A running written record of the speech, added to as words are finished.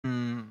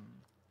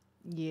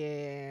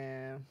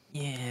Yeah.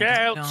 Yeah.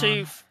 Shout out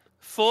to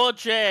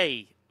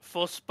 4J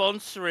for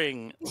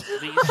sponsoring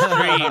these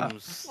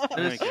streams.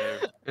 There we go.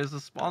 It's a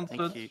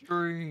sponsored you.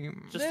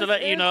 stream. Just to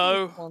let you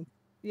know.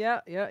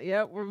 Yeah.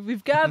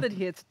 We've gathered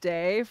here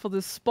today for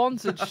this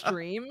sponsored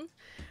stream.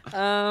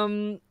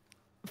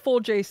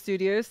 4J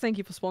Studios, thank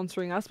you for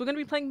sponsoring us. We're going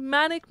to be playing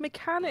Manic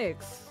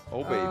Mechanics.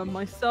 Oh, baby.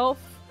 Myself,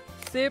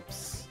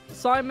 Sips,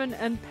 Simon,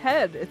 and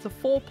Ped. It's a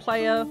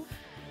 4-player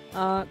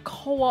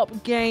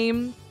co-op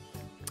game.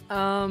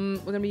 We're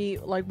going to be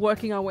like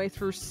working our way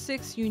through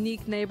 6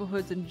 unique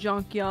neighborhoods and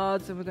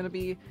junkyards, and we're going to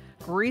be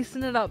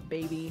greasing it up,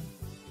 baby.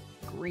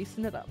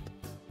 Greasing it up.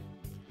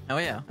 Oh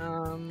yeah.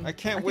 I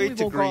can't wait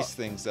to grease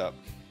things up.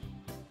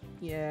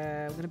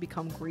 Yeah, we're going to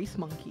become grease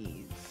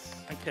monkeys.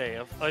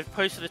 Okay, I've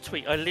posted a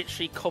tweet. I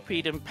literally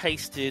copied and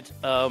pasted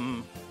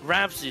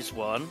Ravs's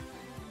one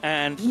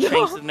and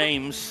changed the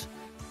names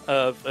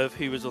of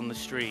who was on the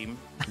stream.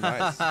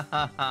 Nice.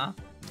 Nice.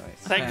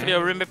 Thankfully,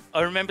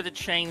 I remember to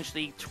change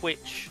the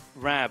Twitch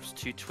Ravs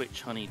to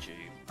Twitch Honeydew.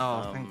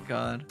 Oh, thank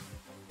God.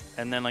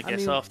 And then I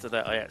guess after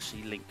that, I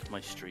actually linked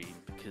my stream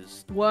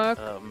because work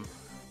not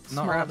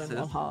smarter,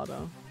 not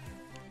harder.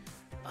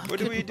 What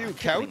do we do?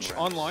 Couch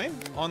online?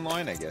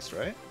 Online, I guess,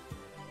 right?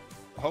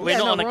 We're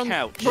not on a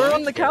couch. We're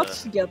on the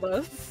couch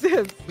together.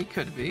 We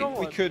could be.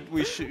 We could.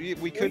 We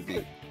should. We could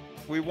be.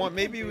 We want.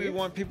 Maybe we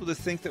want people to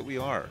think that we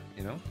are.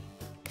 You know.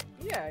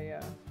 Yeah.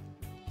 Do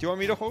you want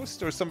me to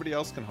host, or somebody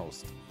else can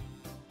host?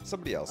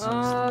 Somebody else.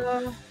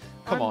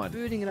 Come on. I'm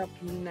booting it up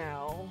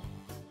now.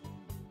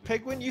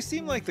 Penguin, you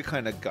seem like the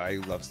kind of guy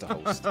who loves to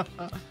host.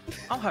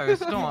 I'll host.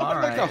 Don't worry. All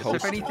right. Like a So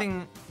host.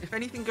 if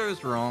anything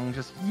goes wrong,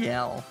 just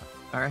yell.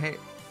 All right.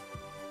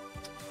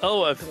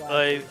 Oh,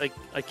 I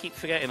keep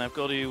forgetting. I've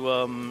got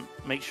to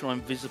make sure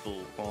I'm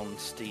visible on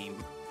Steam.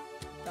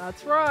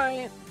 That's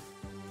right.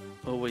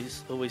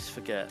 Always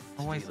forget.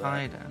 Always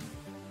hiding.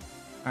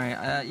 All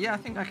right. Yeah, I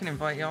think I can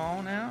invite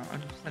y'all now.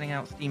 I'm just sending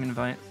out Steam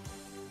invites.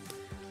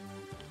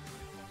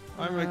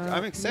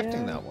 I'm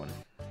accepting that one.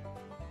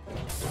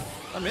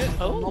 I'm in.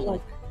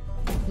 Oh.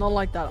 Not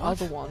like that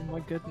other one.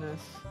 My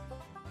goodness.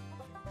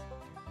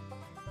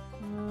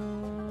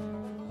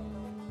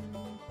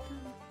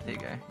 There you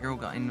go. You're all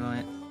got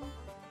invite.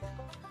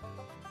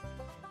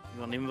 You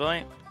want an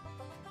invite?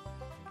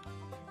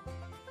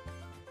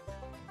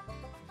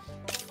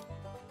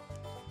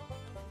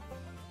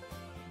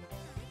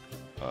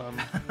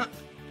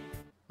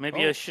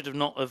 Maybe I should have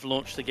not have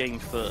launched the game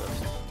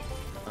first.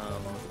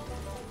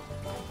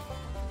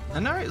 I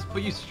know, it's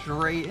put you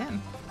straight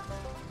in.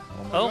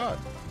 Oh my God.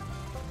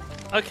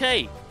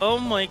 Okay. Oh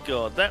my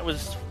God. That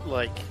was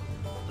like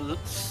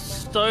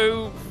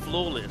so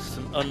flawless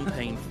and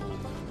unpainful.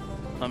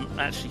 I'm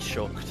actually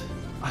shocked.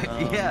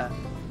 Yeah.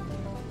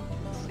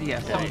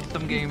 Yeah,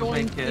 some games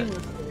make it.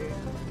 Seamlessly.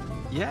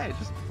 Yeah, it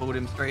just pulled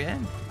him straight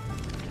in.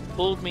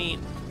 Pulled me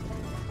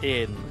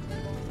in.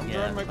 I'm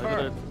driving my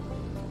car.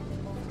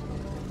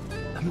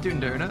 I'm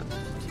doing donuts.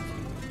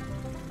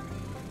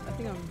 I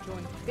think I'm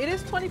enjoying. It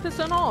is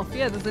 20% off.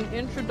 Yeah, there's an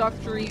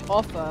introductory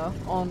offer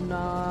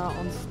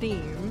on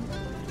Steam.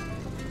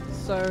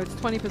 So it's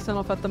 20%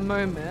 off at the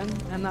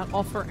moment, and that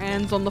offer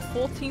ends on the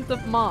 14th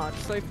of March.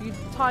 So if you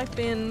type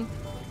in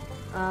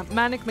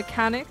Manic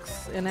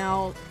Mechanics in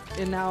our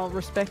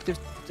respective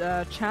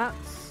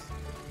chats,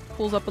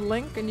 pulls up a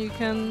link, and you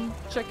can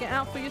check it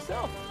out for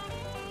yourself.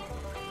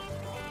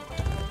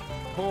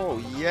 Oh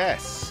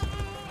yes.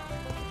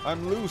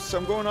 I'm loose.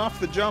 I'm going off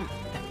the jump.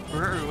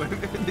 Bro,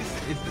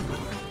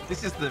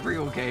 this is the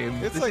real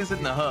game. It's this like...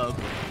 isn't the hub.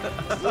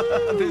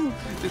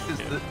 this is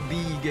the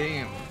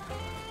game.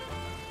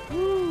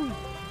 Woo.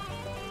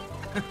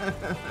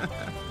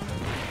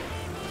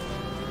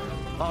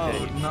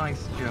 Oh,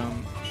 nice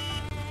jump.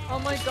 Oh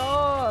my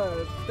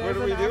God! What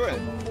are we doing?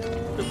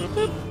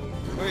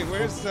 Wait,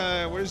 where's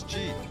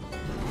G?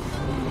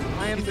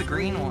 I am He's the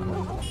green one.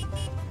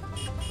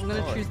 I'm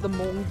gonna choose the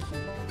monkey.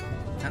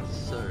 That's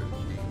so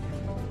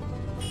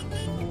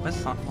Where's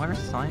Simon?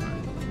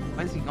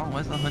 Where's he gone?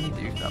 Where's the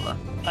honeydew fella?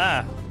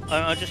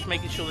 I'm just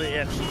making sure that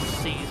it actually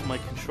sees my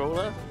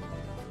controller.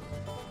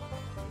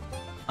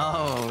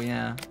 Oh,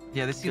 yeah.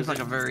 Yeah, this seems like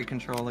a very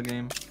controller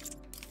game.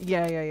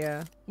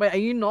 Yeah. Wait, are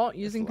you not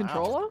using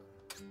controller?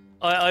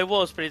 I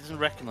was, but it doesn't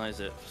recognize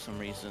it for some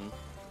reason.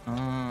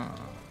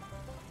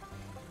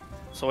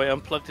 So I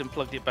unplugged and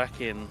plugged it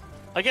back in.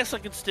 I guess I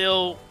could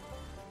still...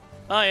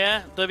 Oh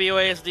yeah,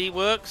 WASD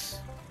works.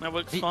 That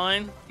works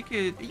fine. You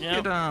could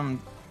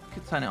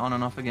turn it on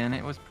and off again.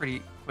 It was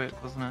pretty quick,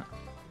 wasn't it?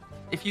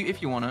 If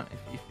you want to,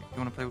 if you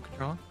want to play with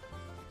controller.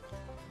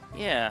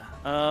 Yeah.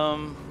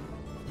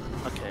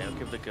 Okay, I'll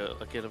give it a go.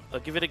 I'll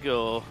give it a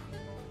go.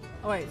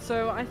 Oh wait,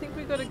 so I think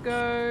we gotta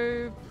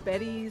go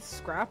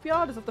Betty's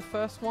scrapyard. Is that the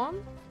first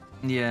one?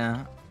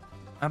 Yeah.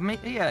 Yeah,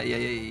 maybe.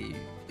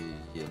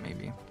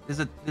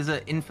 There's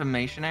a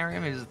information area.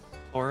 Maybe there's a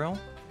tutorial.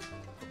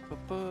 I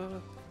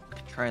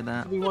could try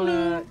that. Do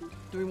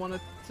we want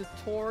a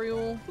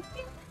tutorial?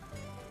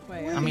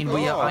 Wait, I mean,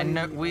 we are. I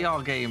know Oh. we are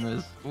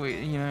gamers. We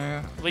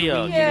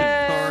are.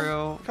 Yeah.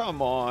 Tutorial.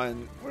 Come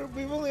on.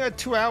 We've only had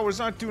 2 hours.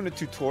 Not doing a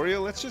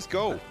tutorial. Let's just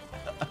go.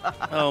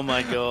 Oh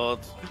my god.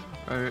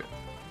 Right.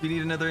 Do you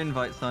need another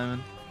invite,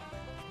 Simon?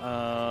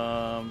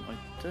 I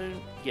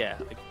don't. Yeah.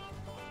 There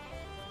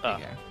Ah,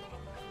 you go.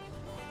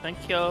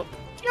 thank you.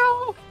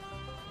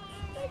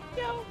 Thank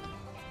you.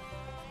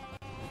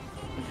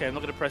 Okay, I'm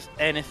not going to press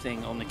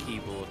anything on the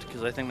keyboard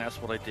because I think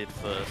that's what I did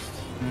first.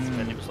 Mm.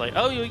 And it was like,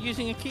 oh, you're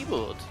using a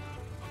keyboard.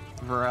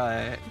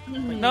 Right.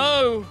 Like,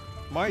 no!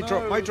 My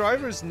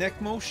driver's neck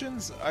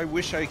motions, I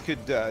wish I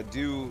could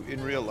do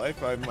in real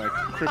life. I'm like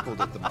crippled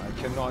at them. I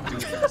cannot do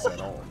this at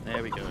all.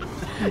 There we go.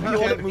 I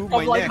can't move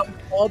my Like neck.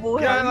 a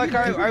bobblehead. Yeah, like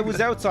I was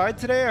outside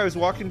today. I was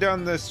walking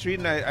down the street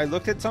and I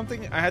looked at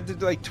something. I had to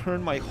like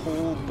turn my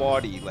whole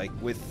body like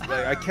with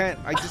like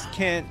I just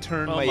can't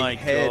turn Oh my my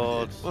head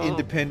God.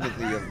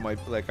 independently of my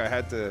like I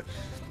had to.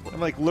 I'm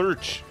like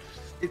lurch.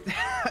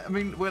 I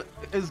mean, well,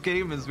 as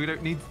gamers, we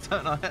don't need to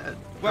turn our head.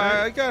 Well,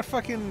 right?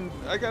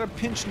 I got a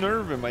pinched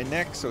nerve in my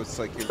neck, so it's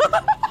like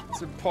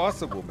it's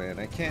impossible, man.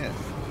 I can't.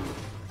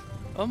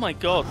 Oh my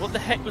god, what the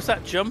heck was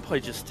that jump I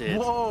just did?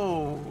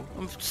 Whoa!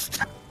 I'm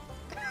stuck.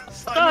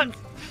 Simon,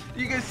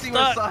 you guys see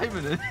where Stuck.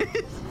 Simon is?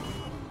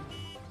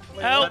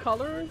 Wait, Help. what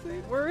color is he?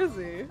 Where is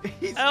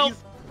he? Help.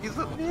 He's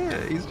up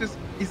here.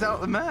 He's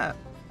out the map.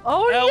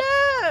 Oh Help.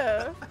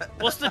 yeah!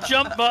 What's the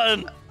jump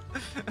button?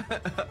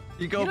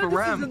 You go You up know, a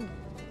ramp.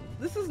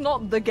 This is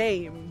not the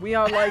game. We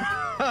are like.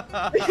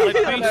 I This is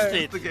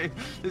boosted. the game.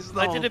 This is the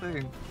I whole did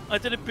thing. I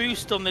did a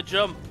boost on the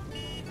jump.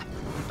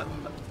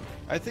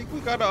 I think we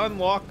gotta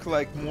unlock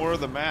like more of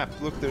the map.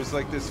 Look, there's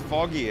like this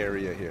foggy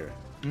area here.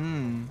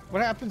 Hmm.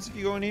 What happens if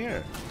you go in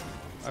here?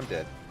 I'm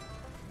dead.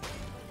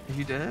 Are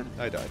you dead?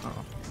 I died.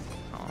 Oh.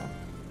 Oh.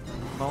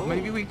 Well,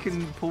 maybe we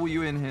can pull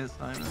you in here,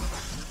 Simon.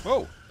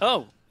 Whoa!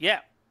 Oh, yeah.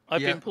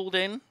 I've Yeah. been pulled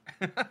in.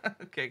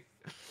 Okay.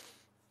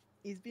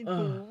 He's been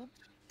pulled.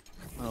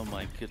 Oh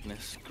my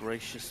goodness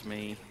gracious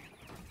me.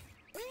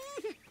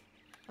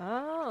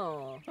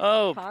 Oh.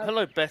 Oh, Hi.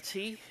 hello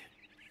Betty.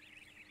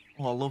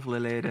 Oh, lovely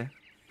lady.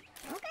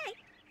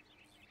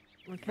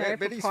 Okay.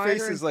 Betty's proprietor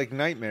face and- is like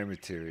nightmare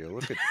material.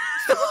 Look at.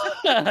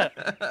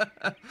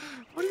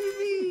 What do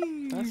you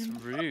mean? That's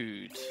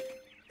rude.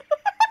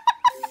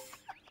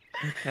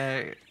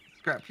 Okay.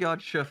 Scrapyard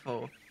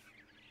shuffle.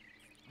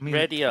 I mean,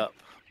 Ready up.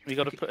 We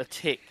got to put a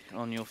tick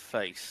on your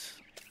face.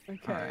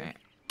 Okay. Alright.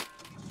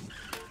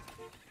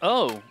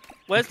 Oh,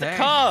 where's the Okay.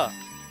 car?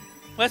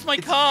 Where's my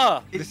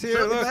car? This It's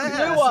here, look. there. This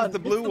Blue is one. the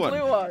blue it's one. The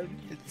blue one.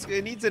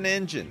 It needs an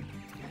engine.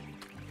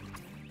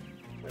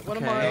 Wait, what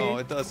Okay. am I? No,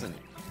 it doesn't.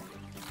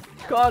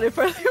 God, if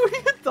only we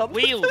had done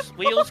this.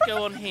 Wheels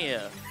go on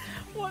here.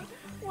 What?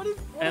 What is?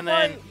 What And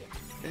am then-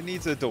 It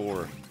needs a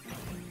door.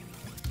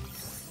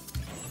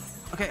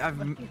 Okay, I've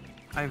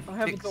I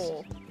have fixed. a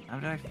door. How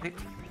did I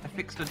fix? I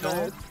fixed a No,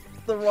 door. it's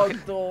the wrong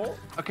door.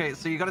 Okay,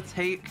 so you gotta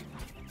take.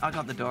 I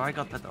got the door. I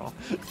got the door.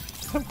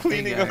 I'm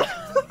cleaning There you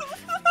up.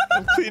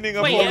 I'm cleaning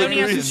up Wait, all it the only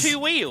has grease. 2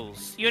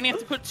 wheels. You only have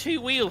to put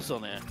 2 wheels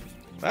on it.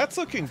 That's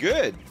looking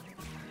good.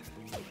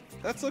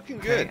 That's looking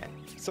good. Okay,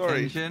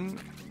 Sorry. Engine.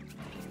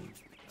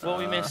 What are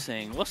we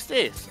missing? What's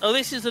this? Oh,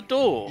 this is a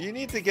door. You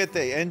need to get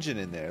the engine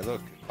in there.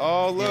 Look.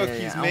 Oh, look. Yeah,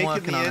 He's I'm making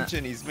working the on it.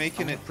 engine. He's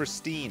making it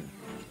pristine.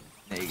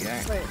 There you go.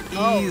 Wait,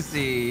 oh.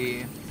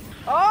 Easy.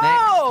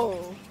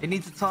 Oh! It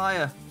needs a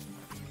tire.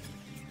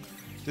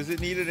 Does it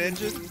need an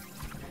engine?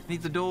 It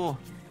needs a door.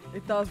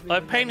 It does. need I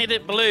a painted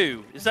it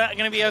blue. Is that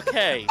going to be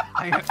okay?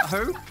 I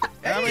hope.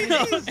 How many,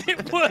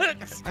 It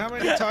works. how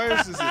many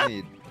tires does it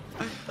need?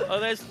 Oh,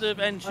 there's the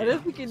engine. I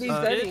don't think it needs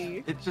Uh,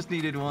 any. It just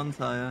needed one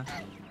tire.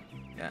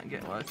 Yeah,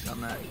 get working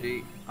on that,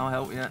 G. I'll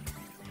help you.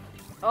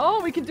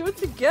 Oh, we can do it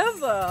together.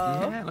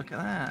 Yeah, look at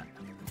that.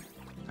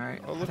 All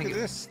right. Oh, I look think at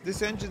this.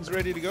 This engine's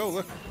ready to go.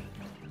 Look.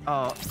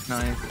 Oh,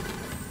 nice.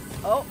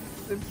 Oh,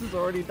 Sims has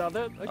already done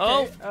it. Okay.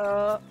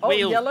 Oh. Oh,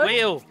 yellow.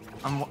 Wheel.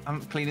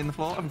 I'm cleaning the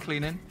floor. I'm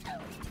cleaning.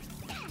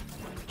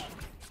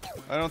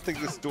 I don't think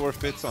this door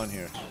fits on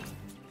here.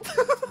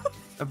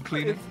 I'm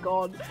cleaning. It's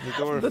gone. The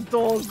door The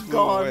door's flew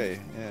gone. away.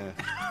 Yeah.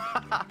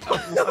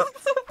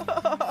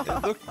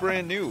 It looked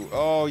brand new.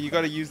 Oh, you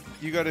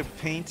gotta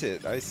paint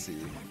it. I see.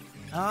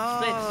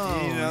 Oh,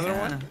 You need another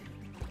yeah. one?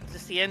 Is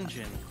this the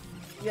engine?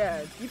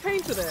 Yeah, you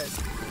painted it.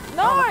 Oh,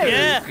 Nice.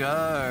 Yeah.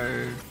 there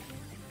you go.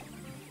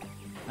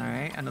 All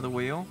right, another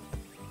wheel.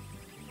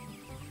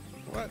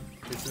 What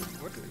is it?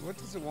 What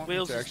does it want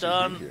Wheels me to is actually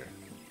done. do here?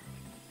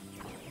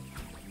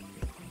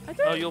 I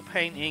don't. Oh, you're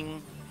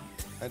painting.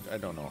 I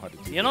don't know how to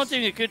do You're not this.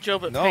 doing a good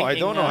job at No, painting. I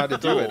don't know how to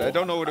do it. door. I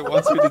don't know what it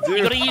wants me to do.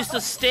 You gotta use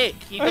the stick.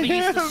 You gotta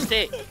use the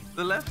stick.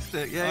 The left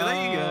stick. Yeah,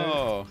 there you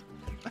go.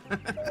 Oh,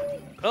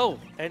 Oh,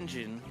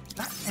 engine.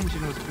 That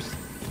engine was just.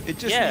 it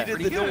just Yeah, needed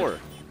pretty the good. door.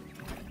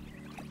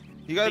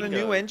 You got a Bingo.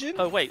 new engine?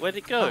 Oh wait, where'd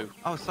it go?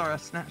 Oh, sorry, I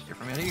snatched it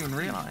from you. I didn't even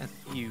realize.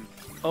 You.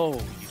 Oh,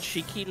 you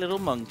cheeky little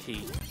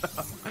monkey.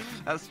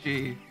 That's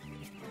G.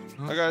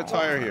 I got a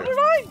tire here. What did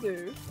I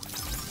do?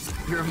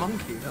 You're a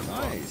monkey. That's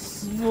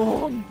Nice.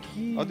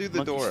 Monkey. I'll do the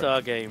Monkey door.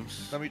 Star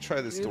Games. Let me try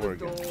this Do door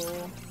the again.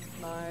 door.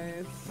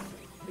 Nice.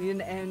 Need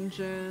an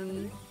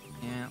engine.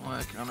 Yeah,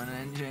 working on an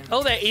engine.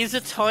 Oh, there is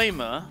a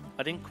timer.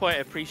 I didn't quite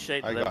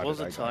appreciate I that there got was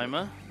it, a I got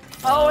timer.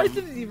 Oh, I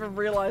didn't even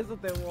realize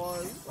that there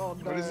was. Oh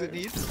no. What does it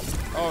need?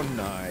 Oh,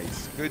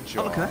 nice. Good Oh,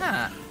 job. look at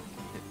that.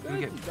 Good We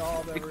get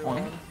job, big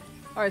everyone. point.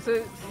 Alright,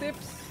 so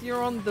Sips,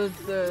 you're on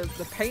the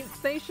paint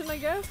station, I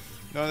guess?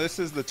 No, this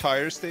is the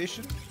tire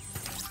station.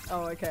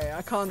 Oh, okay.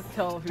 I can't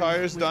tell who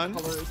Tires done?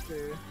 colors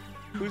do.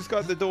 Who's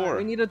got the door?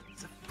 We need a...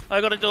 I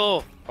got a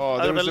door. Oh,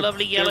 I got a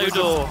lovely yellow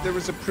door. There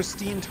was a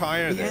pristine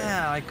tire there.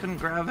 Yeah, I couldn't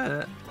grab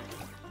it.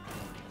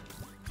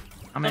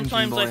 I'm engine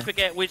Sometimes boy. I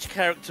forget which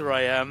character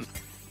I am.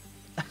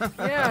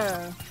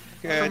 Yeah.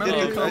 Okay, I Remember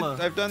did the it. colour.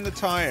 I've done the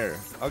tire.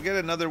 I'll get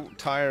another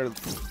tire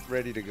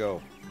ready to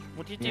go.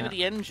 What do you do Yeah. with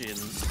the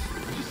engines?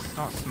 Just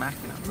start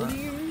smacking it. What do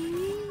you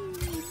mean?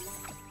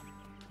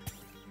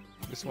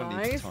 This one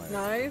needs Nice, a tire.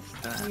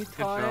 nice. New good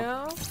job.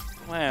 tire.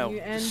 Wow. New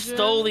engine.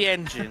 Stole the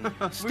engine.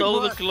 Stole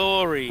the worked-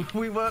 glory.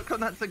 We worked on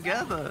that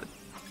together.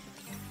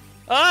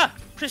 Ah!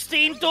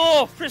 Pristine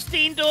door!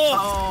 Pristine door!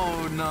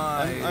 Oh,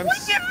 nice. I'm What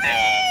do you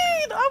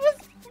mean? I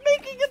was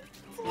making it.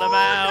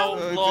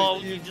 Lamau,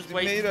 lol, you just you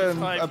wasted made your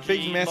time, a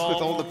big G, mess lol, with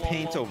all the lol,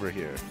 paint lol. over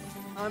here.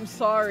 I'm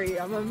sorry.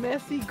 I'm a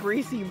messy,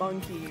 greasy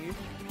monkey.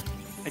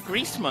 A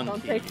grease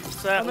monkey? take-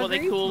 Is that I'm a what they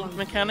grease call monkey.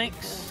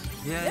 mechanics?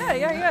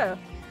 Yeah.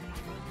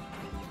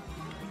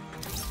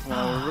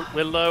 Well,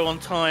 we're low on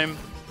time.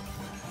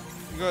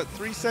 You got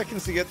 3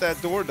 seconds to get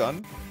that door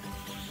done.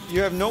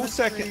 You have no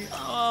second.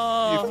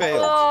 Oh, You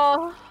failed.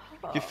 Oh,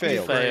 You you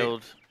failed.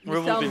 failed. you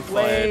We've all been sound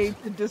way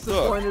fired. too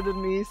disappointed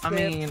in me, I Skip.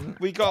 mean,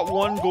 We got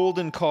 1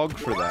 golden cog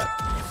for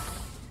that.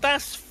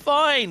 That's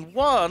fine.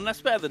 One,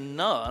 that's better than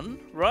none,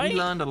 right? we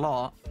learned a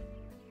lot.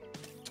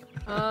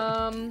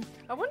 I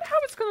wonder how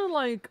it's gonna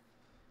like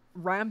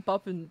ramp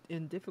up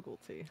in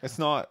difficulty. It's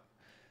not.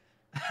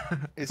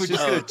 It's We just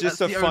just- a, just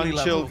that's a the fun,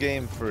 only chill level.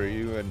 game for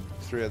you and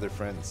 3 other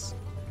friends.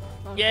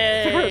 Okay,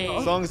 fair Yay! enough.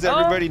 As long as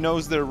everybody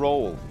knows their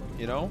role,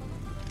 you know?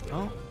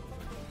 Oh,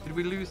 did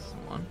we lose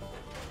someone?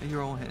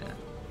 You're all here.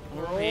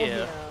 We're Oh, here.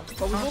 yeah.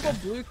 But we've all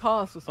got blue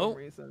cars for some Oh.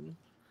 reason.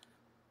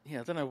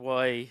 Yeah, I don't know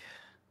why.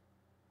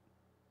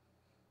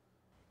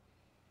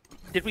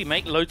 Did we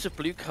make loads of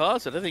blue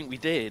cars? I don't think we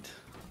did.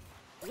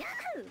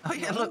 Oh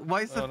yeah, look,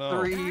 why is there Oh, no.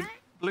 3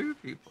 blue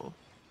people?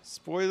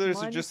 Spoilers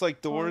Why are just did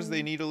like doors. Paul-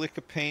 They need a lick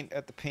of paint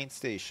at the paint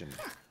station.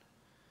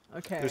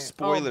 Okay. There's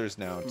spoilers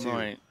now, too.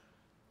 Right.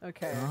 Oh,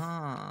 okay.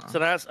 Ah. So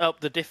that's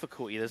up the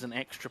difficulty. There's an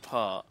extra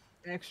part.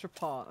 Extra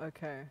part.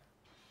 Okay.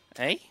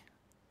 Eh?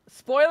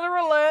 Spoiler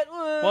alert!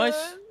 Why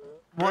is-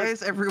 Why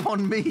is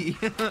everyone me?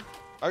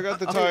 I got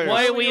the Oh, tires.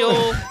 Why are we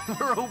all?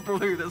 We're all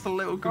blue. That's a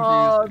little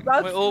Oh, confusing.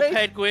 that's We're all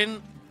basi-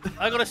 Pedguin.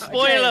 I got a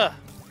spoiler.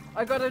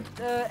 I got an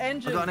I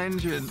engine. got an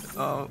engine.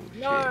 Oh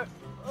No. shit.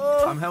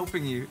 Ugh. I'm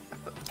helping you.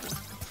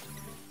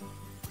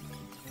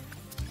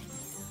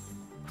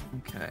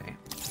 Okay.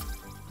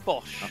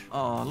 Bosh.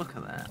 Oh, look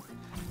at that.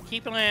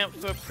 Keep an eye out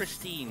for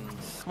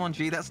pristines. Come on,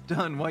 G, that's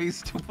done. Why are you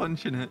still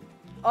punching it?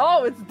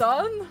 Oh, it's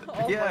done?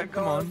 Oh yeah, my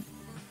come God. on.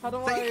 How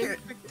do Take I... it.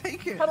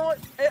 Take it. How do I...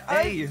 Hey.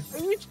 Are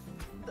you...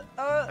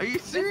 Are you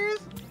serious?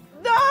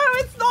 No,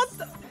 it's not...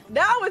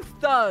 Now it's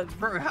done.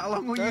 Bro, how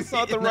long were you That's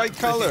not the hitting right that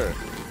thing? color.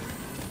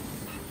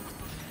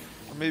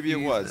 Or maybe it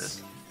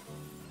Jesus. was.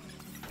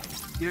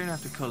 You don't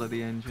have to colour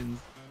the engines.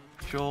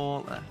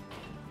 Sure.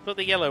 Put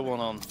the yellow one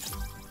on.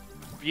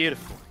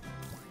 Beautiful.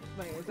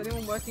 Wait, is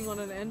anyone working on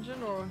an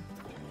engine or...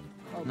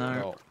 Oh, No.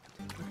 No.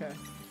 Okay.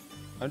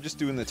 I'm just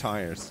doing the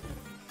tires.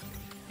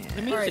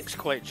 The Yeah. music's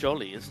quite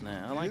jolly, isn't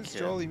it? I like It's it.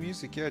 jolly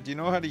music, yeah. Do you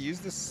know how to use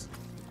this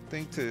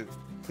thing to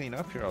clean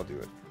up? Here, I'll do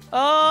it.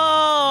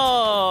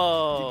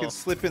 Oh! You can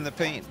slip in the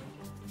paint.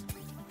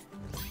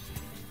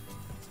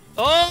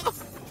 Oh!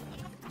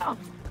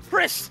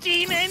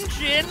 Pristine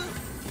engine!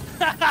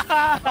 Oh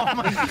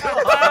my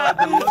god.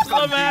 the look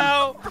on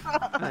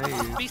Lamau!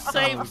 Hey. We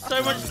saved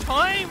so much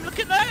time! Look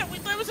at that!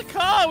 There was a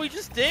car we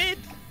just did!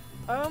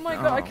 Oh my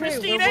Oh. God, okay,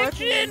 Pristine we're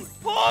working... engine!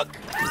 Pog!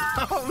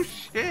 Oh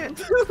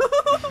shit.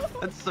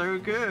 That's so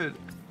good.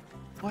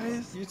 Why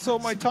is You stole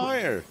my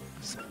tire.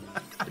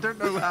 I don't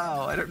know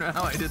how. I don't know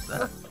how I did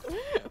that.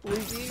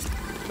 Luigi.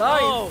 Nice.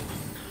 Oh!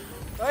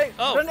 Wait,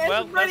 Oh, got an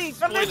well, engine ready. that's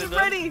Got an engine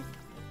spoiler then. ready.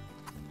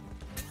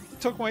 You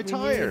took my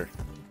tire.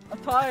 A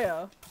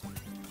tire.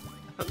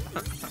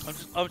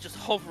 I'm just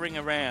hovering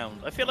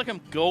around. I feel like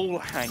I'm goal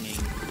hanging.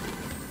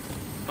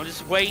 I'm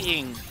just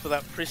waiting for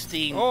that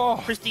pristine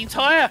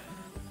tire.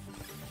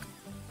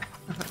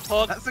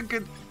 Pog, That's a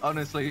good.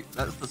 Honestly,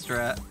 that's the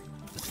strat.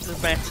 this is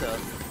the meta.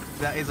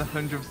 That is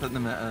 100% the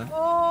meta.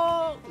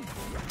 Oh.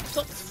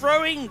 Stop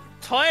throwing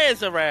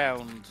tires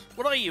around.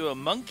 What are you, a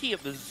monkey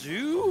at the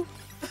zoo?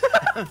 Is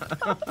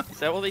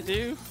that what they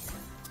do?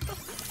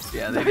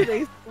 Yeah, No, they.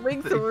 they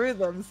swing through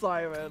them,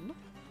 Simon.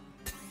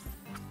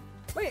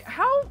 Wait,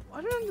 how?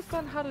 I don't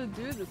understand how to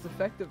do this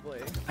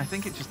effectively. I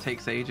think it just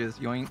takes ages.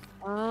 Yoink.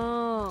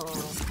 Oh.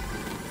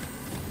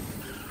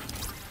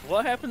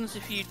 What happens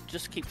if you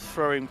just keep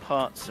throwing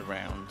parts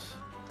around?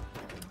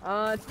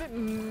 It's a bit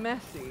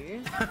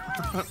messy.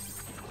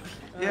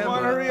 Yeah, Come on,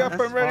 but hurry up!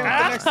 that's I'm ready with the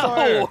fine. next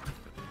tire.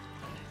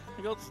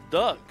 I got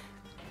stuck.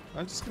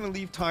 I'm just gonna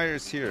leave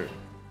tires here.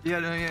 Yeah,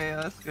 no, yeah,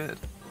 that's good.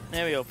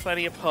 There we go.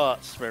 Plenty of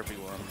parts for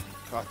everyone.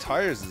 God,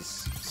 tires is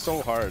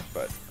so hard,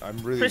 but I'm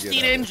really Pristine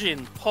good at it.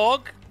 engine.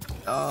 Pog.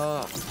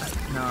 Oh,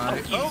 no.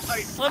 You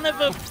son of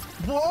a.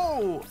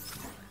 Whoa!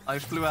 I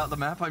flew out the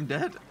map. I'm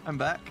dead. I'm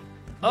back.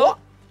 Oh.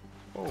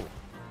 Oh,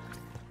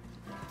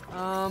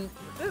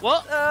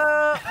 What? What?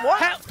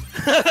 How?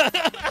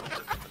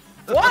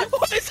 What?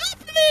 What is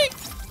happening?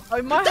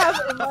 I might have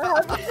it.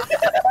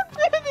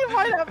 It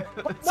might have it.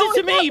 Pass it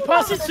to me.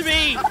 Pass it to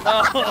me.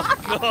 Oh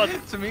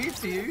god. To me,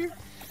 to you.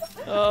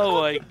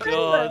 Oh my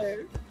god. No.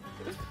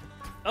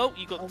 Oh,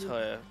 you got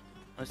tire.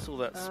 I saw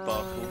that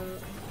sparkle.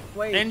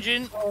 Wait.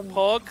 Engine.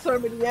 Pog. So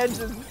many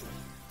engines.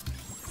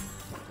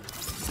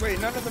 wait,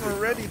 none of them are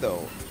ready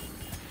though.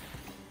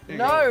 There you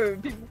go.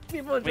 No,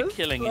 people are We're just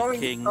killing it, throwing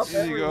Kings. stuff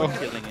There you go. We're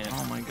killing it.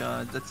 Oh my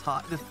god, the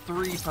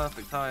 3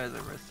 perfect tires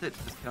over a 6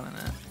 is killing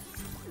it.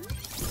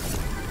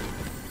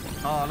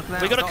 Oh, look at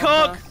that. We got a Got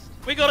cog. first.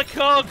 We got a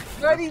cog.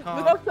 Ready? We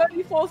got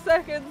 34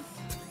 seconds.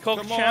 Cog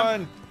Come champ.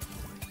 on!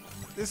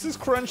 This is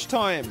crunch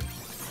time.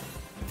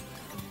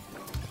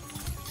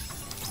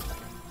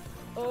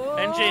 Oh.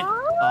 Engine.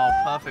 Oh,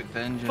 perfect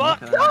engine.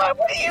 Fuck. Look at that.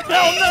 What are you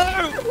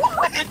Oh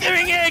no! They're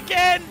doing it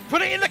again!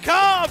 Put it in the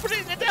car! Put it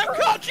in the damn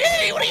car! G!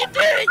 What are you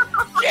doing?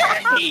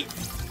 G!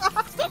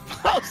 Stop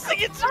passing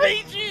it to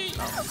me, G!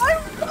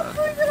 I'm not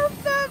doing it on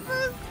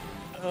purpose.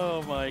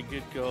 Oh my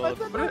good I god.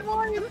 don't know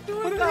why you're Put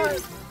doing it that.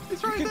 in.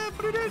 It's right there.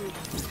 Put it in.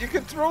 You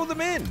can throw them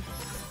in.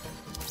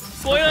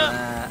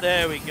 Spoiler!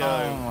 There we Oh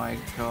go. my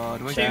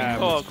god. We're 2 That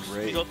was cogs.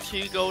 great. We got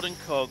 2 golden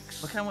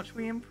cogs. Look how much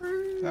we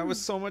improved. That was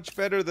so much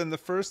better than the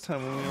first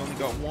time when we only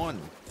got one.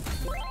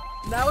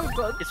 Now we've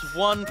got. It's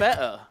 1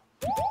 better.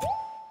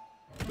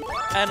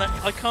 And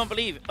I can't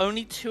believe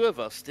only 2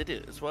 of us did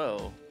it as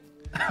well.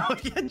 Oh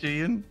yeah,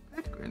 Gian.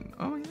 Edwin.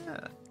 Oh yeah.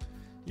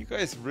 You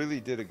guys really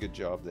did a good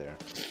job there.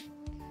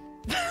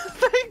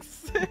 Thanks,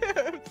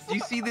 Sims. Do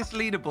you see this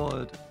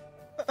leaderboard?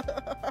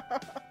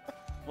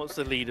 What's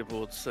the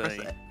leaderboard Press,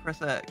 say?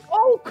 press X.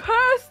 Oh,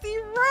 Kirsty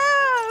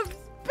Ravs!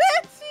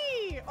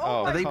 Betty!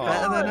 Oh, Oh, my they come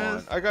better than on.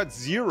 us? I got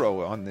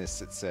 0 on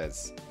this, it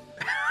says.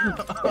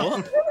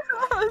 What?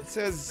 It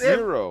says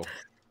 0.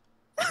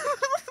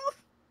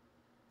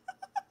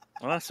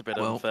 Well, that's a bit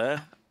Well.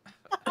 unfair.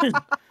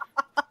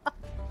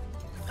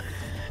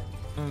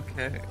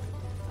 Okay.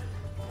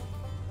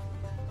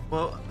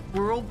 Well,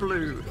 we're all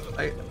blue.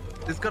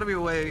 There's got to be a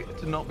way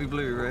to not be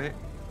blue, right?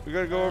 We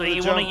gotta go So over the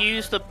you jump. want to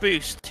use the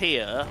boost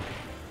here,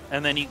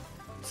 and then you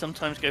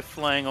sometimes go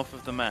flying off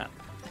of the map.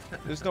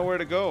 There's nowhere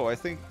to go, I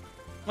think.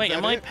 Wait, that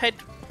am I it? ped?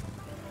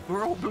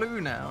 We're all blue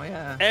now,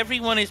 yeah.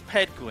 Everyone is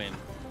Pedguin.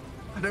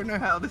 I don't know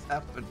how this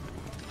happened.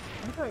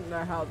 I don't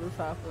know how this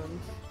happened.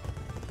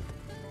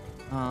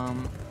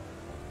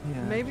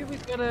 Yeah. Maybe we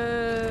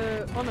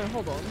gotta. Oh no,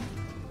 hold on.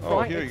 Oh,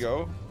 Right, here you it's-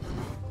 go.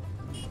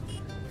 Yeah,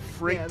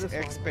 Freight this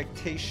one.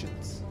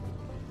 expectations.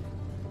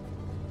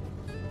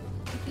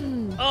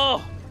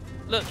 Oh,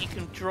 look, you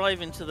can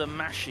drive into the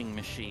mashing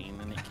machine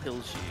and it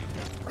kills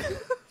you.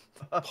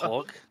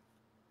 Pog.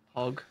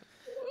 Hog.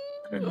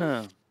 I don't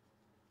know.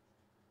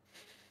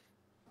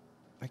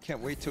 I can't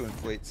wait to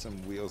inflate some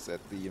wheels at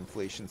the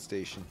inflation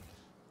station.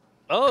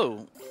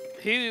 Oh,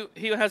 who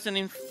has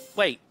an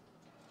wait?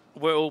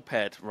 We're all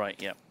ped, right?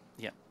 Yep,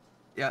 yep.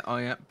 Yeah, oh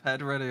yeah.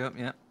 Pad ready up,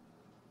 yeah.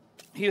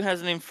 Who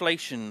has an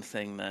inflation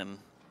thing then?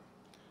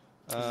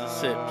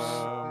 Sips.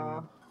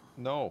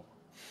 No,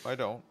 I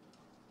don't.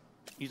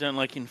 You don't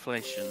like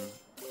inflation.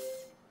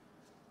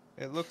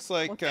 It looks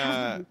like What's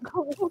happening?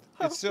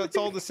 What's it's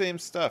all the same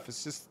stuff.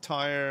 It's just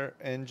tire,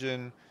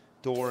 engine,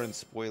 door, and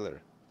spoiler.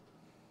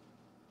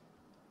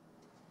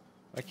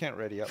 I can't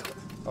ready up.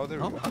 Oh, there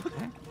we Oh, go.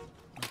 okay.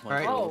 Oh,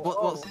 Alright,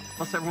 Oh,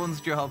 what's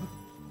everyone's job?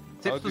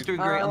 I'll Tips was do-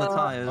 doing great on the Uh,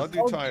 tires. I'll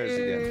do tires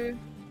again.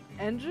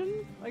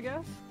 Engine, I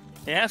guess.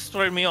 It has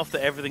thrown me off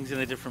that everything's in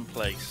a different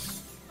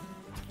place.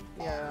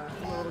 Yeah,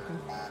 I'm a little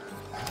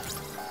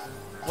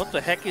What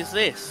the heck is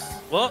this?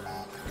 What?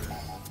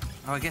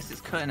 Oh, I guess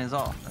it's cutting us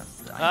off. That's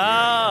the idea,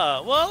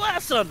 Ah, well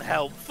that's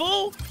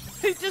unhelpful.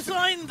 Who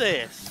designed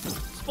this?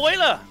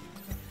 Spoiler.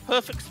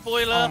 Perfect I guess.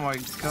 spoiler. Oh my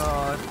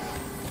god.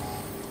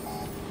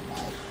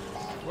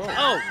 Whoa.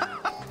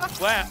 Oh,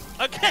 wow.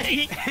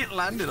 Okay. It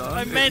landed on.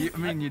 I meant- I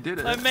mean, you did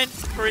it. I meant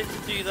for it to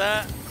do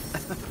that.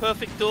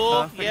 Perfect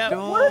door. Perfect Yeah.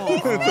 door.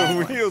 the Oh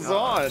my wheels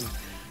God. on.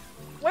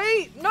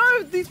 Wait,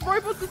 no! These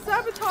robots are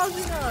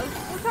sabotaging us!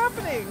 What's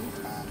happening?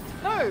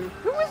 No,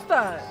 who is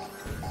that?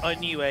 I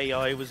knew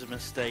AI was a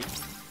mistake.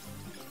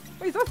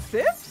 Wait, is that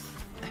Sips?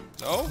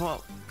 No.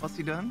 What? What's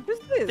he done? Who's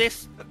this?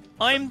 This.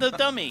 I'm the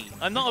dummy.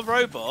 I'm not a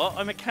robot.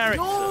 I'm a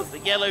character. You're- The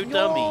yellow You're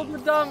dummy. the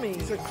dummy.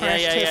 He's a Yeah,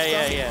 crash yeah, test yeah,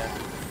 yeah, dummy.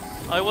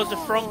 yeah. I was a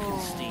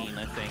Frankenstein,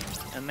 I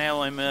think, and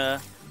now I'm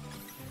a.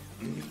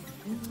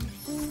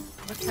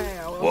 Okay,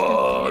 I was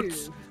What?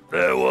 confused.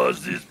 There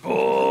was this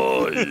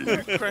boy.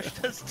 Crash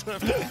test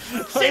dummy.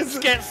 Sips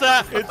gets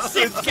that.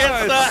 Sips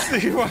gets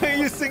that. Why are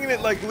you singing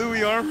it like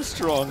Louis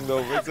Armstrong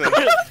though? It's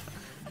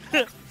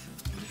like,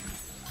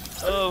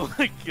 Oh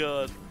my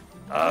god.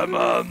 I'm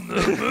on the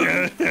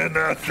moon And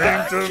I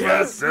think to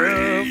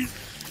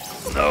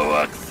myself, no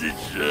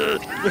oxygen.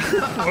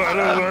 what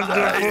a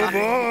wonderful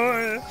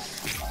boy.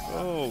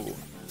 Oh,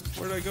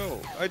 where'd I go?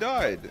 I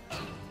died.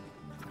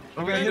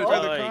 I got hit by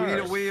the died. car. We need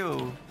a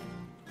wheel.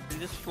 You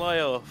just fly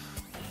off.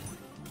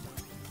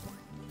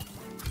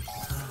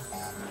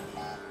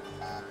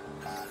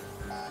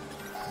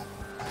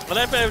 I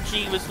love how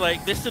G was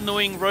like, this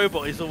annoying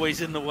robot is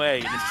always in the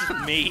way, and it's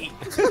just me.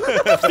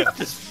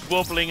 Just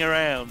wobbling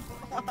around.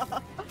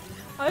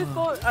 I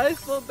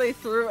thought they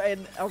threw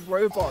in a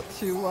robot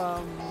to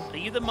Are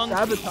you the monkey?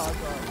 sabotage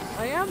us.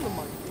 I am the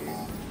monkey.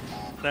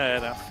 No,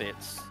 that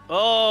fits.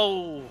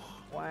 Oh!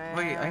 Wow.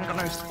 Wait, I ain't got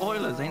no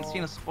spoilers. I ain't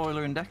seen a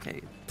spoiler in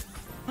decades.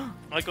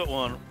 I got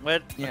one. Where?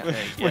 Yeah.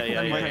 Okay.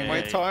 Yeah.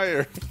 My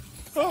tire.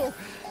 Oh.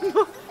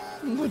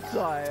 The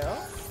tire.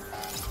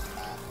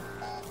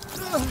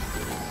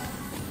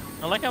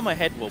 I like how my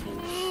head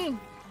wobbles.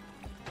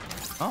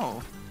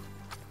 Oh.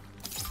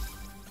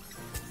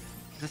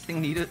 Does this thing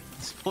need a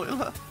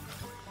spoiler?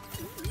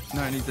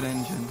 No, it needs an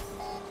engine.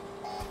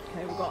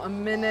 Okay, we've got a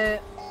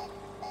minute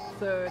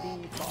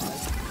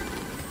 35.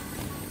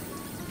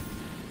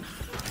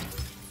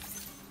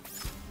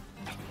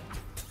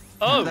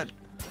 Oh!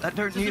 That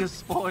don't need a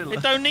spoiler.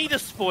 It don't need a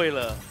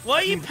spoiler. Why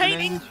are you Needs an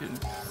painting engine.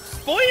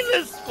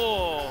 spoilers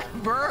for?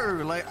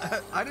 Bro, like,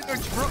 I didn't know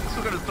trucks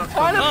were gonna start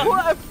Trying to coming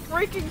put a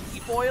freaking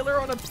spoiler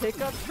on a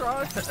pickup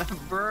truck? up.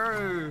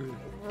 Bro.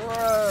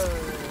 Bro.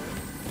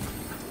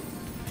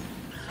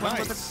 When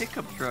was Nice. a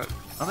pickup truck?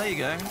 Oh, there you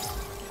go.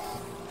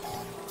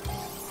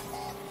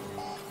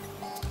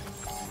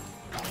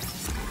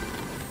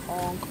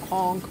 Honk,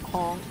 honk,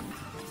 honk.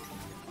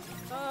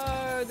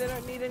 Oh, they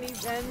don't need any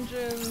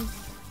engines.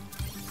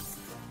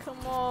 Come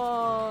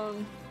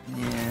on.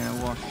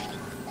 Yeah, washed.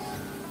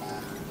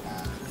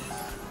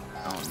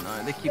 Oh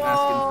no, they keep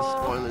asking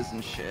for spoilers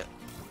and shit.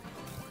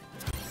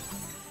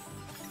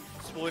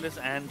 Spoilers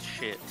and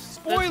shit. There's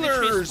Spoilers!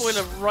 literally a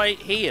spoiler right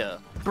here.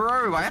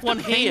 Bro, I have one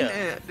to paint here.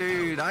 it,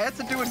 dude. I had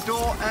to do a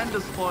door and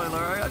a spoiler.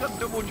 I got a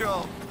double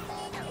job.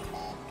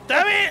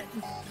 Damn it!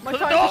 My Put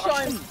the tire door-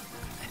 shines.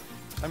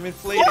 I'm Put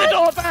inflated. the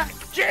door back!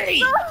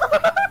 G!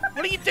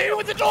 What are you doing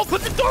with the door?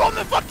 Put the door on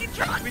the fucking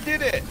truck! We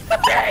did it.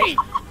 G!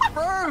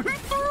 Bro, who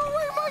threw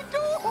away my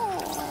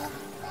door?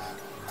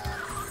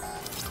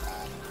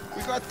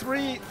 We got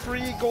three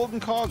golden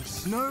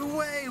cogs. No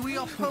way, we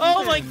are pumping.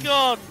 Oh my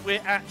god,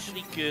 we're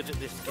actually good at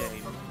this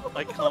game.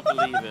 I can't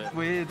believe it.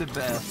 We're the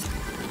best.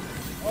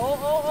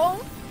 Oh.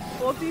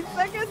 14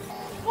 seconds.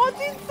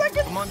 14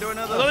 seconds. Come on, do I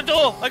got another. a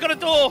door! I got a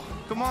door!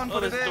 Come on, Oh,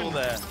 put it there's a in. door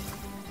there.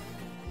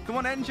 Come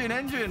on, engine.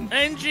 Engine,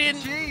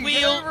 G, get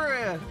wheel, over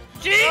here.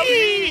 G!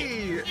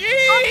 G! G!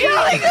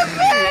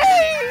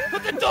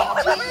 Put the door!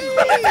 Put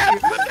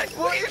the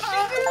What is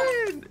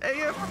she doing?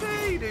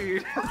 AFK,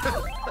 dude.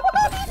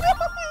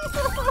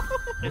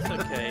 It's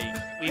okay.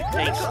 We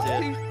paced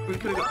it. We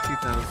could have got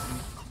 2,000.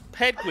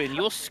 Pedguin,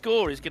 your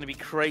score is going to be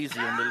crazy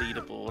on the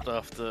leaderboard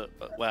after.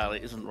 Well,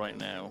 it isn't right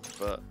now,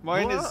 but.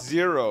 Mine What? is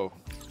 0.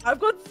 I've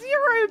got 0.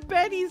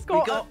 Betty's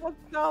got, got-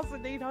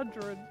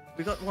 1,800.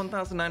 We got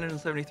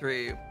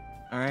 1,973. All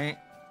right.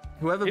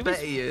 Whoever Who was-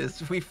 Betty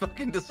is, we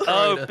fucking destroyed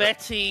Oh, her.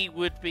 Betty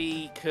would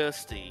be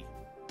Kirsty.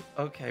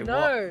 Okay.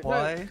 No, what?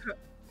 Why? no.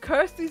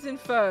 Kirsty's in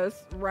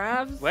first.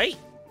 Rav's. Wait,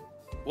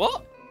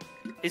 what?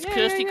 Is Yeah,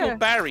 Kirsty yeah. called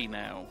Barry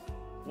now?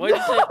 Why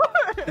does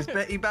it? Is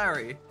Betty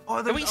Barry?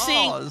 Oh, those we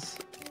seeing- R's.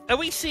 Are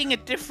we seeing a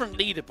different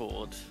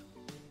leaderboard?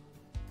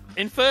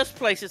 In first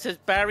place, it says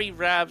Barry,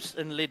 Ravs,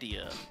 and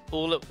Lydia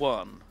all at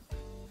one.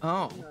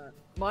 Oh.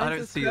 Mine don't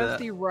says see that.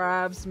 Kirsty,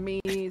 Rav's, me,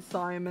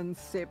 Simon,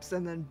 Sips,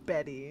 and then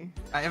Betty.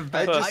 I have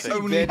Betty. just I see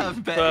only Betty.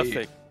 have Betty.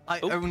 Perfect. I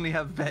Oh. only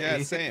have Betty.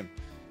 Yeah, same.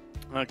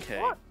 Okay.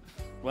 What?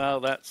 Well,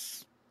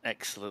 that's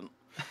excellent.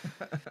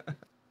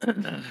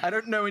 I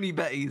don't know any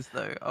Bettys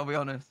though. I'll be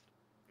honest.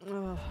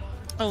 Ugh.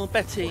 Oh,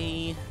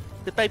 Betty,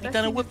 the baby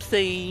done a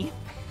whoopsie.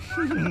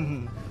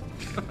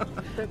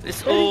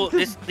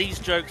 These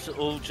jokes are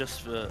all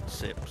just for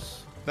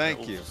Sips. They're Thank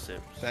all you. for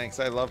Sips. Thanks.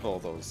 I love all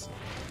those.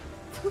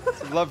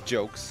 I love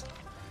jokes.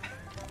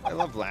 I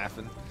love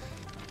laughing.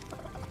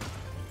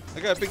 I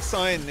got a big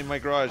sign in my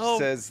garage that Oh.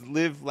 says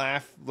 "Live,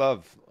 Laugh,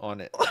 Love"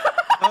 on it.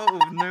 Oh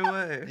no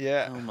way.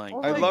 Yeah. Oh my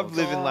Oh I my love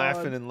living, God.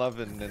 laughing, and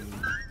loving, and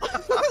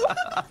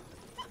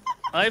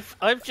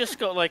I've just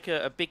got like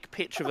a big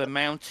picture of a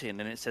mountain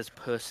and it says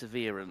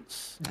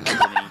perseverance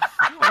underneath.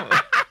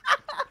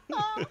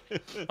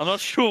 I'm not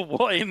sure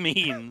what it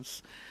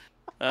means.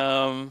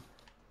 I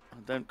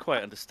don't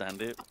quite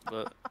understand it,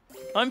 but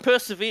I'm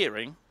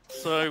persevering.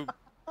 So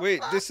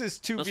wait, this is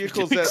two Must be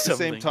vehicles doing at the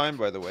something. same time,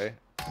 by the way.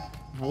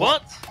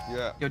 what?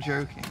 Yeah. You're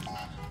joking.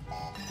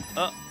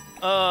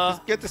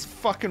 Get this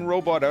fucking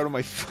robot out of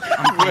my fucking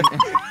I'm way.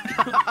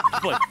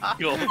 My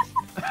God.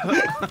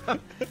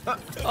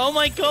 Oh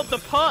my God, the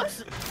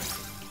parts.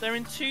 They're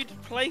in two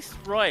places.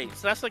 Right,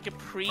 so that's like a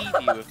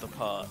preview of the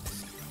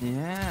parts.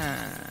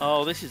 Yeah.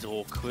 Oh, this is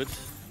awkward.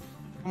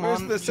 Come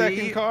Where's on, the second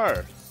G.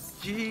 car?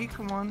 G,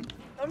 come on.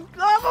 I'm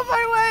on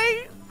my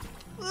way.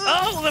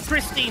 Oh, the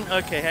pristine.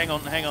 Okay, hang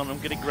on. I'm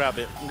gonna grab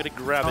it.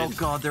 Oh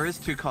god, there is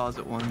 2 cars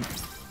at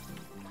once.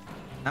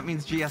 That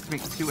means G has to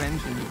make 2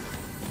 engines.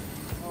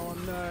 Oh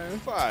no.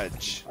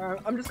 Fudge.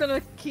 Alright, I'm just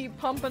gonna keep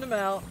pumping them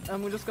out,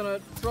 and we're just gonna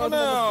throw Oh them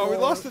on the no, we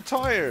floor. lost the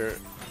tire.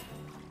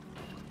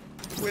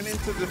 Went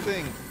into the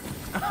thing.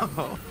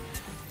 Oh.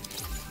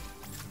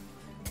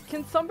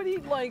 Can somebody,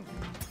 like...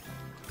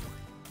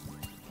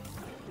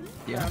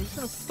 Yeah. I'm just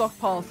gonna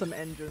stockpile some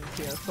engines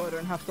here, so I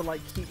don't have to,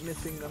 like, keep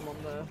missing them on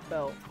the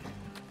belt.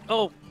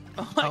 Oh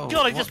my Oh, god!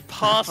 I what just the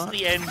passed fuck?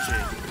 the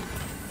engine.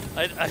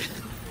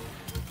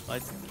 I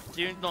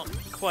do not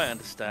quite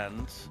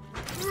understand.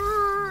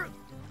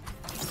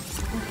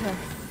 Okay.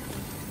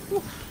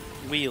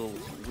 Wheel.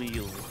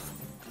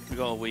 We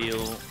got a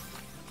wheel.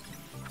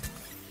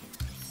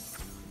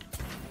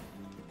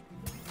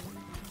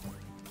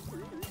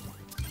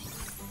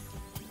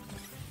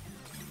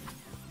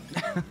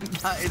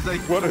 That is a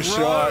What a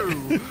shot.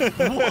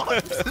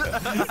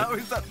 What? How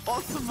is that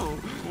possible?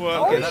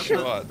 What a that's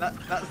shot.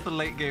 that's the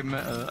late game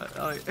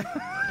meta.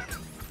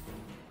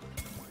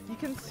 You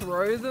can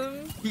throw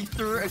them. He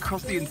threw it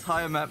across the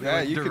entire map. Yeah,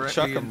 like, you can directly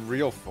chuck in- them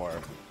real far.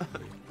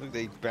 Look,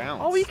 they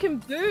bounce. Oh, you can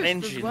boost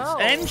Engines. as well.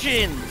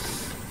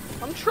 Engines.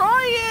 I'm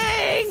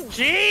trying!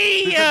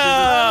 Gee! There's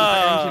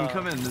an engine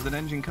coming. There's an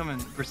engine coming.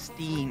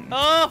 Pristine.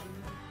 Oh!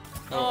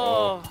 Uh-oh.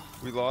 Oh!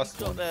 We lost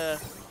Got one. there.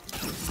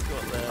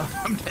 Got there.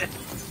 I'm dead.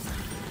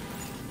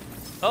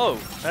 Oh,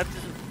 that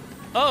doesn't.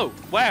 Oh,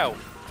 wow!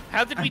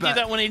 How did I'm we do back.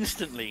 that one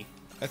instantly?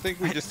 I think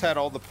we just had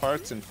all the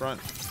parts in front.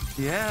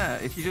 Yeah,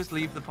 if you just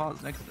leave the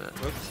parts next to it.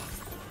 Whoops.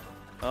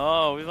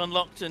 Oh, we've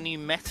unlocked a new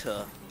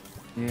meta.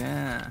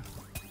 Yeah.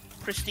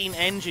 Pristine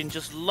engine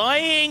just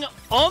lying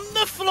on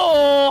the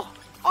floor.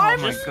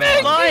 I'm my just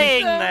God.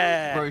 Lying them.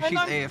 there. Bro, And she's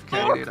I'm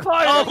AFK, dude.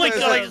 Oh my There's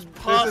god, I a- just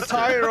There's passed a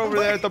tire over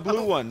there, the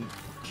blue one.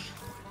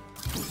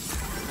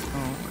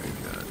 Oh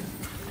my god.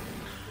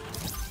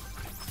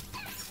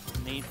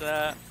 it. Need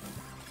that.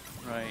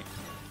 Right.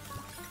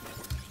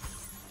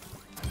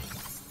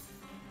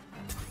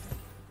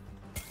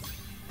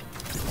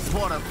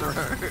 What a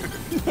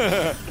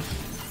throw.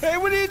 Hey,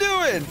 what are you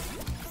doing?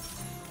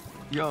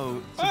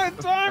 Yo. I'm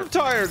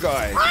tire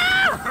guy.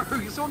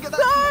 Someone get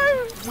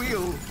that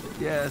wheel.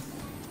 Yes.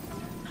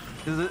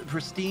 There's a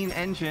pristine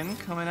engine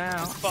coming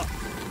out. Fuck.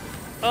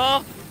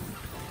 Oh!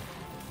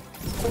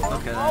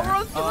 Look at Oh, we're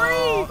on that.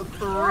 Oh,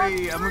 three. We're on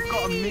 3, and we've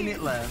got a three.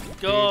 minute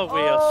left. God, we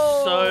Oh.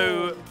 are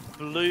so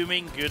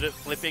blooming good at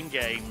flipping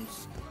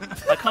games.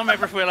 I can't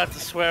remember if we're allowed to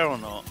swear or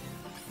not.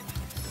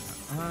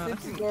 I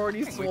It's think-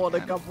 already I think we sworn a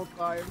can. couple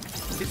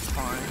times. It's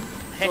fine.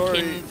 Sorry.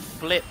 Heckin'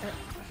 flip.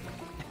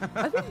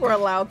 I think we're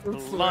allowed to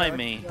swear.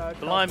 Blimey. Yeah, a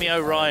couple Blimey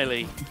times.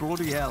 O'Reilly.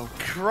 Bloody hell.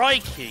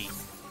 Crikey.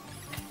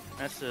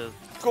 That's a...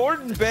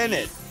 Gordon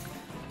Bennett.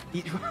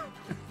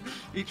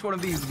 Each one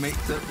of these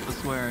makes up for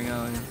swearing,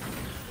 oh yeah.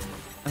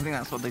 I think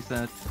that's what they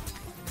said.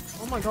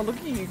 Oh my god, look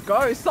at you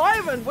go.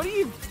 Simon, what are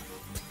you...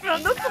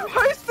 I'm not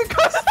supposed to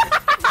go...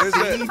 There's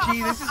a,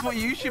 CG, this is what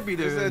you should be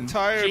there's a doing.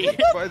 tire Gee,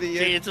 by the Gee,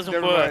 end. it doesn't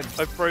Never work. mind.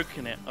 I've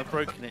broken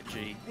it.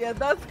 G. Yeah,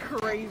 that's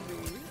crazy.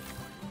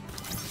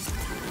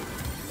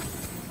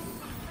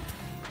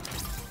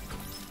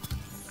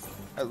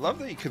 I love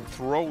that you can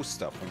throw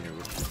stuff when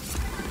you're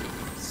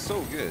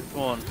so good.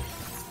 Come on.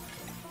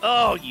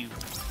 Oh, you...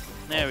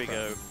 There we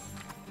go.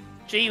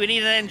 Gee, we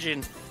need an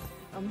engine.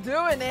 I'm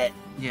doing it.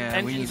 Yeah, we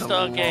Engine need a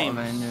Star lot Games.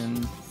 of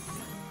engines.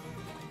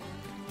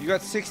 You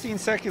got 16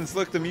 seconds.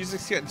 Look, the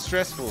music's getting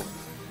stressful.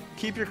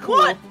 Keep your cool.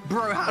 What?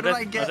 Bro, how did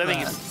I get don't that?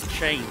 think it's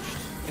changed.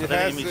 It I don't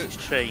has think the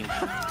music's changed.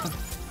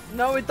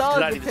 No, it does.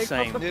 Exactly It the picks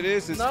same. up the... It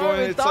is. It's No, going.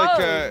 it It's like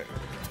does.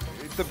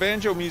 the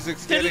banjo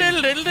music's getting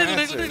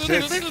faster.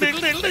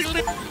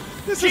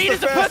 This Gee, is there's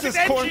the a perfect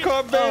fastest corn engine.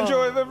 cob banjo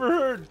Oh. I've ever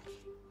heard.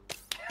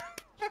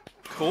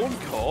 Corn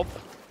cob?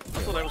 I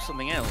thought that was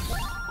something else.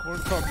 Corn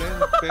cob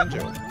banjo.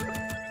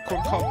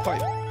 Corn cob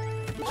pipe.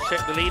 Let's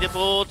check the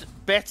leaderboard.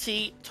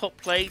 Betty, top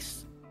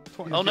place.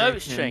 Oh no,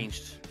 it's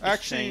changed. It's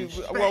Actually,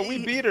 changed. well,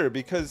 we beat her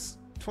because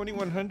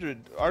 2100.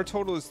 Our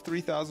total is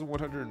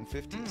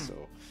 3,150.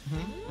 So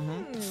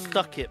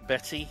Stuck it,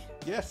 Betty.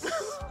 yes.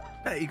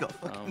 Yeah, you got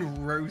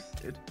fucking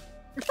roasted.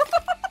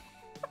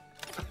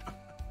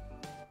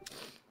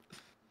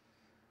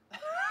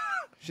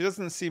 She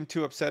doesn't seem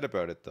too upset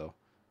about it though.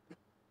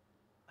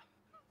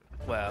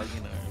 Well,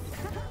 you know.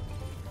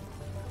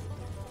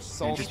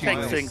 Salt She just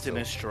takes nice, things in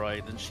so- a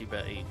stride, and she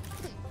Betty.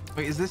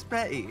 Wait, is this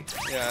Betty?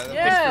 Yeah. that-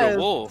 Yeah. For Yes. a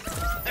war.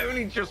 I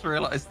only just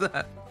realised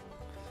that.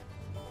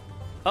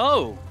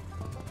 Oh,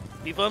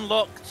 we've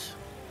unlocked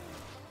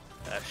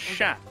a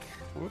shack.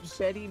 Whoops.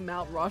 Betty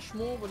Mount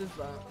Rushmore? What is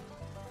that?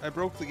 I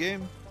broke the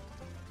game.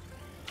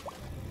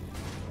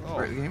 Oh.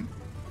 Great game.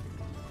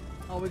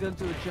 Oh, we're gonna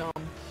do a jump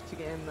to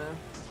get in there.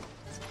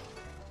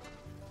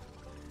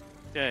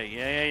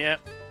 Yeah.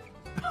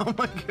 Oh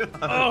my god.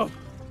 Oh,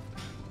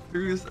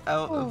 Who's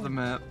out of the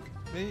map?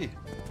 Me.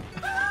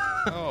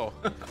 Oh.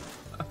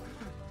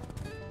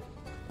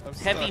 I'm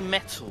heavy stuck.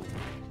 metal.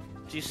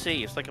 Do you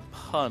see? It's like a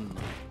pun.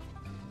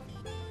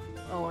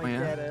 Oh, I Oh, yeah?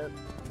 get it.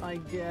 I I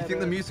get think it.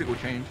 the music will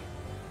change.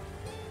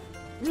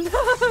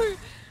 No.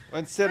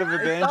 Instead of a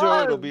It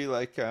banjo, it'll does. be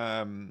like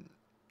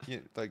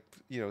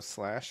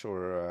Slash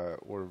or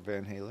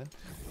Van Halen,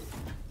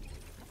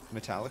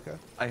 Metallica.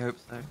 I hope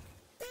so.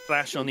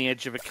 Flash on the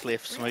edge of a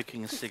cliff,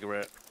 smoking a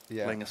cigarette,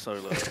 Yeah, playing a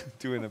solo.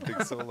 doing a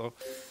big solo.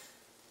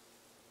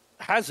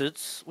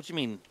 Hazards? What do you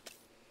mean?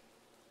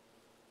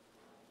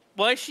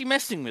 Why is she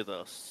messing with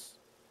us?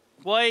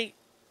 Why?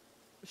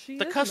 She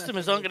The is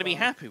customers messing aren't going to be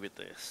with us. happy with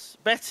this.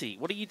 Betty,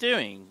 what are you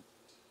doing?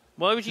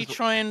 Why would you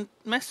try and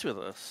mess with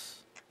us?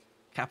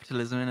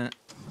 Capitalism in it.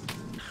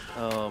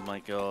 Oh my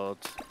god.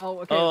 Oh,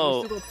 okay.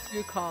 Oh. We still got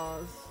 2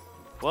 cars.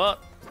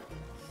 What?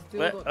 Still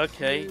Where? got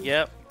Okay, 2.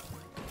 yep.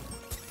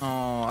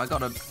 Oh, I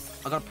gotta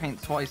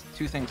paint twice,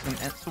 2 things, and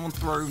someone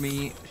throw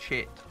me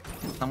shit.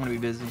 I'm gonna be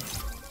busy.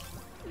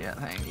 Yeah,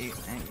 thank you,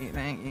 thank you,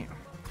 thank you.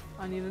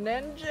 I need an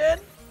engine.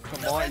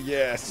 Come on,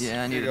 yes.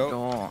 Yeah, I need a There you go.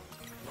 door.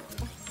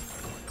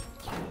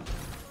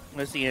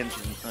 Where's the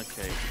engine?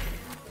 Okay.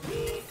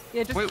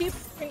 Yeah, just Wait, keep.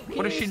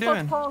 what is she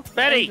doing?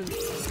 Betty!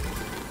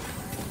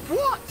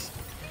 What?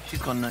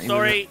 She's gone nutty.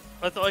 Sorry,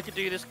 I thought I could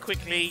do this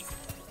quickly.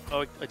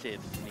 Oh, I did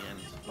in the end.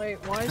 Wait,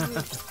 why is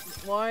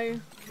it? Why?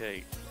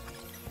 Okay.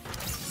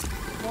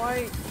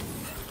 Why?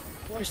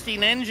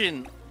 Christine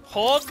engine.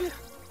 Hog? With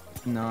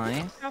it.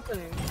 Nice. What's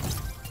happening?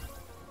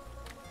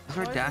 Is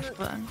there Why a is dash it-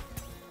 button?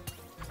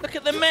 Look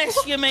at the mess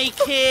you're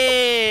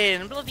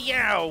making! Bloody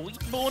hell! Were you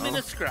born in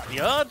a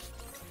scrapyard?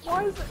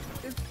 Why is it?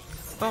 It's,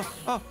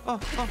 Oh.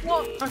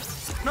 what?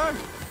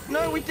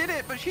 No, we did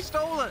it, but she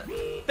stole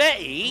it.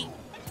 Betty?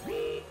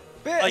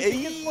 Betty! I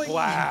think it's like,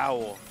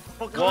 wow.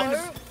 What What kind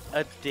of...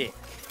 a dick.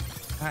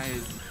 That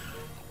is...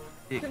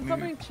 dick Can move.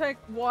 somebody check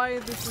why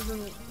this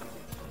isn't?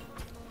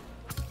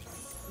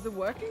 Is it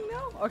working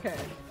now? Okay.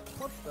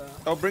 What the?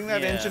 Oh, bring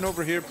that Yeah. engine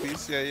over here,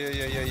 please.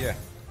 Yeah.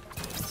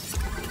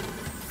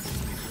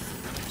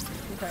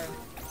 Okay.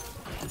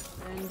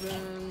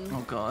 Engine.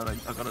 Oh god,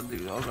 I gotta do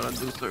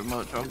so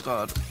much. Oh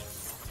god.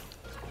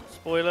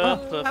 Spoiler,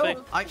 Oh,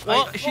 perfect.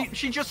 What?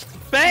 She just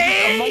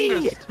Betty!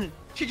 Among Us.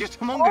 She just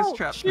Among Us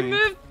trapped she me.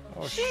 moved.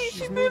 Oh, she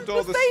she's moved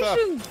all the the stuff.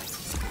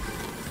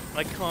 station.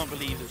 I can't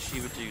believe that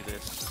she would do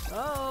this.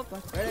 Oh,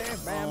 bam,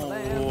 bam,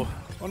 bam. Oh,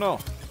 Oh no.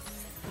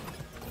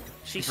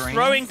 she's Green.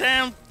 throwing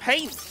down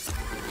paint.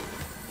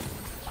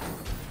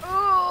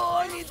 Oh,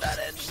 I need that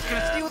engine. She's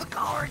gonna steal the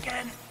car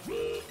again.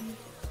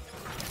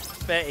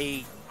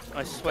 Betty,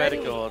 I swear to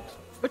Betty. God,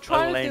 We're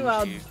trying I'll to do lend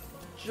our you.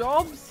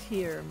 jobs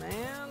here,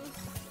 man.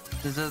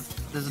 There's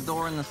a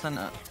door in the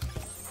center.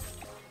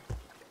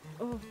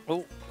 Oh,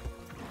 Oh,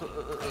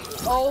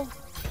 oh,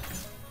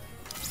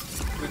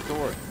 Good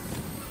door.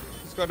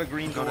 It's got a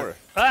green Got door. it.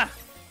 ah!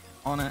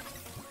 On it.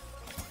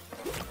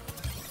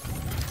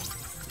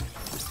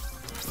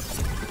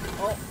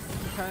 oh.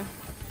 Okay.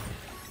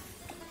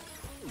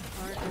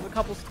 Alright, there's a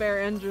couple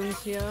spare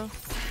engines here.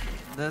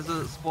 There's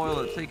a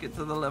spoiler. Take it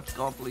to the left,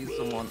 God, please,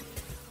 someone.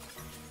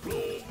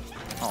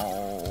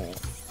 Oh.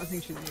 I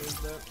think she's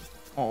used it.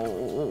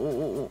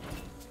 Oh.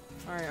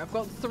 Alright, I've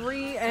got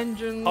 3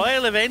 engines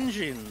Pile of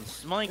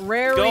engines. My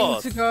raring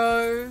God. to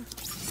go.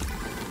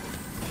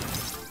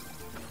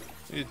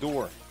 Need a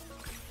door.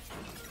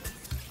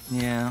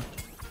 Yeah.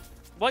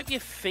 Wipe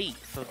your feet,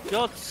 for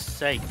God's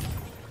sake.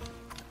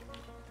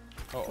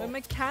 Uh We're oh.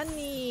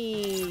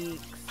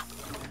 mechanics.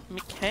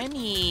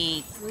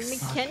 Mechanic. We're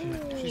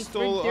mechanics. She We're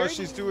stole. Oh, dirty.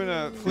 she's doing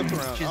a flip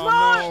around. She's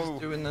Oh no.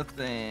 doing the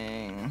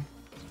thing.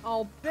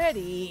 Oh,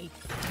 Betty.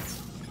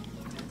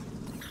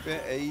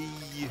 Betty.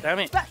 Damn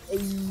it. Betty.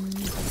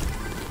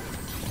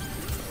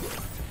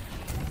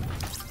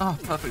 Oh,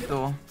 perfect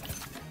door.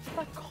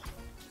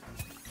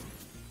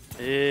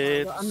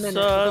 It's got a minute,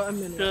 I got a such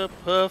minute. a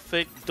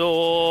perfect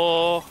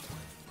door.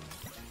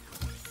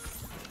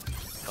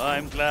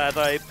 I'm glad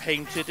I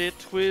painted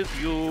it with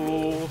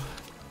you.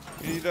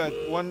 You need a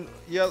one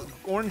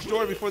orange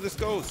door before this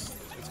goes.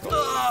 Let's go.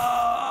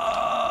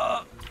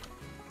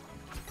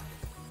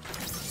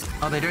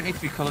 Oh, they don't need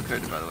to be color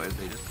coded, by the way.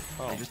 They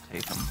Oh. just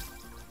take them.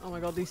 Oh my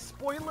god, these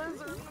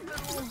spoilers are in the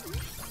middle.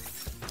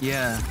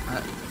 Yeah.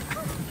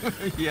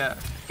 Yeah.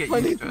 Get I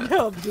need used to to it. get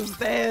up the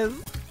stairs.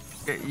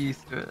 Get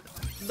used to it.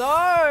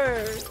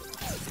 No!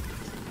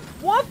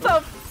 What the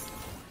f-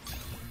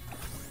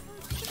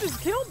 She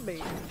just killed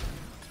me.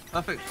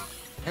 Perfect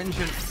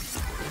engine.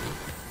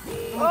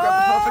 Oh,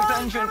 Grab the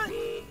perfect engine.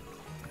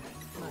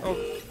 Oh,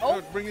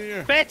 Oh. bring it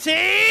here. Betty!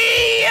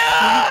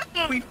 Ah!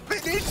 We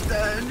finished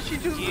that, and she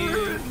just You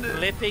ruined it.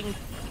 flipping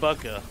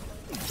bugger.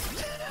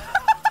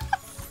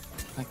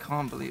 I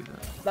can't believe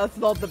it. That's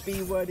not the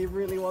B word he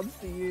really wants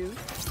to use.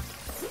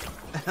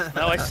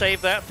 Now I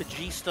save that for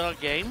Geestar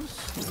Games.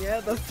 Yeah,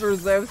 that's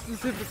reserved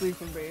specifically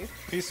for me.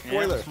 He's Yeah,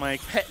 spoiler. it's my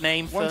pet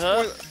name for One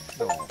her.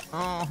 spoiler. No.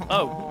 Oh.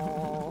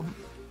 Oh,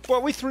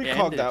 Well, we 3-cogged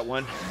ended. that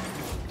one.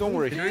 Don't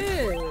worry. Good.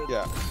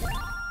 Yeah.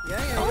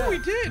 Yeah. Oh, we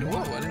did. Whoa,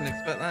 I didn't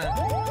expect that.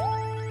 Oh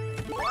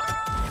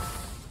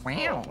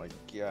Wow. my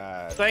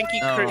god. thank you,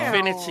 Oh.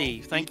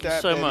 Critfinity. Thank Eat you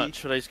that, so Betty. much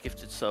for those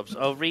gifted subs.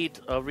 I'll read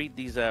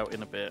these out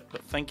in a bit,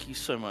 but thank you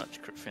so much,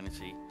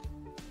 Critfinity.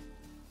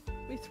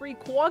 We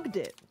 3-quogged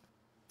it.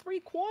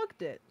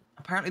 3-quogged it.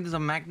 Apparently, there's a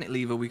magnet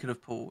lever we could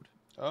have pulled.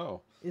 Oh.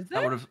 Is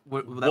That there?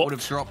 would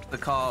have dropped the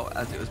car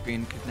as it was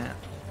being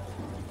kidnapped.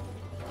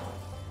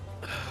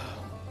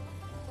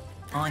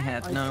 I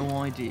had no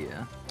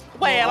idea.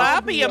 Well, Oh,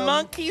 I'll be a the,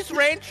 monkey's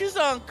rancher's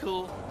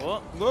uncle.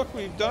 What? Look,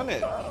 we've done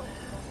it.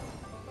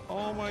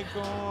 Oh my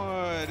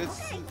god.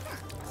 It's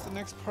the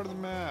next part of the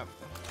map.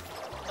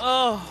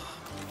 Oh.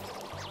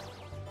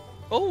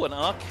 Oh, an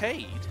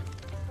arcade.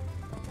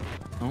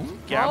 Oh,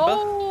 Gamba.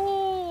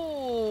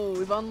 Oh,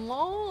 we've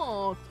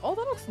unlocked. Oh,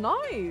 that looks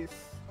nice.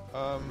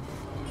 That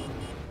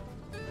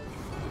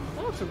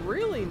looks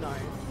really nice.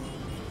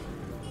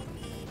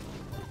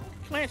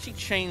 Can I actually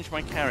change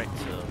my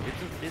character?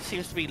 It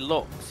seems to be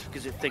locked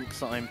because it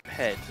thinks I'm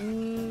Ped.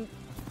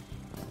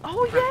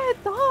 Oh yeah,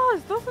 it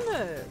does, doesn't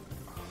it?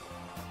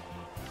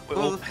 We're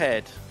all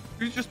Ped.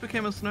 who just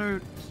became a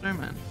snowman?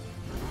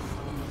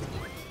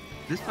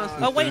 This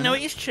person. Oh wait, no,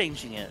 it is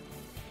changing it.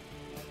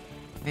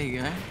 There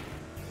you go.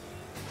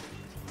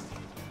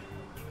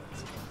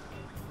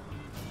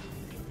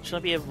 Should I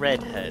be a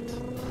redhead?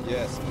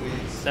 Yes,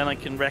 please. Then I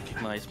can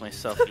recognize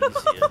myself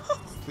easier.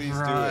 Please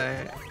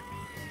Right.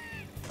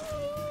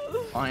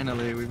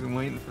 Finally, we've been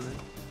waiting for this.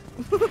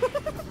 do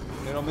it.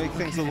 It'll make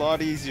things a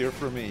lot easier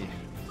for me.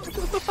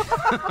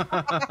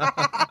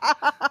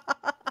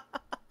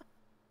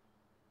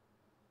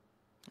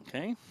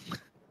 Okay.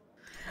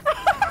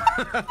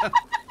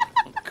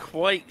 I'm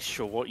quite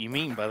sure what you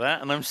mean by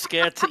that, and I'm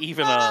scared to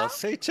even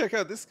ask. Hey, check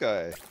out this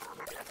guy.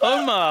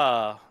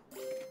 Omar!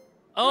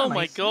 Oh my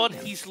Nice. god,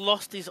 he's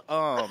lost his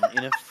arm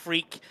in a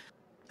freak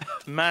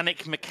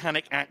Manic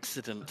Mechanic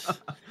accident.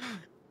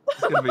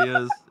 It's gonna be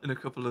us in a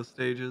couple of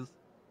stages.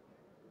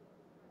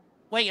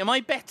 Wait, am I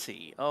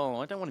Betty? Oh,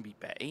 I don't want to be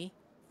Betty.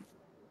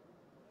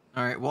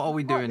 All right, what are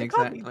we doing It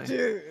can't be exactly?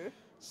 two.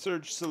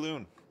 Surge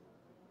Saloon.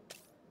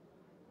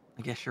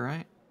 I guess you're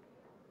right.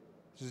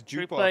 There's a Should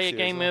we jukebox play a here as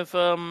game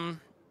well. of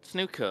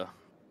snooker?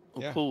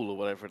 Or Yeah. pool or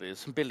whatever it is,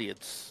 some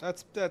billiards.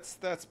 That's pool.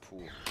 That's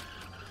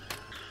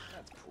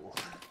pool.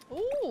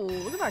 Ooh,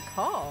 look at that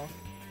car.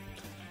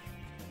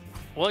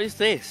 What is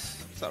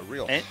this? It's not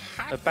real.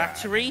 A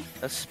battery?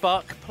 A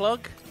spark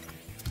plug?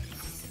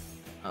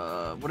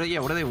 What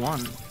do they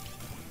want?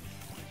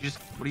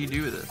 What do you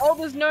do with it? Oh,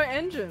 there's no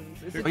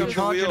engines. Is Here it Oh, you comes just-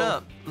 the charge it wheel.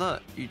 up.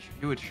 Look, you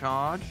do a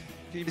charge.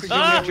 Can you This is pick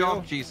your up Ah! new the job,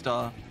 wheel?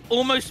 Geestar.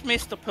 Almost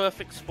missed a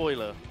perfect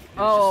spoiler. It was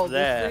Oh, just this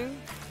there.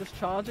 thing? Just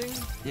charging?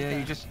 Yeah,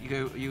 Okay.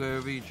 you go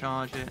over, you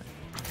charge it.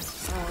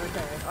 Oh,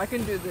 okay. I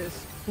can do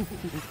this.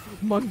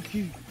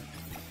 Monkey.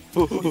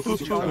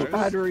 Charge. Charge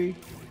battery.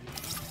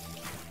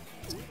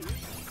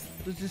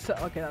 Does this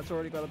okay, that's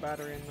already got a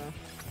battery in there.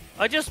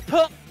 I just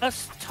put a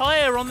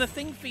tire on the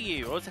thing for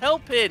you. I was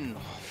helping.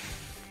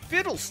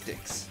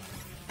 Fiddlesticks.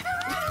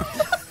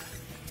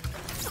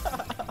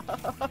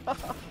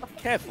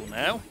 Careful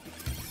now.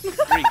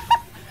 Grief.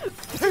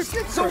 Just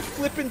get so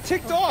flippin'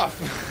 ticked off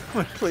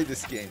when I play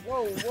this game.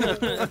 Whoa, whoa,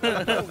 whoa,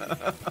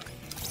 whoa.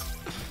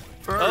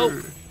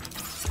 Bro.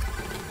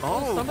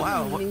 Oh, Some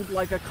wow. of them What? need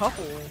like a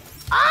couple.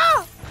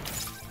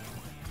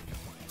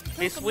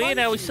 It's a weird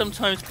how we monkey.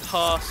 sometimes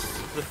pass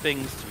the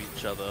things to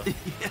each other.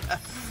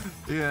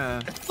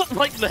 Yeah. Not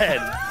like then.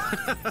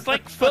 It's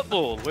like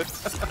football.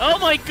 Oh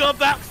my god,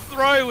 that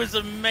throw was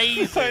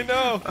amazing. I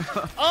know.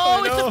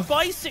 Oh, I know. it's a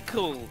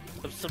bicycle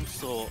of some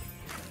sort.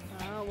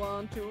 I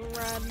want to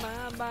ride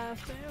my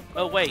bicycle.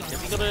 Oh wait,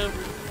 have you got a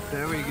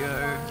There we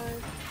go.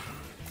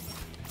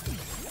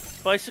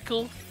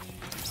 bicycle? You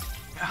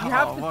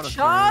have Oh, what to a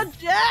charge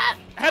it!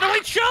 How do I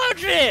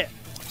charge it?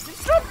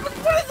 Just drop it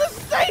in the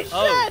station!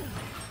 Oh.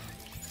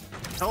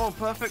 throw. Oh,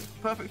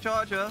 perfect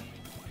charger.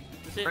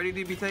 Is it? Ready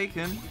to be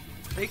taken.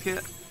 Take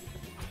it.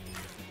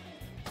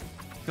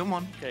 Come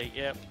on. Okay,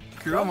 yeah.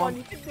 Come on.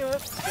 you can do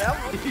it. Yeah,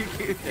 Come on. you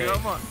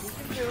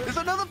can do it. There's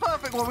another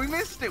perfect one. We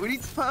missed it. We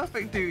need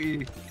perfect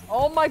duty.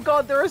 Oh my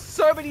god, there are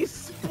so many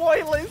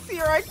spoilers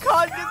here, I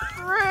can't get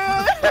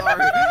through!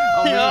 Sorry.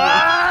 Oh, we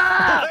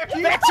Ah!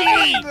 Keep Betty!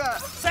 doing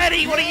that.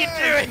 Betty, what are you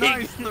Yes, doing?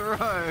 Nice throw.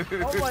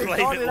 Oh my Blame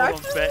god, it it all on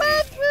actually Betty.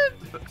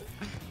 landed!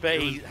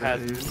 Betty It was has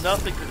Betty.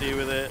 nothing to do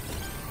with it.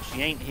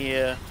 She ain't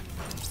here.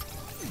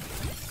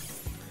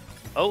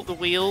 Oh, the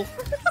wheel.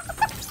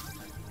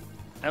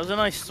 That was a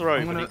nice throw,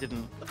 I'm but gonna- it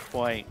didn't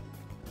quite.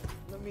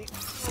 Let me...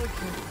 Okay.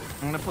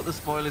 I'm gonna put the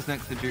spoilers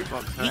next to the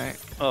jukebox, right?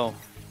 Oh.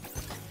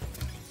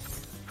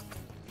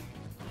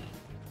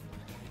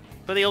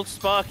 Put the old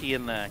Sparky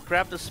in there.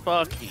 Grab the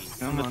Sparky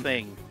from Come the on.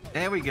 thing.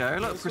 There we go.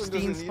 Look, This one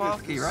pristine doesn't need it.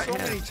 Sparky There's right so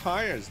here. many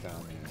tires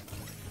down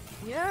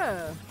there.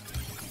 Yeah.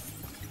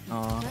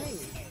 Oh, Hey.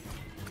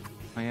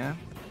 oh yeah.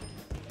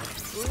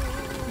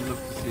 You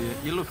love to see it.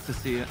 You love to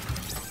see it.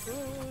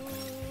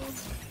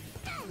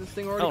 This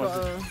thing already Oh, got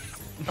is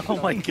a...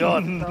 Oh my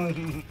god.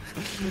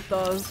 It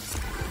does.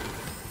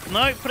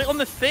 No, put it on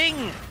the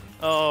thing.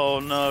 Oh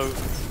no.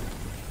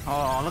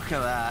 Oh, look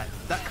at that.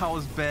 That car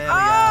was barely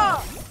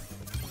Ah!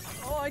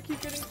 Oh, I keep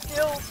getting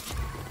killed.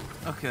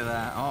 out. Look at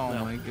that. Oh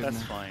No, my goodness.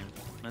 that's fine.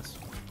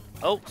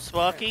 Oh,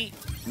 Sparky.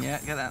 Yeah,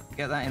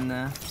 get that in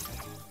there.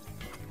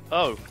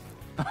 Oh.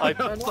 I,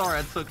 Sorry,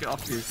 I took it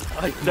off you.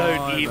 I don't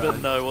My even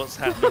bad. know what's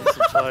happening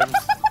sometimes.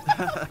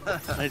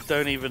 I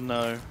don't even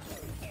know.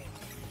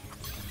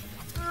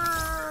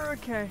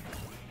 Okay.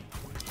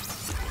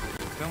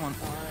 Go on.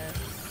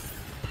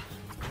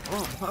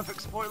 Oh,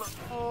 perfect spoiler.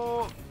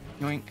 Oh,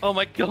 yoink. Oh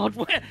my god,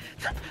 where?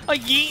 I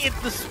yeeted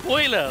the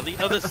spoiler the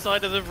other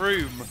side of the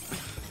room.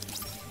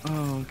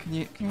 Oh, can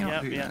you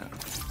not do yeah.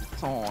 that?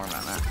 Sorry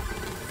about that.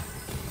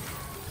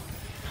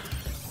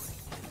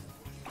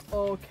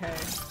 Okay.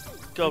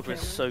 God, Okay, we're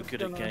so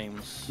good at gonna-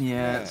 games.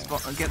 Yeah,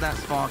 get that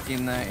spark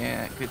in there.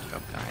 Yeah, good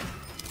job, guys.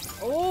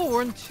 Oh,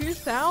 we're in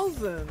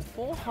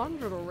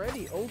 2,400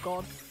 already. Oh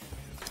god.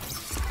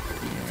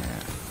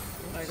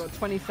 Yeah. I got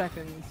 20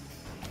 seconds.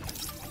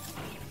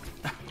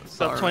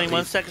 Got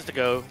 21 seconds to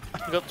go.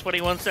 We got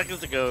 21 seconds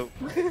to go.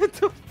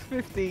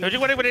 50.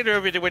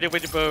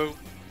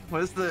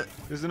 Where's the?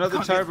 There's another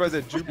Can't tire get- by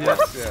the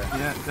jukebox. Yeah.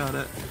 Yeah, got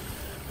it.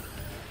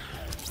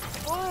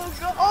 Oh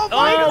god. Oh Oh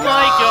my my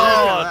god. Look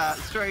at god! that.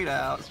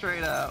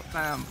 Straight out.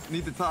 Bam.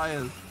 Need the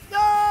tires.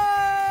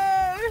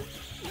 No!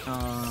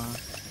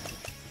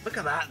 Look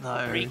at that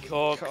though.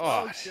 Recog.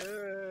 God.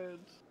 Good.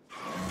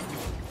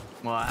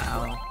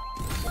 Wow.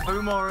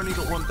 Omar only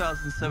got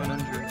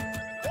 1,700.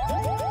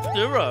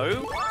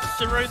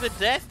 Suro the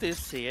Death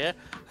is here.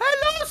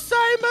 Hello,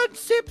 Simon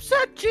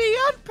Simpson G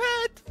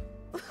Unpet.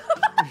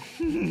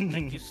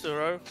 Thank you,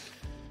 Suro.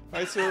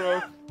 Hi,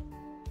 Suro.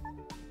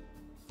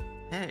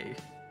 Hey.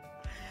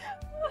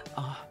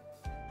 Oh,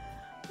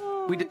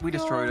 Oh we my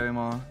destroyed God.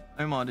 Omar.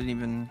 Omar didn't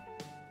even,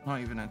 not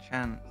even a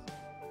chance.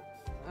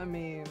 I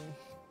mean,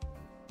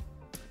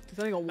 he's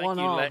only got Thank one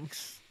you, arm.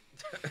 Lex.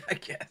 I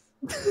guess.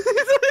 He's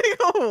only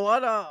got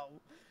one arm.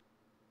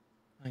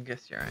 I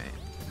guess you're right.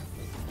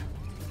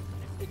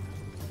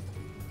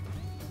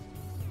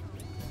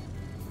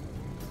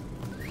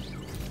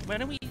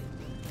 When are we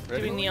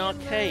Ready? doing the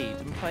arcade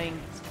and playing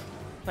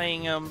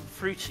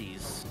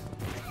Fruities?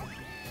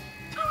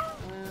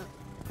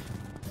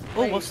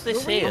 Oh, Wait, what's this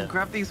will we- here? Oh,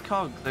 grab these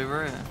cogs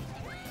over here.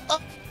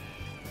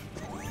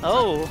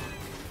 Oh,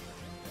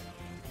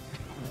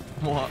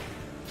 What?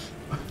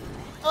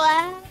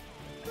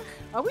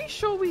 Are we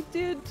sure we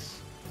did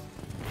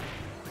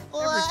everything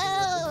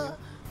that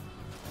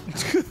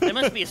was there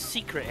must be a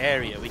secret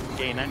area we can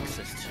gain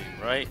access to,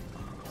 right?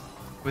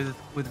 With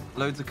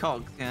loads of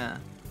cogs, yeah.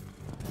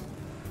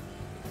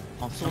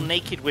 It's all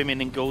naked women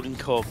in golden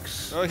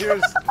cogs. Oh,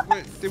 here's.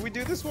 Wait, did we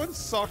do this one?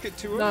 Socket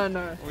to him? No,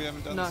 no. Oh, we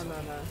haven't done No, this no,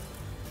 one. no.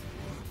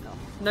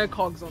 No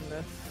cogs on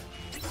this.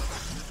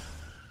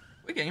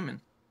 We're gaming.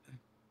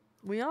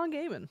 We are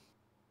gaming.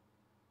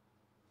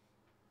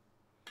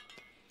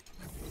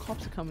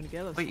 Cops are coming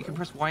together. Wait, you can still.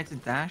 press Y to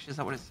dash? Is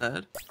that what it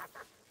said?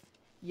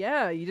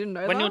 Yeah, you didn't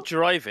know When that? you're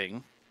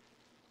driving,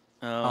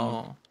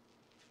 Oh.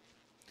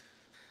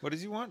 What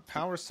does he want?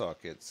 Power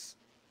sockets.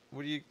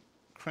 What do you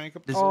crank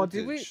up the This- Oh, voltage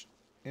did we-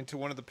 into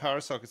one of the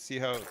power sockets? See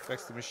how it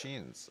affects the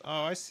machines.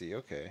 Oh, I see.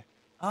 Okay.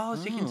 Oh,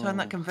 so you can turn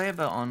that Oh. conveyor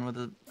belt on with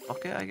a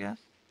bucket, I guess?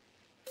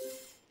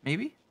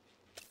 Maybe?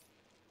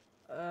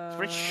 it's a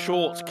very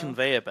short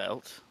conveyor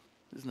belt,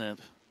 isn't it?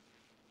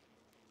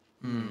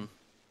 Hmm.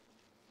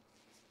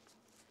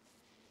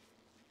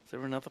 Is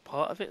there another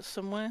part of it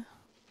somewhere?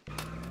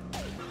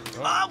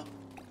 Oh!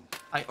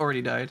 I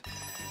already died.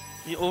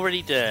 You're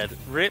already dead.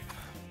 Rip.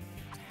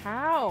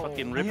 How?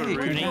 Fucking Yeah, Ripper you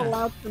can Rooney. You're Yeah.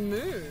 allowed to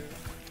move.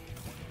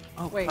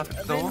 Oh, Wait, perfect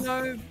are there door.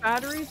 no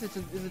batteries? Is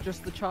it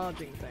just the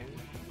charging thing?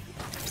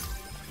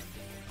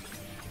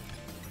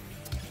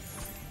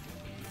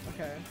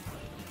 Okay.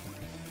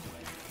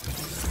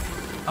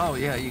 Oh,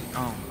 yeah, you.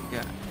 Oh,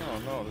 yeah. Oh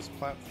no, this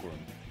platform.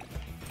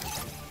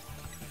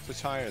 There's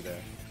a tire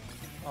there.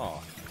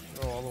 Oh,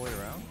 go all the way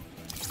around.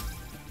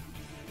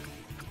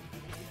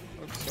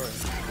 Oops, sorry.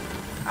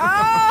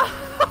 Ah!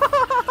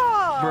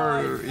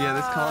 Bro, yeah,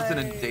 this car's in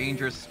a Nice.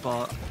 dangerous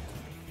spot.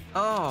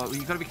 Oh,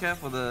 you gotta be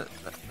careful, that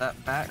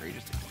battery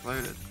just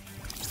exploded.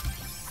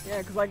 Yeah,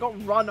 because I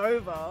got run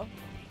over.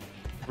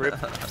 Rip.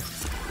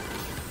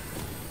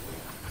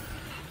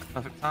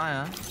 Perfect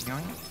tire.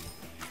 Yoink.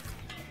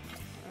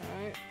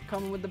 Alright,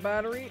 coming with the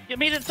battery. Give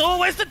me the door.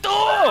 Where's the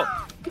door?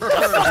 the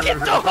fucking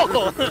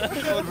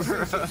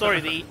door.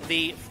 Sorry,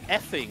 the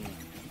effing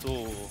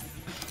door.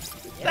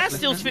 That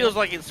still feels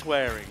like it's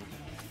swearing.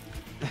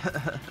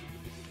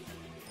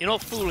 You're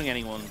not fooling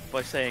anyone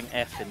by saying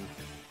effing.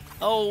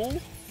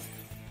 Oh,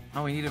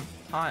 Oh, we need a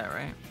tire,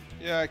 right?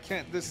 Yeah, I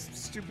can't. This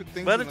stupid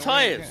thing. Where are the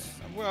tires?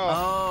 Well,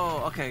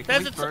 Oh, okay.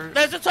 Can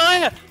there's a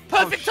tire.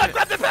 Perfect tire. shit.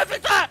 Grab the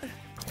perfect tire.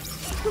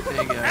 There you go.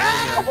 There you go.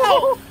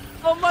 Oh!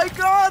 Oh my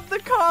god, the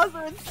cars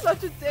are in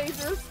such a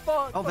dangerous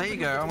spot. Oh, there you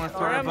go. I'm gonna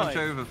throw Where a am bunch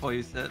I? over for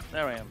you, Sid.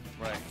 There I am.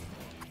 Right.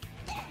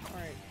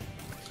 Alright.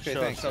 okay,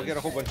 Sure, thanks. I'll get a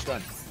whole bunch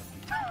done.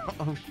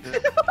 Oh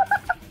shit.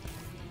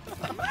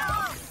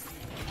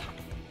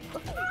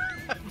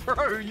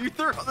 Bro, you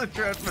threw on the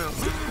treadmill.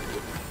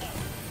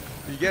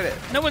 You get it?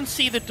 No one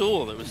see the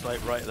door that was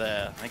like right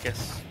there. I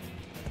guess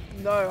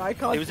No, I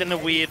can't. it was in a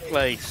weird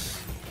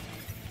place.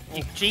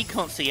 G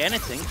can't see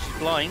anything. She's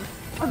blind.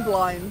 I'm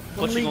blind.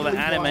 I'm Watching all that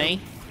legally anime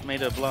blind.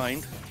 made her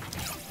blind.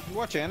 You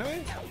watch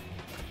anime?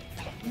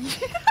 Is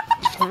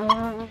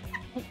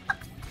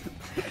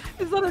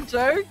that a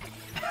joke?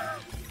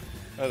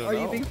 I don't Are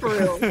know. you being for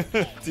real?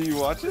 Do you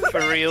watch it?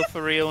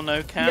 For real,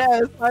 no cap.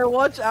 Yes, I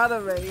watch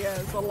anime.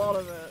 Yes, a lot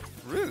of it.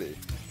 Really?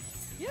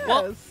 Yes.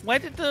 What? Where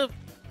did the...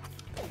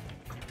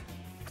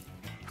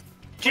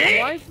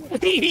 Why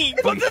G!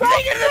 Put the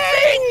thing in the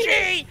thing,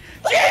 G!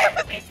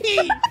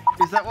 Jimmy!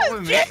 Is that what we're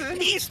missing?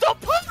 Jimmy, stop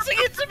punching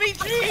it to me,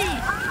 G!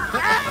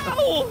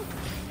 Ow!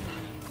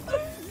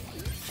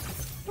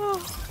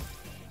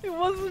 It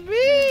wasn't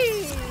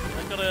me.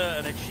 I got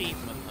an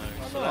achievement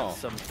though, so Oh. that's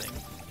something.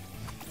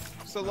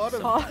 There's a lot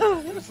of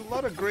Oh. there's a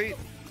lot of great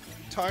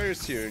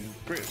tires here. And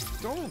great.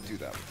 Don't do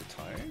that with the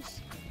tires.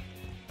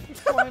 They're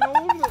flying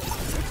all over the.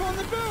 It's on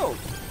the belt.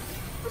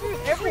 Dude,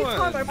 every One.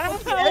 time I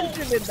put the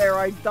engine in there,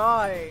 I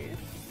die.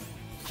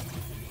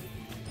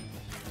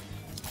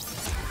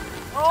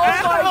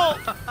 Oh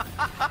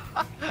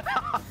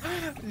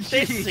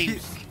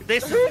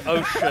This is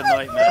ocean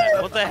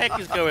nightmare. What the heck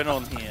is going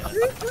on here? my!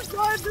 This is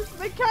not this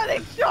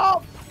mechanic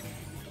shop.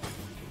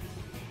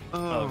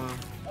 Oh.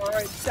 All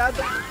right, stand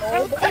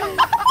up.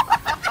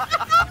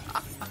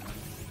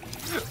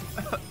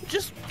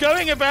 Just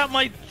going about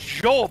my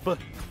job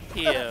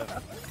here.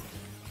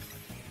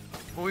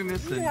 What are we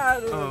missing? You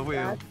had Oh, an wheel.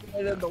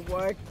 accident in the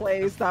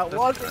workplace. That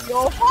wasn't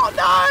your fault.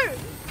 No! I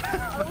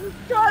was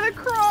trying to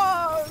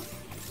cross.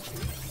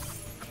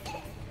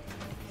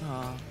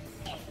 Oh.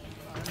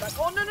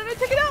 Oh no!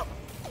 Take it out.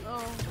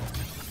 Oh.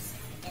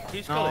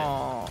 Who's got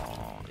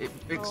Oh. It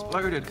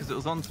exploded because it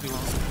was on too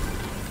long. it?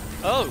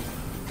 Oh.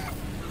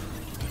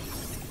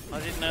 I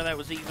didn't know that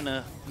was even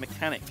a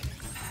mechanic.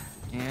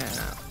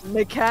 Yeah.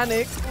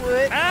 Mechanic.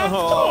 What?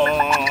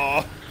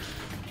 Ow!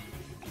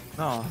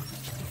 Oh.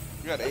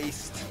 You got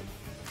aced.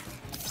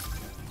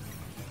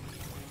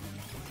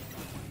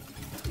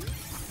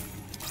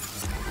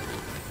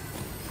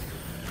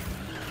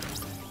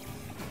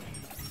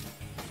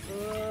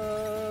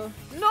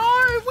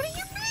 No! What do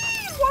you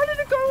mean? Why did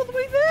it go all the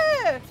way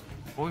there?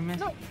 What we missed?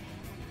 No.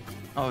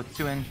 Oh,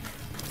 2 engines.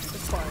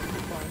 It's fine.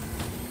 It's fine.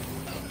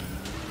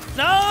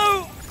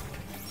 No!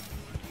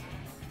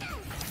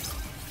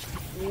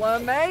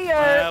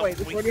 LeMayo! Wait,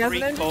 this we already has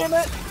an engine recalled- in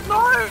it?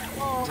 No!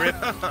 Oh, Rip.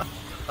 God.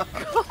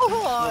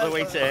 Another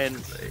way to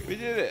end. We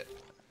did it.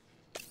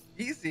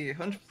 Easy,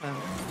 100%.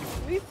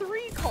 We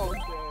 3 called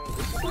it.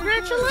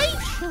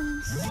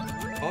 Congratulations!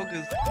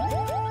 August.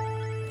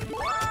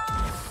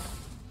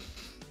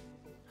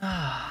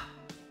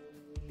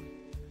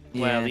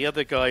 Wow, the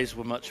other guys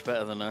were much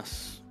better than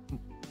us.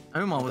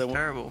 Omar was They were-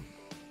 terrible.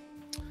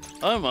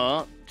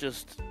 Omar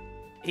just...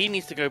 He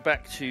needs to go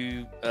back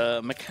to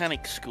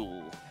mechanic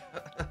school.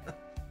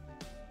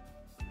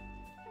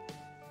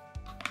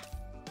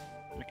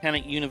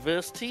 Mechanic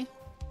university?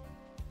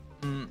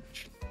 Mm.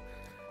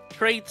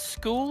 Trade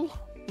school?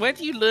 Where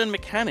do you learn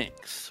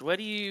mechanics? Where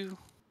do you...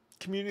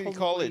 Community Probably-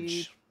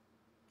 college.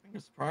 I think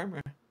it's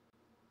primary.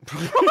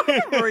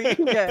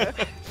 Yeah.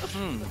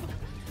 Hmm.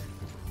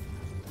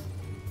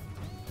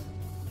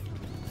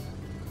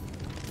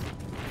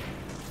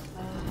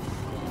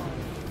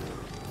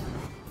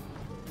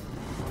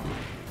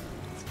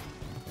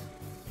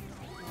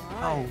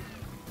 Oh.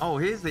 Oh,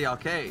 here's the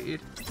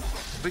arcade.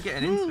 We're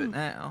getting into it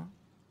now.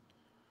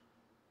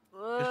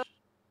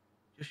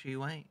 Just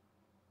you wait.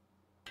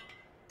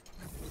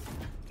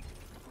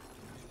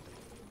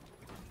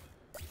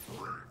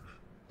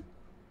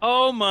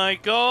 Oh my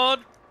god!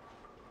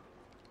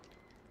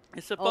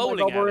 It's a Oh my bowling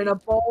god, we're in alley.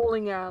 a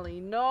bowling alley.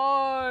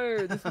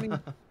 No! This means...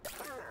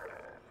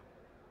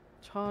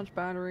 Charge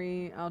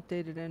battery,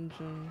 outdated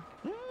engine.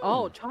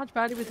 Oh, charge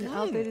battery with an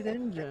outdated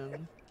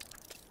engine.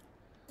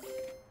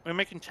 We're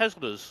making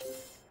Teslas.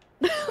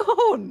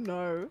 Oh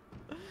no.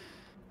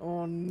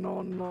 Oh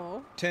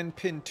no.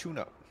 10-pin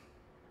tune-up.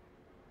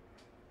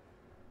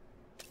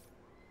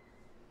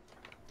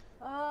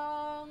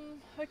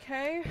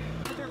 Okay.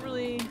 I don't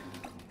really...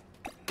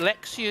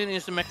 Lexion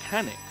is a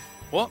mechanic.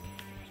 What?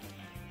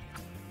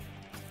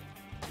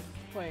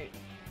 Wait,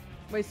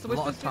 so A we're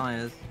lot of supposed,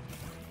 tires.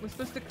 we're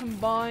supposed to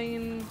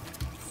combine...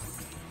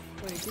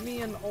 Wait, give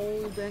me an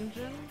old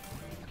engine?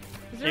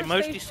 Is there It a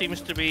mostly station?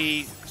 seems to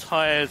be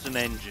tires and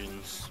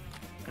engines.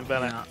 And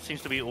that Yeah.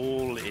 seems to be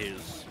all it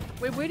is.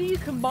 Wait, where do you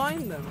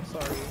combine them?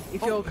 Sorry.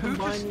 If you're who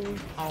just- combining...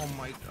 Oh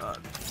my god.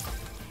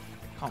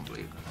 Can't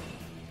believe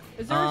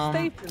it. Is there a Um,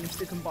 station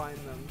to combine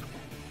them?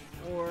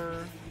 Or...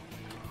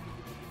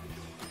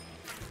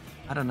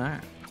 I don't know.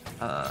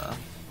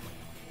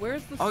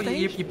 Where's the Oh,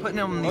 station? you're putting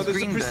them on Oh, these there's a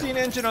green bits. pristine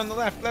engine on the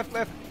left.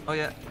 Oh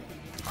yeah.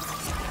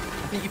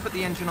 I think you put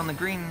the engine on the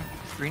green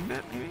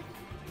bit, maybe?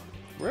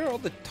 Where are all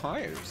the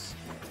tires?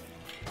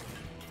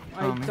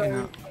 I Oh, maybe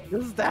don't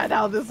understand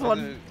how this one...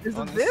 On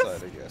Isn't this this?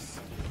 side, I guess.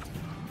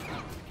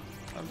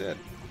 I'm dead.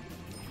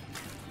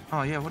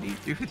 Oh yeah, what do you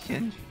do with the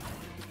engine?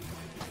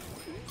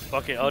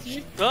 Fuck it, I'll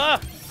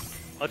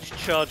just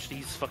charge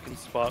these fucking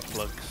spark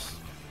plugs.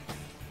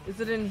 Is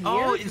it in here?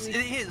 Oh, Can it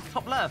we- is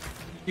top left.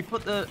 You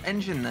put the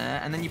engine there,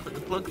 and then you put the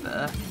plug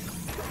there,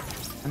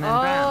 and then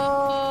bam.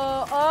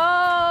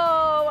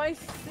 Oh, I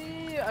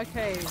see.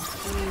 Okay.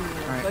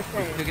 Alright,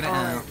 Okay. we figured it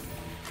out.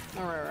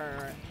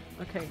 Alright.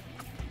 Okay.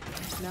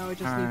 Now we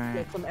just need to Alright.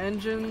 get some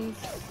engines.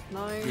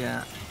 Nice.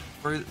 Yeah.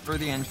 Throw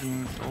the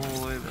engines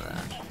all over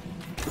there.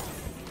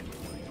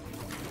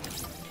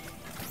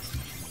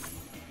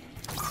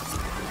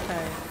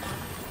 Okay.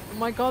 Oh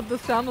my god, the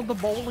sound of the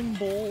bowling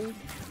ball.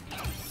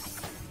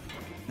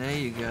 There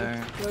you go.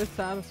 It's so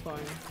satisfying.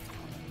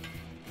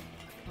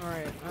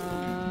 Alright,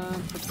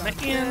 put that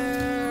Back in,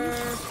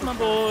 there. my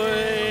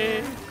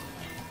boy.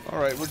 All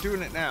right, we're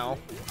doing it now.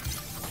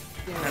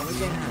 Yeah, we're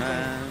getting there.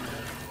 Man.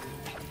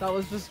 That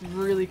was just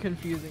really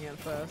confusing at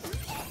first.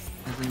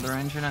 Isn't there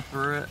engine? I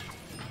threw it.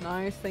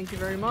 Nice, thank you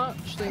very much.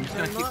 I'm Thank you just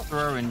gonna very keep much.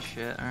 throwing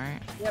shit,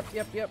 alright?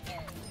 Yep.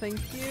 Thank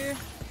you.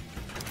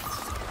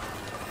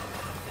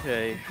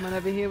 Okay. Come on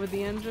over here with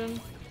the engine.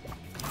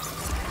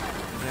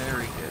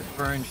 Very good.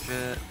 Throwing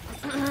shit.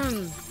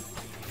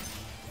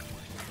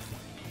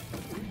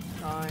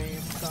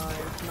 Nice.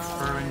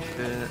 Throwing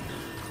shit.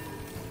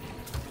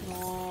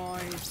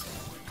 Nice.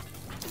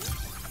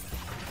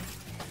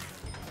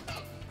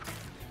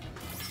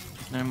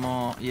 No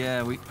more.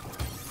 Yeah, we.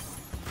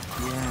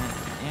 Yeah.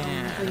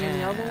 Anything in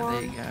the other There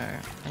one? you go.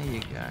 There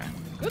you go.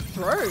 Good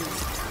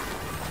throws.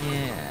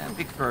 Yeah,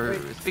 big throws.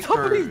 Big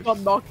Somebody's throws. got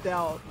knocked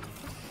out.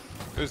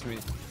 It was me.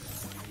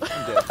 I'm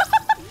dead.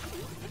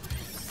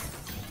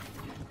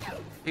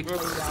 Big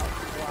Knocked throws. out.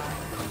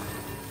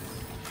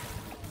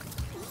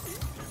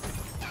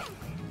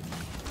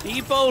 Are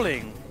you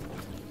bowling?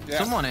 Yeah.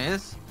 Someone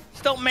is.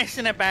 Stop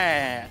messing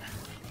about.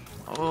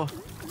 Oh,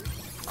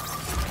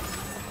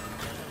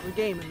 We're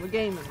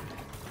gaming.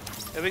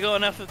 Have we got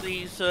enough of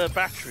these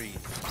batteries?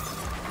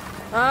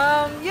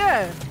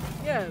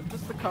 Yeah,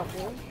 just a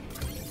couple.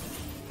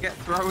 get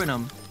throwing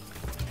them.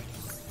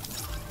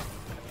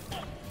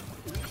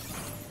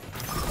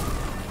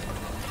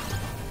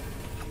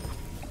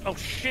 Oh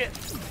shit!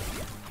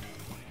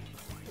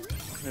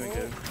 There we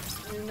go. And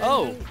then-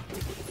 Oh!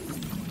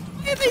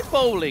 Are they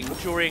bowling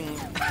during?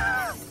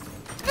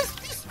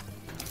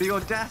 The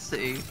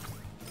audacity.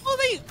 Are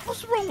they?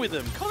 What's wrong with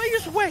them? Can't they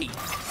just wait?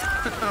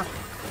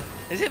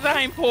 Is it that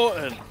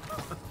important?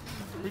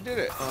 We did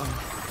it. I'm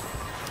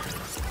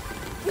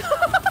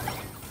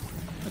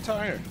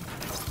tired.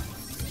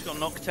 Just got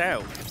knocked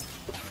out.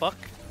 Fuck.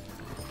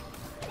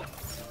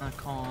 I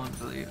can't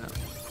believe it.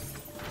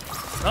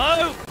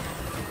 No!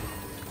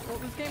 Well,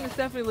 this game is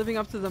definitely living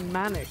up to the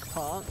manic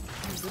part.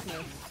 Oh,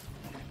 goodness.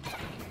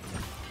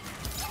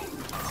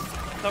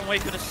 Can't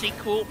wait for the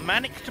sequel,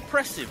 Manic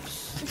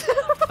Depressives.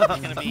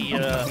 It's gonna be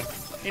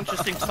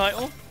interesting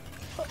title.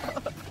 I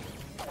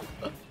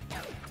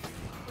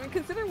mean,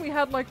 considering we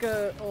had like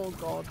a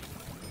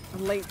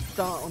late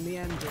start on the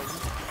engine.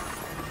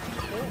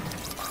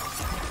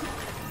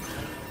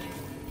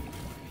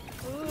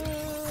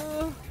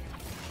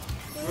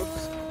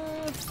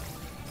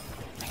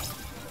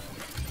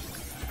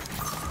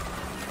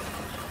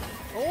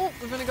 Oh,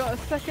 we've only got a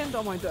second.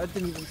 Oh my god, I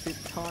didn't even see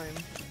the time.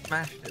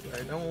 Smashed it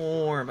though.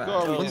 Don't worry about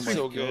Oh, it. we Once did we,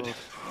 so good.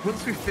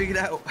 once we figured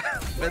out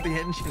where the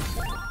engine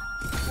was.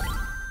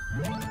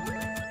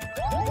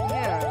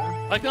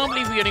 Yeah. I can't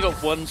believe we only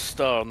got 1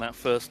 star on that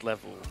first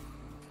level.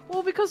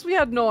 Well, because we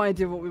had no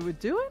idea what we were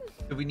doing.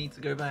 Do we need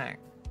to go back?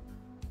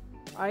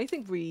 I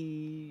think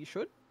we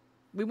should.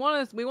 We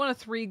want a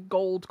 3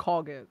 gold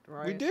cogget,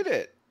 right? We did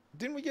it.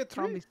 Didn't we get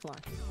Can't be 3?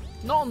 slack.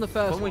 Not on the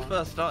first When we one.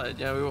 first started,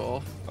 yeah, we were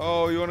off.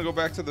 Oh, you want to go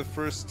back to the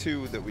first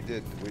 2 that we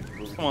did?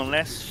 Come on,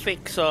 let's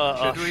fix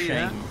our Should we?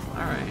 shame. Yeah.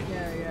 All right.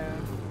 Yeah.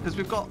 Because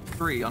we've got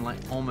 3 on like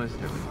almost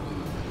everything.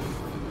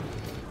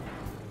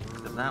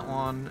 There's that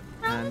one,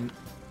 and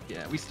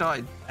yeah, we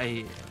started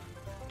a.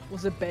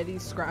 Was it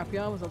Betty's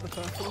scrapyard? Was that the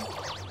first one?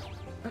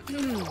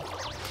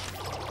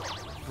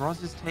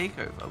 Roz's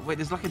takeover. Wait,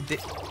 there's like a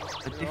different.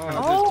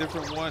 Oh, there's a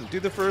different one. Do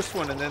the first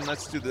one, and then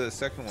let's do the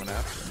second one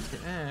after.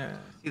 Yeah.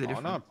 See the Oh,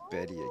 difference. not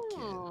Betty again.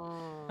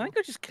 I think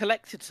I just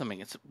collected something.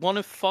 It's 1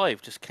 of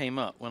 5 just came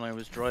up when I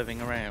was driving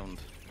around.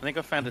 I think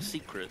I found a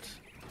secret.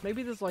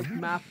 Maybe there's like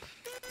map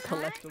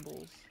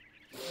collectibles.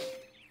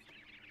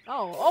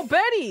 Oh,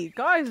 Betty!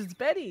 Guys, it's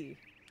Betty!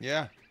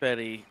 Yeah.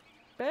 Betty.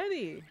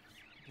 Betty!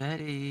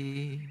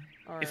 Betty.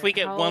 Alright, If we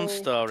get 1 how-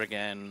 star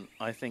again,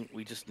 I think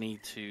we just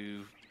need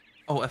to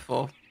Oh,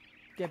 F4.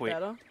 Get quit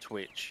better.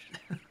 Twitch.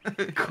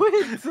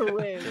 Quit to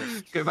win.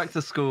 Go back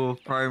to school,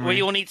 primary.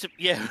 We all need to,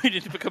 yeah, we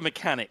need to become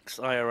mechanics,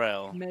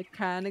 IRL.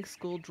 Mechanic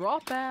school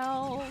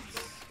dropouts.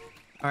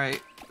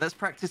 Alright, let's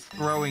practice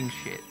throwing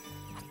shit.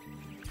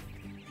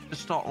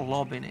 Just start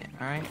lobbing it,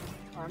 alright?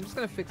 I'm just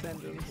gonna fix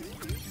engines.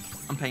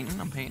 I'm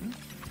painting.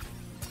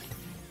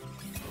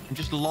 And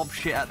just lob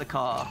shit at the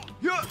car.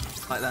 Yeah!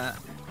 Like that.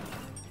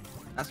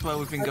 That's where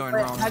we've been going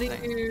Wait, wrong, how I do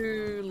think.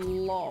 you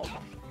lob?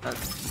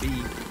 That's B.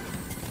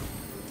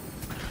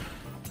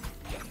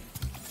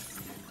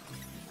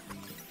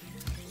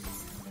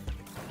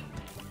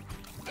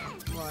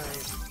 Right.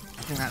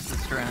 I think that's the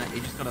strat.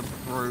 You just gotta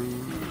throw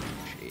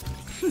shit.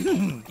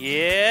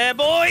 Yeah,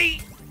 boy!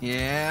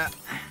 Yeah.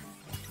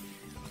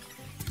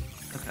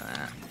 Look at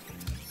that.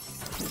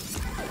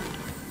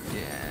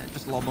 Yeah,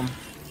 just lob them.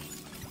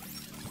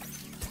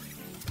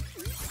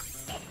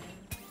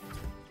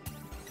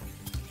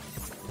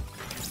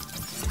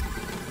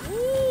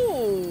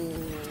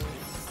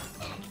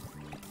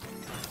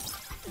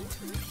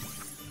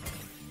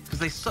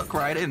 suck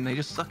right in. They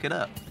just suck it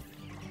up.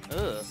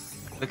 Ugh.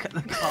 The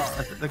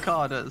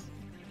car does.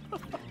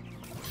 Look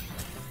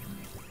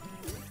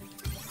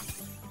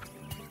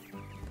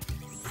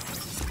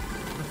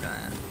at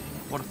that.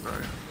 What a throw.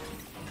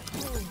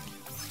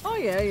 Oh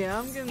yeah,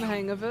 I'm getting the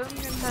hang of it. I'm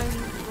getting the hang of the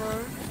throw.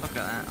 Look at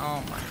that.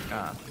 Oh my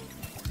god.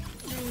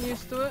 Getting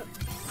used to it.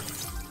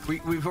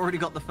 We've already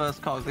got the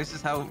first cog. This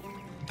is how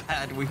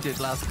bad we did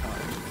last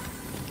time.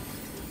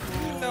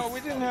 No, we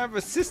didn't have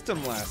a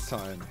system last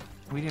time.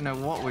 We didn't know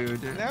what we were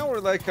doing. Now we're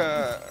like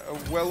a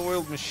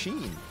well-oiled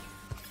machine.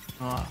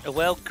 Oh. A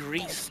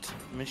well-greased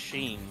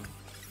machine.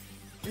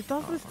 It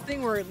does this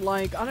thing where it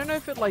like, I don't know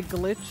if it like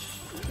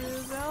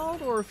glitches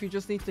out or if you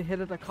just need to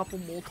hit it a couple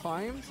more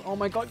times. Oh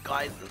my god,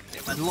 guys.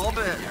 Lob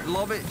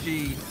it,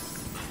 G.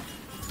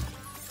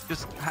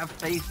 Just have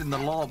faith in the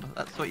lob.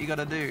 That's what you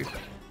gotta do.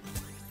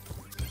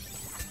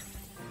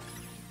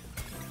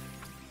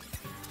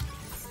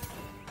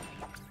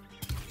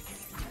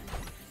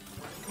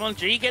 Come on,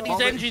 G, get these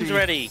Lob it, engines G.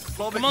 ready.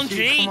 Lob Come it, on,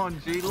 G. Come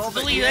on, G. Lob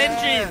Fill it. these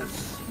Yes.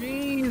 engines.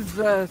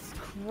 Jesus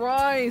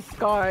Christ,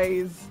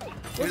 guys.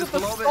 Look Just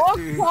at the lob it,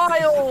 dude.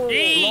 stockpile.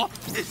 G. Lob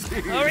it,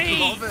 dude. Hurry!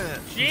 Lob it.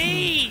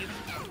 G!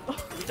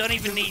 We don't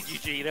even need you,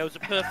 G. That was a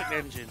perfect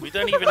engine. We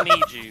don't even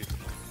need you.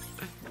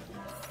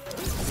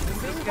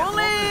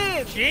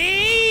 Bullied!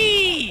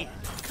 G!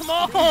 Come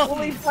on!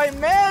 Bullied by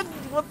men!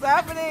 What's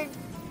happening?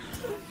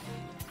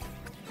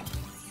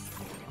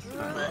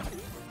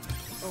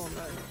 Oh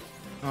no.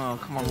 Oh,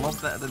 come on,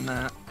 lob better than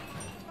that.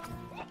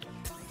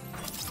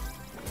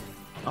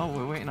 Oh,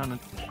 we're waiting on a...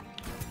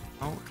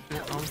 Oh,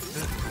 shit, oh,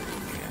 shit.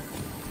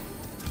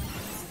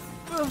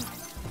 Yeah.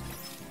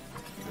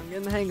 I'm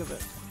getting the hang of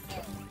it.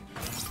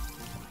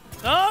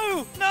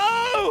 No!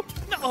 No!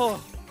 No!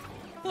 Oh!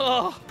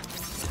 Oh!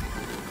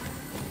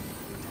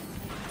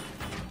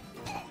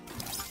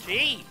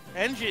 G!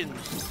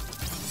 Engines!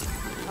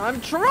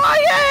 I'm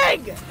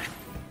trying!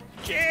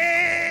 G!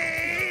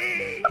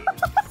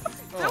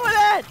 Doing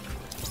it!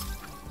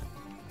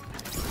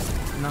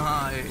 No.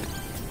 I'm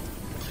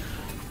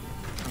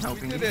We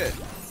helping did you. it.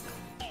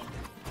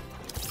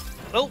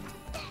 Oh!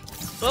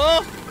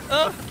 Oh!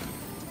 Oh!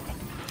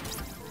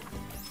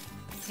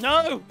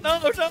 No! No!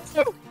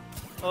 No!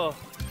 Oh!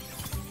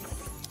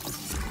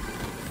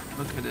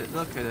 Look at it,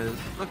 look at us.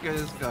 Look at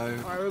us go.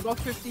 Alright, we've got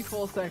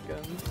 54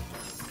 seconds.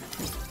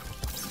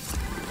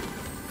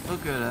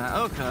 Look at that,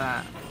 look at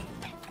that.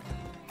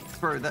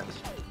 Bro,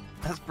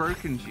 that's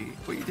broken, G.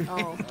 What are you doing?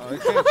 Oh.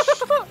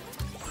 Oh,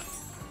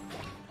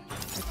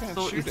 I can't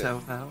Sort shoot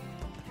yourself out.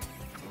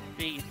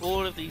 G,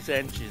 all of these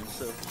engines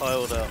that have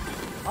piled up.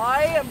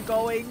 I am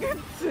going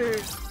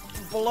to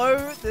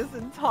blow this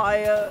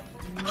entire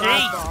G!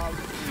 map up.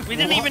 We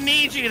didn't even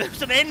need you.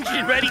 There's an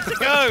engine ready to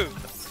go.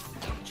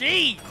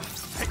 G!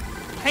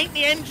 Paint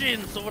the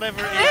engines or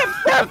whatever it is.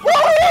 They're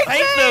bullying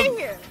Paint me!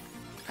 them.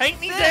 Paint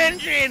these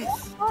engines.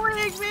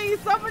 Bullying me!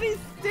 Somebody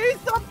do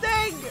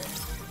something!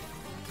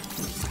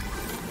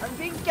 I'm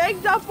being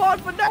ganged up on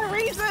for no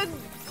reason!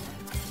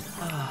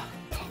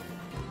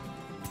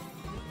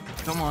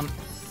 Come on. it.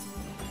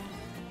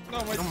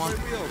 No, my Come on.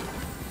 wheel.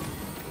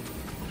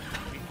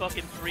 We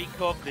fucking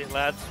three-cogged it,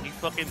 lads. We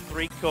fucking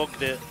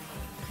three-cogged it.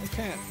 I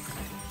can't.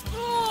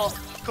 Oh!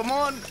 Come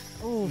on.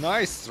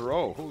 Nice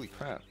throw. Holy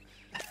crap.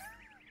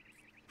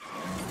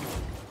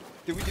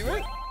 Did we do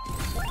it?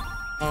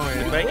 Oh,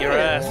 yeah. Bet your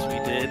ass we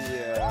did.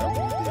 Yeah, we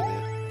did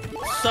it.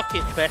 Suck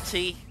it,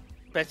 Betty.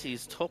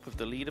 Betty's top of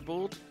the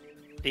leaderboard,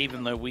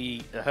 even though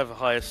we have a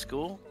higher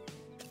score.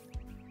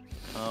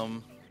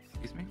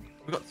 Excuse me.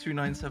 We got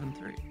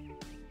 2973.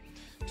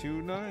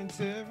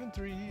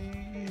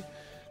 2973.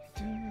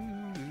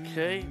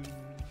 Okay.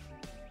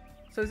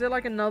 So is there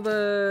like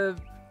another,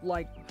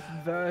 like,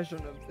 version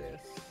of this?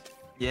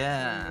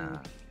 Yeah.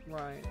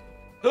 Right.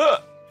 I'm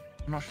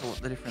not sure what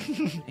the difference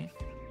is.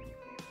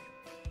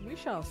 We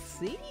shall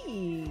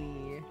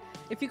see.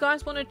 If you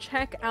guys want to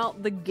check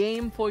out the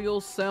game for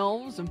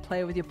yourselves and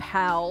play with your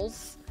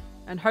pals,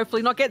 and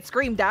hopefully not get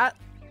screamed at,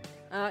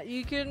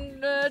 you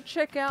can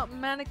check out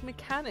Manic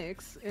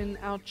Mechanics in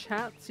our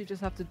chats. You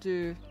just have to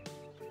do !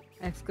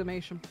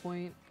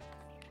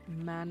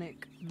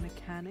 Manic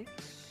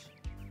Mechanics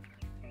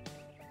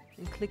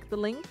and click the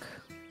link.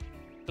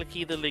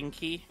 Clicky the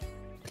linky.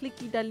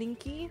 Clicky da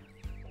linky.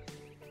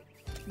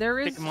 There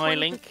is Click my 20%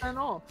 link.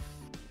 off.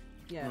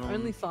 Yeah,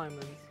 only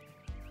Simon's.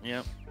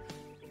 Yep.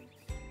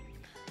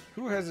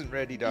 Who hasn't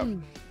readied up?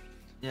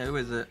 Yeah, who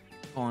is it?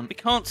 Go on. We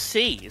can't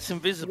see. It's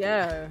invisible.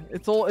 Yeah,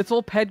 it's all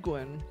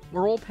Pedguin.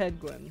 We're all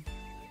Pedguin.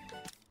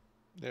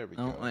 There we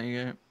Oh, go. there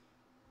you go. I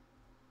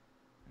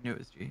knew it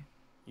was G.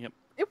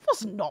 It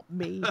was not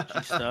me.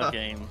 Geestar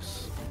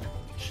Games.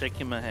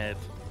 Shaking my head.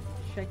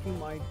 Checking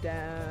my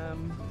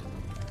damn.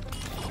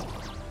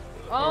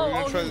 Are we Oh,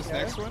 gonna try here this you go.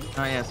 next one?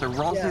 Oh yeah, so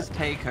Roz's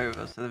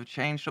takeover, so they've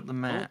changed up the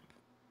map.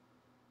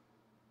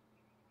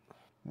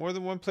 More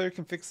than one player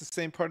can fix the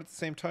same part at the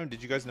same time.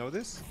 Did you guys know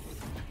this?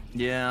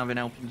 Yeah, I've been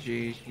helping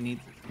G. She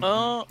needs it.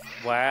 Oh,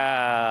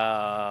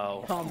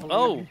 wow. Can't believe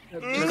Oh, it.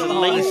 there's a Oh,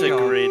 laser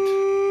God. grid.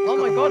 Oh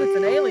my god, it's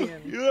an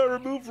alien. Yeah,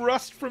 remove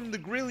rust from the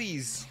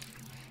grillies.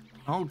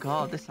 Oh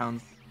god, this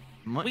sounds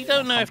much We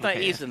don't more know if that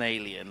complicated. is an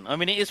alien. I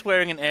mean, it is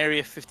wearing an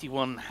Area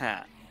 51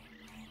 hat.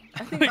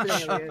 I think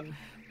it's an alien.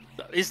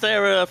 Is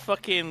there a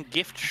fucking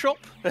gift shop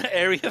at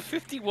Area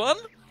 51?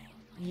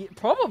 Yeah,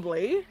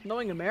 probably,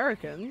 knowing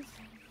Americans.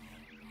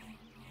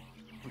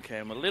 Okay,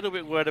 I'm a little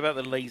bit worried about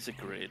the laser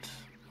grid.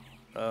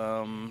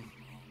 I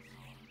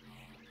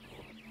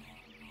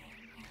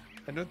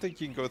don't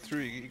think you can go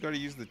through. You gotta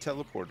use the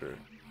teleporter.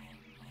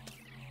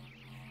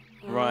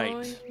 Right.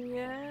 Oh,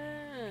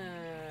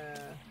 yeah.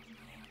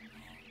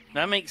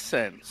 That makes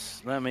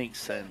sense. That makes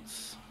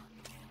sense.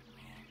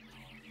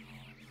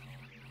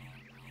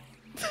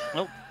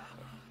 Oh,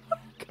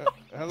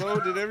 Hello,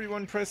 did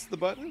everyone press the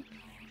button?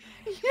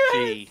 Yes,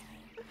 gee.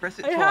 Press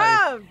it I twice.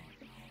 have.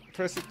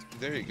 Press it.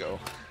 There you go.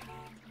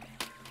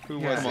 Who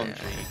Yeah, was Come on, it?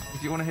 G.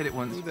 If you want to hit it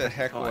once, Who the press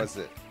heck twice. was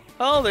it?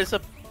 Oh, there's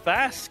a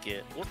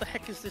basket. What the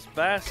heck is this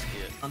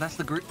basket? Oh, that's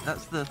the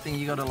That's the thing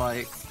you gotta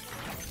like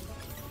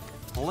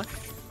polish.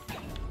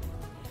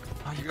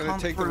 Oh, You gotta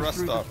can't take the throw rust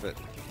through off it.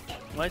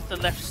 Why is the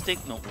left stick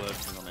not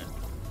working on it?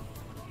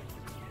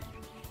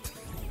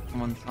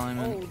 Come on,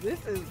 Simon. Oh,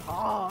 this is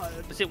hard.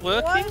 Is it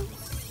working?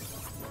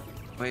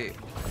 What? Wait.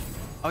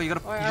 Oh, you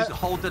gotta. Oh, You I- just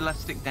hold the left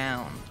stick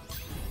down.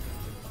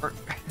 Or-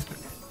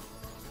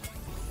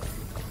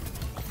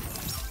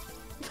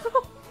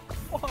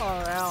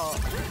 Far out.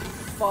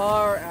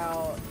 Far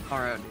out.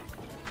 Alright.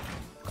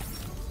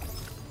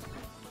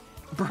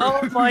 Bro,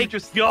 Oh my you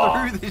just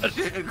God. threw this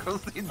shit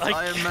across the entire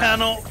I map.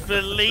 cannot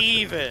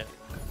believe it.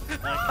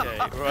 Okay,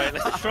 right,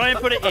 let's try and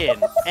put it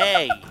in.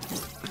 A.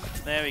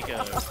 There we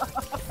go.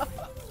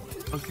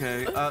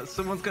 Okay,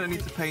 someone's gonna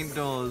need to paint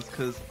doors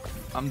because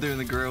I'm doing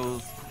the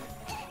grills.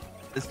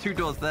 There's 2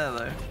 doors there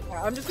though.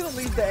 Alright, I'm just gonna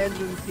leave the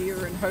engines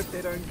here and hope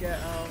they don't get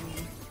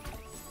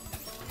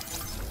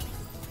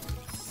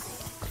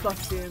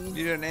sucked in.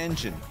 You need an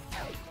engine,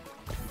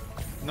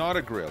 not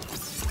a grill.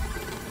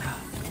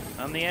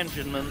 I'm the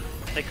engine man.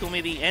 They call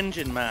me the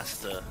engine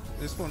master.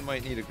 This one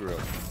might need a grill.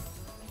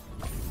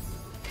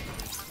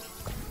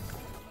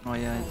 Oh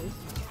yeah.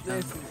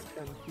 This is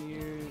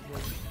confusing.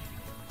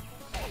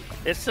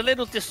 It's a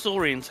little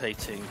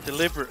disorientating,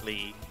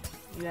 deliberately,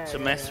 Yeah, to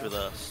yeah, mess yeah. with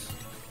us.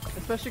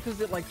 Especially because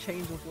it like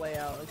changes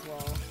layout as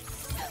well.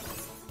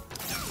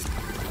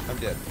 I'm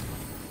dead.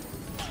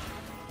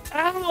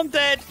 Ow, I'm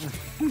dead!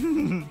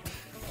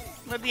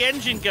 Where'd the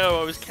engine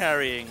go I was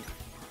carrying?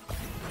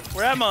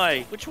 Where am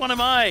I? Which one am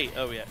I?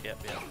 Oh, yeah.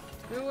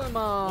 Who am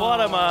I?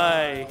 What am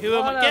I? Who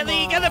am I? What Get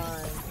the- get the-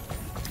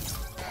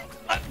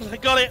 I? I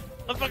got it!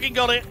 I fucking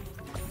got it!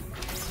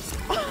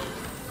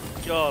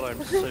 God,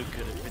 I'm so good at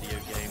video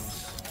games.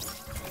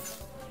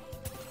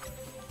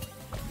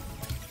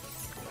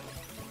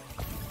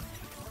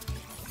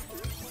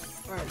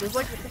 Alright, there's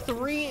like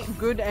 3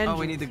 good engines. Oh,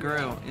 we need the here.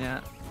 grill. Yeah.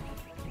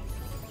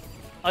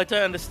 I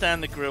don't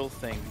understand the grill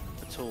thing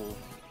at all.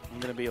 I'm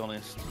gonna be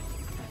honest.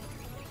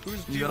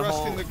 Who's You gotta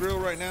de-rusting hold- the grill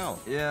right now?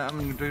 Yeah, I'm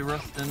gonna do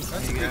rusting.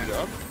 That's a There you good go.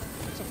 job.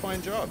 That's a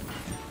fine job.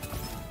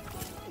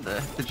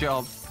 The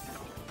job.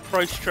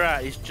 Pro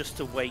strat is just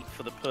to wait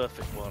for the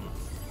perfect one.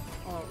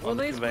 Oh, well, on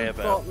the at least conveyor we've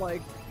belt. got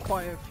like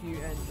quite a few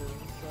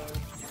engines, so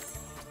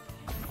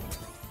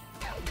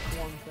that's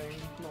one thing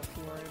not to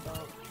worry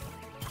about.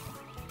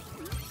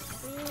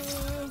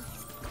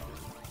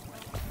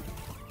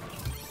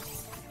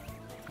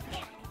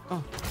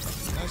 Oh,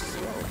 Nice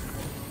throw.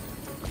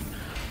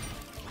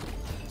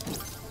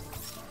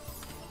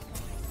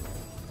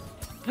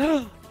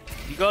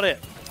 You got it.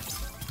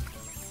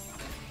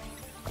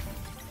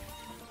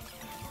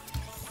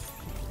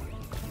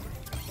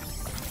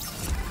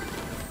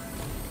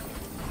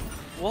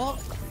 What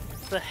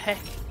the heck?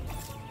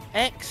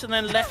 X and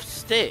then left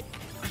stick.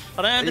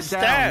 I don't it's down.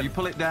 understand. You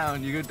pull it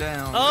down. You go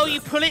down. Oh,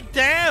 you pull it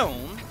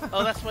down?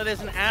 Oh, that's why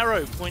there's an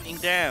arrow pointing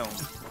down.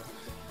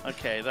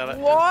 Okay, that.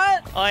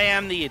 What? I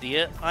am the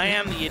idiot. I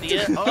am the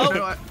idiot. Oh,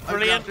 no, I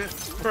brilliant! grabbed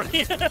it.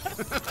 Brilliant!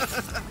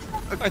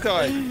 I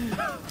died.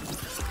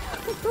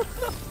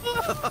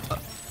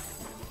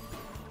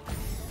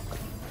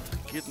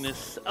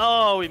 Goodness.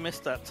 Oh, we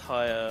missed that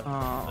tire.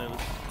 Oh. That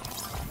was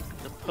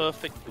the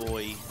perfect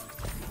boy.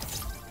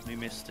 We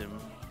missed him.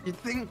 You'd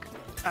think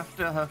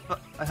after her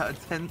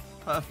 10th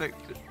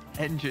perfect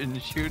engine,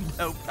 she would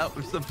help out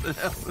with something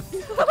else.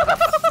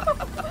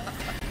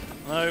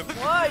 No.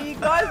 What? You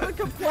guys are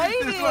complaining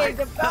There's like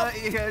about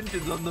 30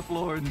 engines on the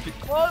floor and she...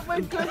 what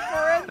we're good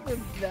for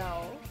engines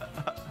now.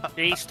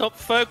 He stopped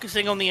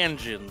focusing on the You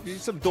engines. need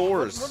some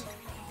doors.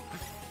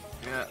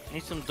 Yeah. We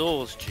need some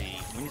doors, G.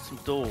 We need some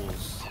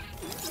doors.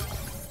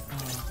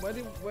 Where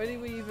do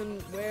we even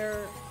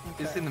where?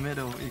 It's Okay. in the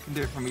middle. You can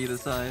do it from either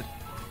side.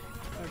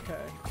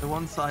 Okay. The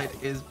one side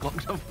is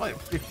blocked off by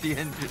 50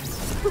 engines.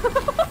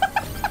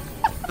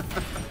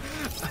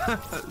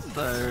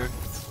 So...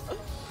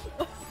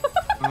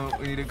 Oh,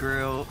 we need a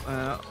grill.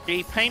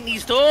 G, paint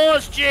these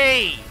doors,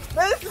 G!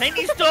 This Paint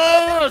these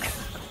doors!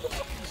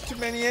 There's too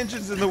many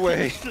engines in the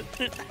way.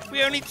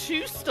 We only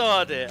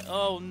 2-starred it.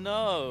 Oh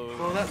no.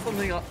 Well, that's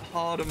something like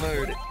harder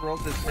mode. It's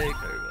Roz's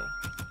takeover.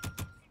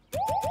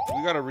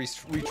 We gotta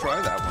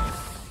retry that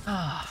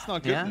one. It's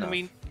not good Yeah? enough.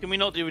 Can we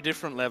not do a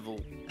different level?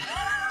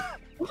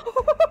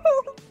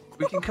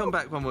 We can come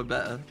back when we're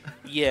better.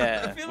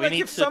 Yeah. I feel we like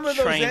need if to some of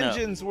those train up.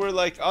 engines were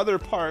like other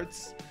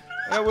parts,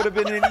 that would have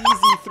been an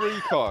easy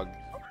 3-cog.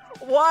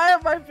 Why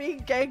am I being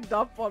ganged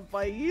up on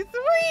by you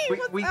three?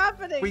 What's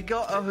happening? We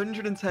got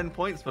 110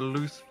 points for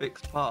loose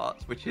fixed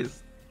parts, which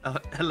is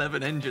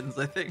 11 engines,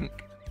 I think.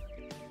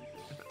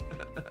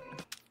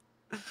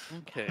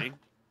 Okay.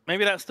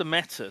 Maybe that's the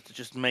meta, to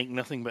just make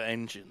nothing but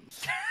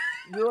engines.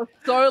 You're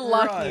so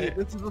lucky Right.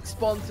 this is a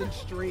sponsored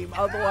stream.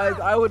 Otherwise,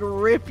 I would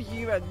rip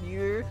you and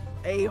you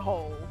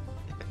a-hole.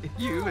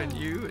 You and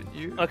you and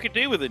you. I could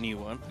do with a new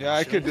one. Yeah,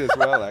 I could as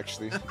well,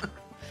 actually.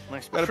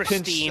 Nice Got a pinch.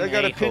 pristine I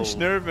got a a-hole. pinched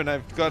nerve, and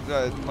I've got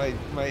my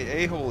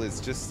a-hole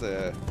is just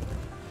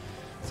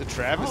it's a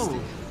travesty.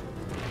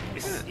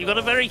 Oh. You got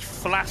a very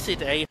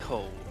flaccid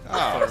a-hole. if I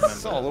Ah, it's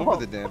remember. all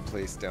over the damn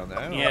place down there.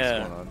 I don't know Yeah.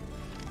 what's going on.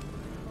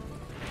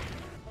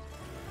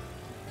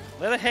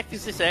 Where the heck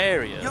is this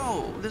area?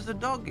 Yo, there's a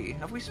doggy.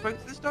 Have we spoke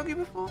to this doggy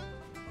before?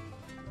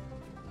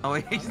 Oh,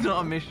 wait, he's not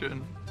on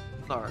mission.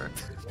 Sorry.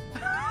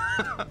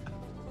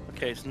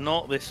 Okay, it's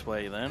not this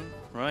way then.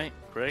 Right,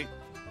 great.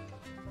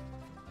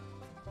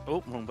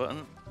 Oh, wrong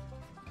button.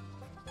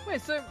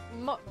 Wait, so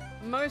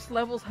most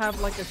levels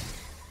have like a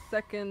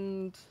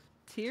second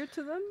tier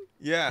to them? I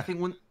Yeah.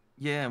 think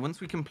once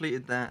we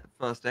completed that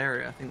first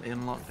area, I think they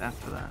unlocked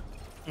after that.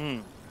 Hmm.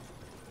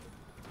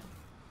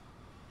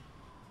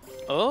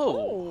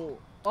 Oh.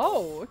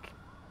 Oh, okay.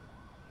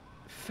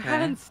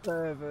 Fan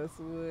service,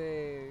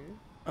 way.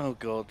 Oh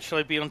god, shall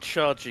I be on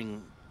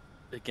charging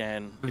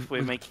again if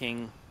we're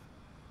making...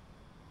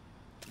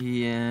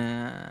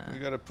 Yeah. We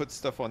gotta put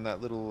stuff on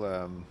that little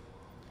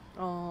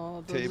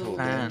Oh, those table little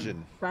Fan.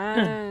 engine.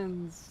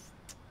 fans.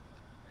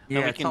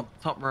 Yeah, we can-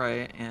 top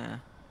right, yeah.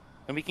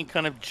 And we can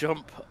kind of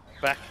jump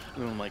back...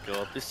 Oh my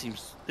god, this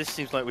seems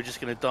like we're just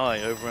gonna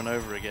die over and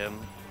over again.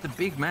 It's a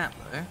big map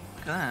though. Look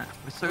at that.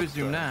 We're so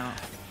zoomed out.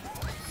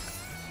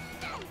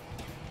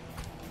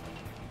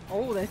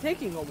 Oh, they're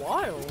taking a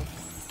while.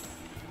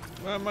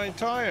 My I'm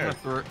tire.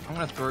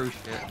 gonna throw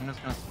shit. I'm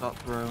just gonna start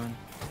throwing.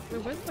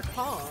 Wait, where's the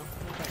car?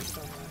 Okay,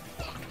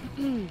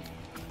 somewhere.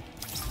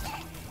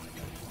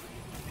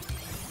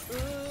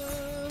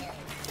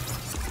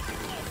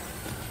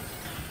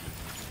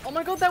 Oh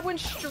my god, that went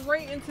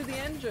straight into the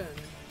engine.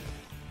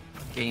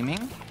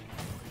 Gaming?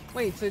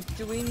 Wait, so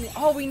do we need...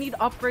 Oh, we need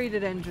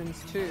upgraded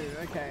engines too.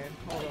 Okay,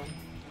 hold on.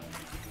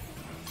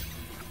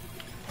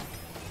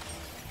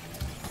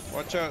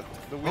 Watch out.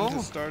 The wind Oh.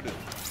 has started.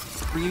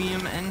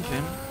 Premium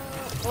engine.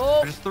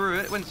 Oh, I just threw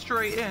it. Went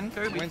straight in.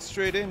 Kobe. Went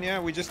straight in, yeah.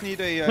 We just need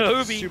a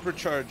Kobe.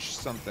 supercharge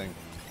something.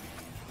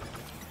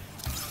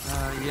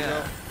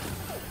 Yeah.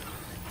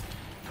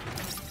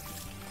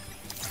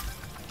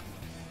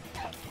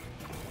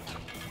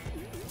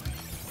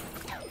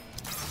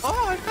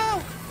 Oh, I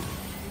fell.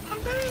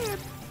 I'm dead.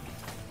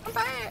 I'm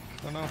back.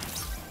 Oh no.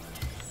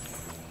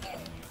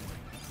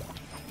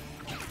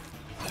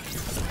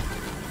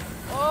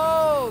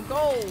 oh,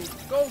 gold!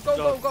 Go, go,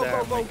 go, God go, damn,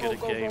 go, go, we're go, good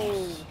go, at go.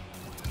 games.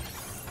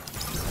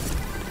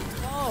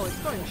 Oh, it's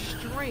going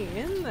straight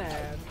in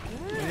there.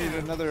 We need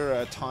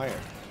another tire.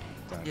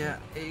 Down Yeah,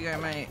 here you go,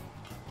 mate.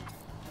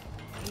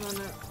 No,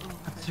 no. Oh,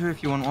 okay. Two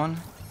if you want one.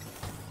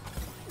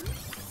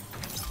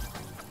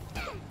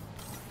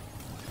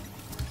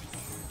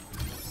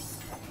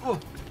 Oh.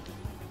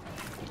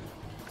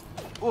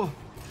 Oh.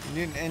 You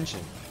need an engine.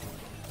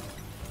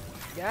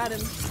 Got him.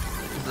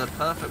 This is a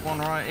perfect one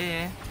right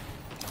here.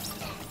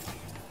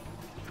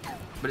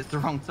 But it's the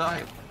wrong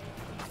type.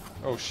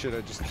 Oh shit, I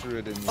just threw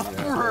it in the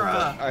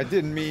Bruh. I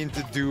didn't mean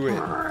to do it.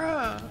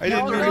 Bruh. I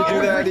didn't No, mean no, to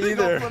do that Everything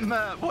either. off the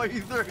map. Why are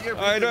you throwing everything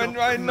I'm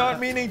off the not map?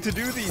 meaning to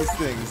do these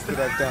things that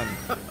I've done.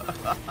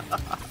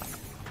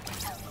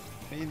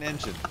 I need an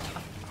engine.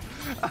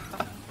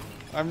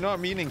 I'm not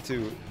meaning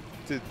to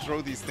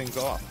throw these things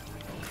off.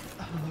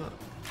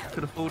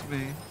 Could have fooled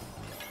me.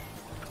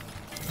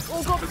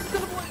 Oh god, it's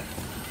gonna blow.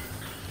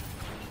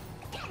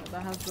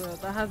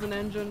 That has an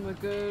engine. We're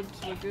good.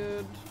 We're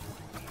good.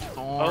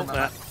 Oh,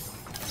 that.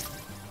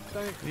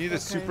 Don't. You need a okay.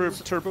 super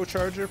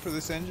turbocharger for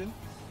this engine?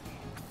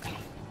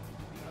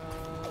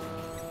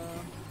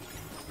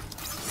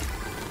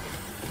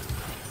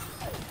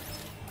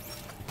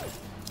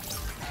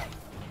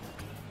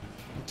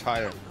 I'm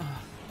tired.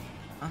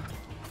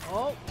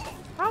 Oh,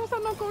 how is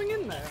that not going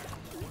in there?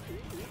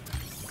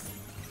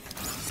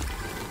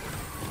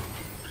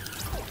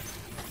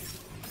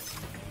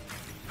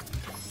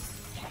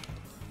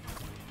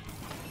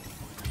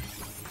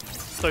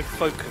 So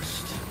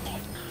focused.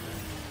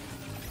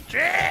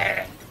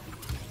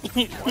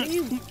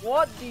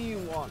 What do you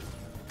want?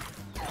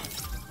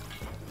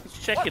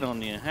 Just checking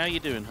on you. How you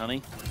doing,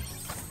 honey?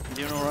 You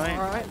doing all right?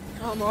 Alright,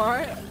 I'm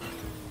alright.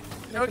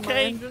 Making my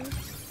Okay. engine.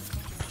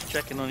 Just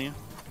checking on you.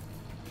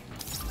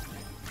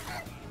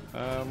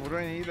 What do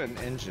I need? An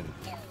engine.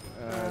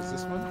 Is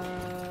this one?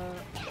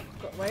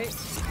 Wait.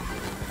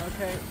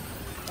 Okay.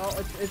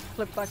 Oh, it's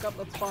flipped back up.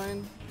 That's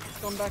fine. It's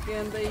gone back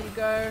in. There you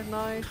go.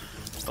 Nice.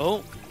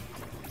 Oh,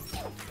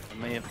 I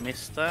may have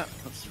missed that.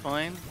 That's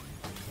fine.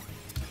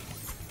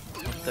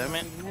 Damn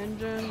it.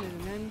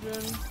 An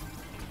engine.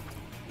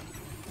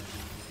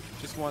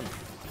 Just one.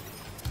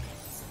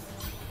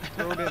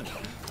 Throw it in.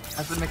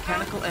 As a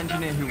mechanical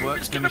engineer who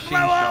works in a machine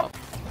shop,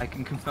 I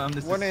can confirm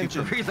this One is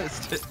engine. super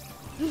realistic.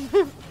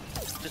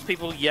 Just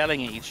people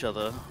yelling at each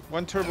other.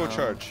 One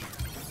turbocharge.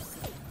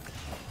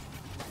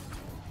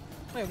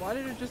 Wait, why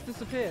did it just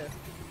disappear?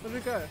 Where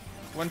did it go?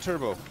 One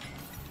turbo.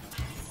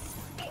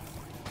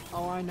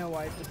 Oh, I know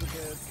why it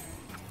disappeared.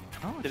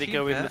 Oh, Did it cheap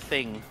go in bet. the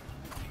thing?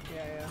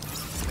 Yeah.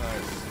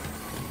 Nice.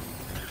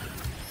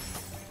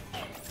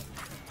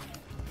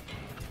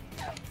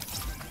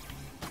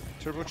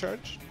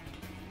 Turbocharge.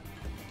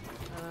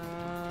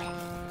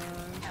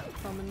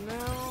 Coming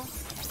now.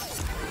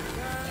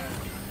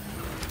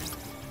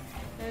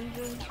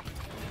 Engine.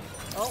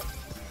 Oh,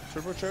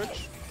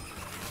 Turbocharge.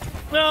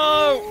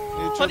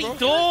 No! Need Bloody turbo?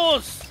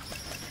 doors!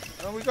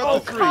 Oh, we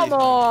got the 3. come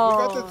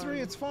on! We got the 3.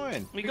 It's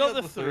fine. We got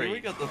the We three.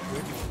 got the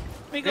 3.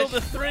 We got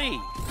the 3.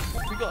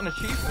 We got an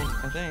achievement,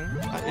 I think.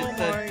 It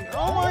said,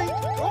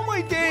 Oh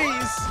my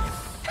days!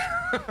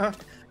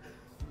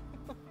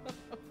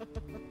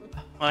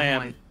 I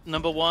am my-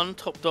 number 1,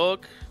 top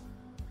dog,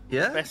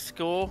 yeah? best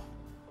score.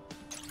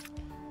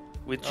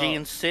 With G Oh.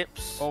 and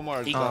Sips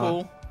Omar's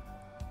equal. job.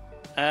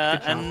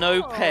 And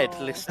no Oh. ped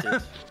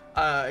listed.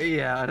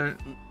 Yeah, I don't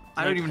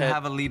No even ped.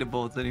 have a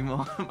leaderboards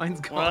anymore. Mine's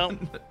Well,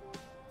 gone.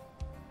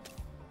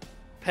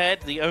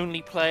 Ped, the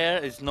only player,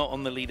 is not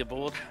on the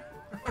leaderboard.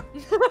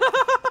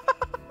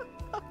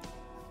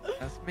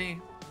 That's me.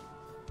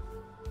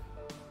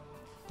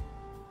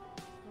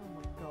 oh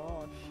my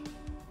gosh.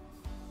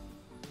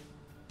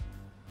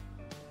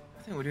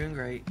 I think we're doing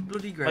great.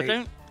 Bloody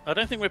great. I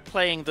don't think we're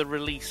playing the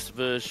release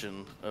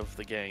version of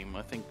the game.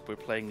 I think we're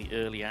playing the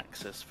early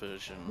access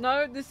version.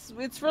 No,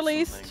 it's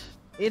released. Something.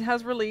 It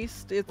has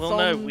released. It's Well,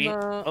 on.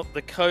 no,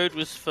 the code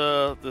was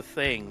for the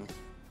thing.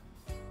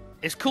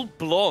 It's called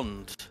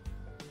Blonde.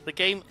 The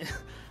game,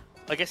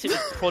 I guess it was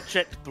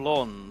Project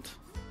Blonde.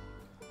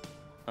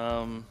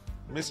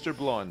 Mr.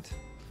 Blonde.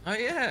 Oh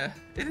yeah,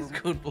 it is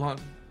called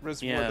Blonde.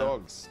 Reservoir Yeah.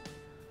 Dogs.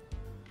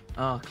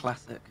 Oh,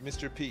 classic.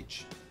 Mr.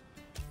 Peach.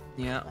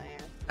 Yeah.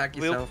 Tag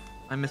We'll- yourself.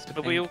 I missed a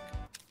But pink.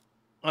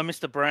 I'm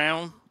Mr.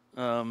 Brown.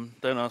 Don't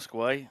ask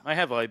why. I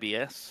have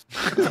IBS.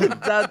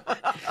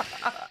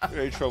 that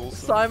Very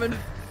troublesome.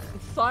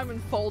 Simon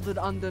folded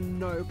under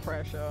no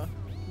pressure.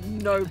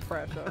 No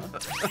pressure.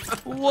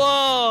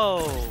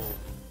 Whoa!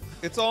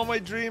 It's all my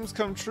dreams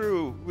come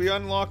true. We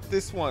unlocked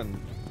this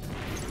one.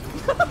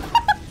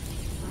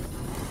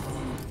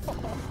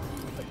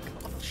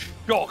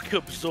 Shock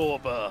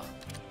absorber.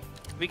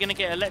 We're gonna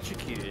get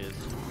electrocuted.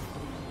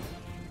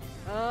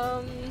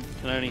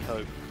 Can only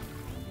hope.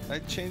 I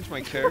changed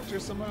my character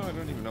somehow. I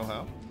don't even know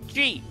how.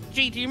 G,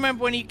 do you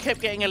remember when you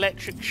kept getting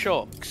electric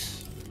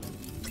shocks?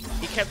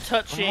 You kept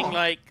touching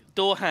like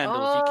door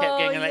handles. You kept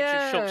getting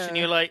electric shocks, and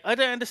yeah. you're like, I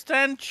don't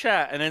understand,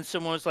 chat. And then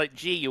someone was like,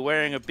 G, you're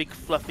wearing a big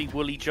fluffy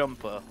woolly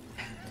jumper.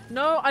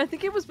 No, I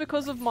think it was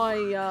because of my.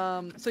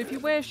 So if you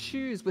wear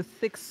shoes with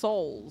thick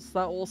soles,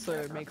 that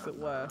also makes it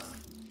worse.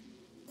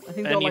 I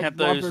think they're And you like have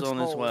those rubber on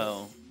as soles.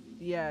 well.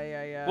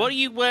 Yeah. What are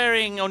you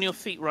wearing on your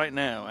feet right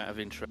now, out of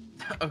interest?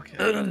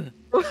 Okay.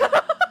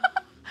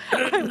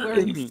 I'm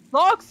wearing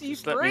socks, you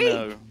Just let me freak!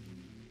 know.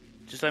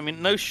 Just let me.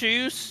 No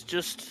shoes.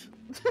 Just.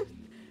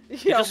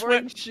 Yeah, just I'm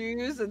wearing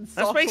shoes and socks.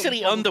 That's on basically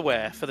top of-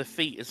 underwear for the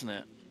feet, isn't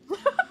it?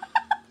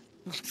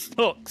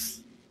 Socks.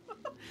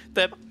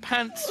 They're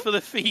pants for the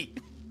feet.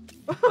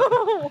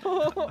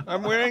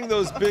 I'm wearing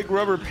those big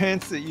rubber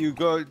pants that you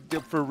go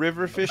for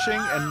river fishing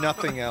and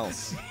nothing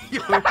else. Yo,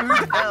 who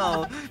the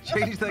hell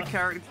changed their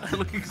character to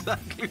look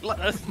exactly like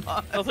mine?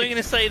 I thought you were going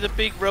to say the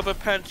big rubber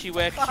pants you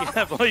wear because you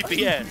have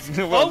IBS.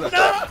 Well, Oh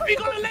no! We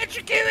got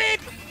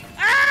electrocuted!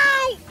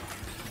 Ow!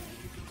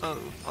 Oh,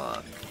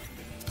 fuck.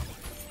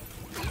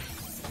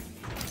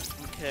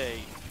 Okay.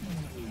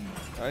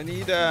 I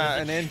need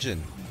an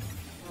engine.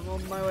 I'm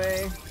on my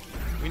way.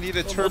 We need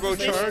a Well, what's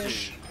this?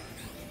 turbocharge.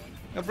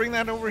 Now bring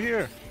that over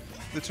here.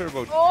 The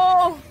turbo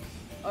Oh!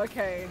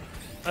 Okay.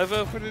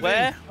 Over Put it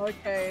where?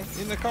 Okay.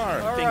 in the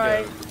car.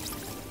 Alright.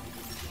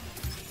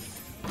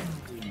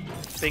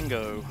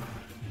 Bingo.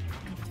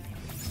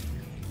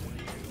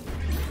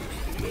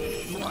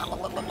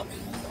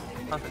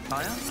 Perfect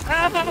tire?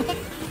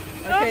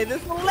 Okay,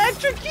 this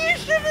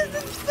electrocution is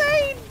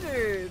insane,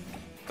 dude!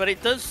 But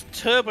it does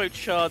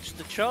turbocharge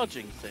the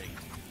charging thing.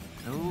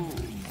 Ooh.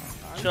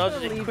 I'm Charges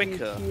gonna it leave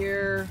quicker. you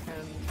here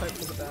and hope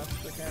for the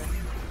best,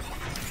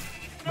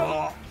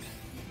 okay?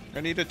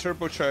 I need a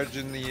turbocharge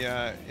in the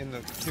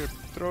here.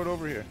 Throw it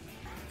over here.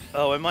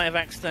 Oh, I might have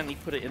accidentally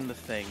put it in the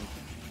thing.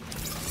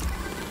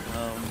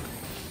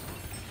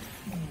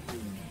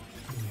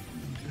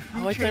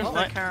 Who I changed don't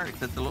their like-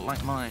 character to look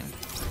like mine?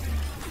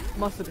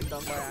 Must have been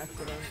done by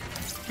accident.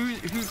 Who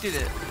did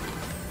it?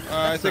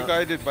 I That's think a-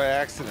 I did by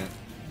accident.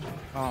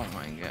 Oh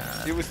my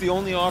god. It was the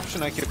only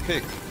option I could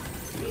pick.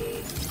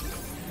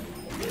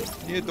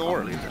 Need a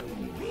door. Can't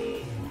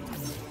believe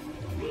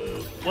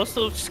it. What's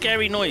the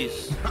scary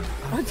noise?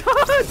 I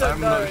don't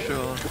I'm know. not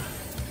sure.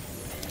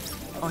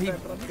 Oh, he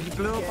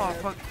blew up our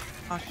fuck.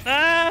 Oh,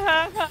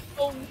 Ah!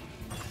 Oh.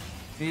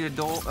 need a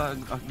door, a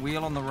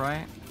wheel on the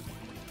right.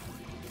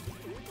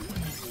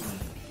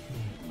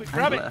 Quick,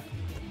 grab it. Left.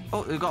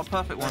 Oh, we got a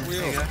perfect one.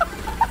 There you go.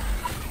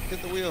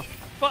 Get the wheel.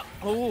 Fuck.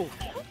 Oh,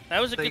 that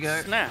was a There you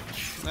good go.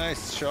 snatch.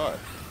 Nice shot.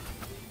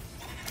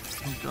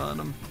 Got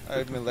him.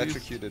 I'm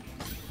electrocuted.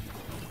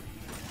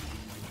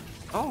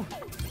 Oh.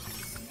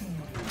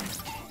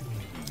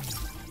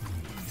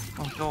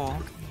 Oh, door.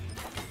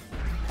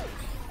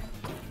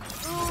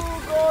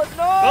 Oh god,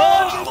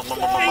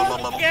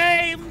 no! Oh,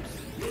 games!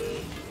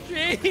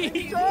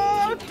 Jeez,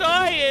 I'm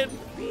dying.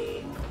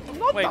 I'm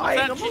not Wait,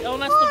 dying, was that I'm G? not Oh,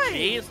 that's not dying.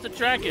 G. It's the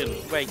dragon.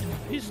 Wait,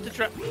 who's the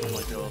dragon? Oh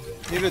my god.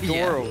 Need a door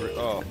Yeah. over.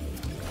 Oh,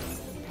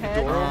 Head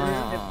door over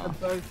over. the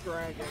both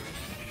dragons.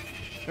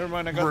 never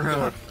mind. I got the Bruh.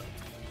 door.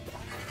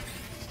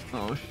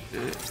 Oh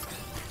shit.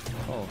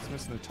 Oh, it's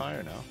missing a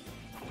tire now.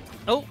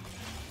 Oh.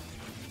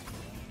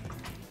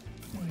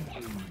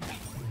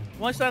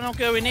 Why is that not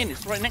going in?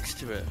 It's right next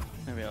to it.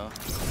 There we are.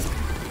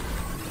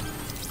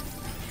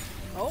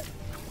 Oh,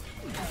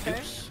 okay.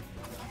 Oops.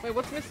 Wait,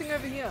 what's missing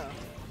over here?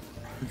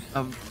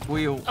 A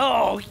wheel.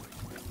 Oh.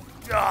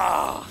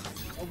 Ah.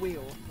 A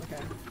wheel.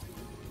 Okay.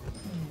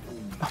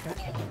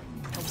 Okay.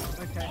 Oh,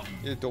 okay.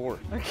 Need a door.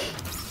 Okay.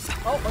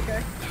 Oh,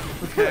 okay.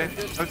 Okay.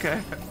 Okay.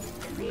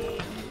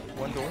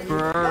 One door.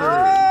 Bro.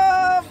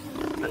 Ah!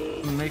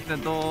 I'm making a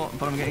door,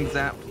 but I'm getting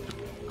zapped.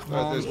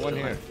 There's one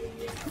here.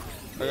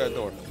 I got a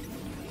door.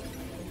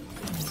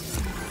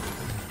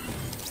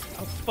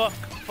 Oh, fuck.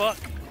 Fuck.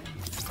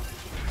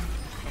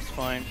 That's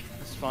fine.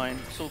 That's fine.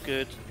 It's all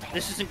good.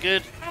 This isn't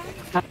good.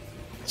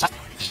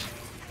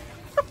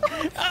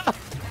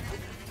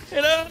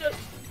 You know,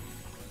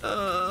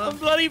 I'm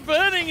bloody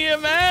burning here,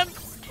 man.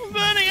 I'm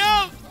burning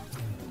up.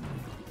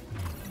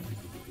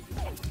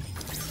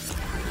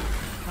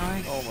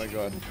 Nice. Oh my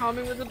god.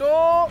 Coming with the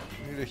door.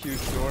 Need a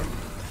huge door.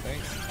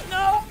 Thanks.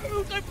 No,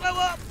 don't blow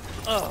up.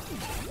 Oh.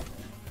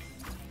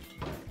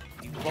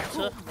 Oh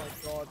Water. my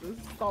god, there's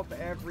stuff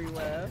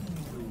everywhere.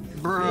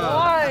 Bro.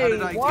 Why? How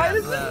did I Why get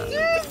does that?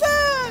 it do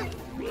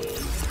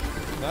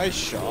that? Nice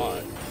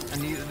shot. I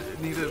need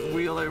a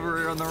wheel over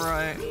here on the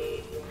right.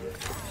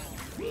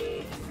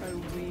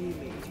 Oh,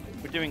 really?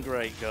 We're doing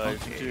great, guys.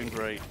 Okay. We're doing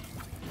great.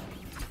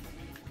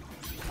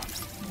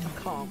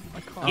 I can't. I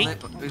Oh,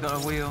 can't. we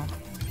got a wheel.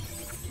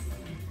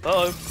 Uh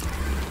oh.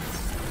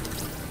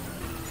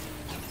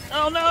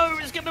 Oh no,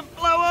 it's gonna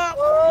blow up.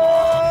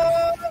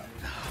 Oh,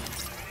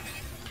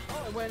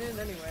 it went in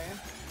anyway.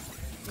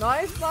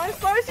 Nice,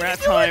 nice, nice. We're you out of can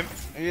do time.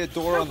 I need a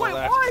door it. on the Wait,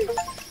 left. why?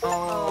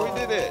 Oh, we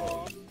did it.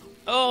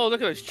 Oh,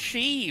 look at those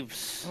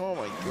Chiefs. Oh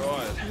my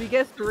god. Did we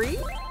get 3?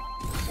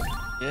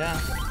 Yeah.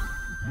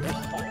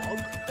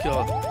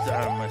 God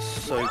damn, we're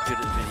so good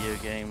at video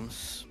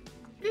games.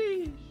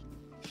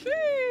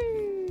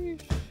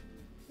 Sheesh.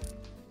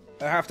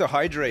 I have to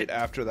hydrate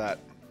after that.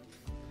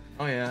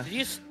 Oh yeah. Did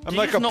you, I'm did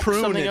like you a knock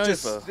prune. something It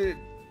just. over?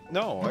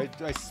 No,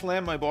 I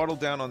slammed my bottle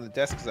down on the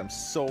desk because I'm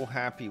so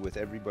happy with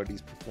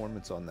everybody's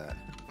performance on that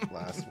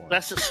last one.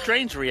 That's a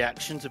strange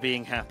reaction to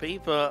being happy,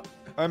 but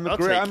I'm I'll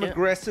take it.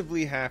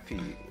 aggressively happy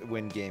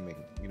when gaming,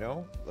 you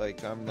know?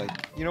 Like, I'm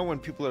like, you know, when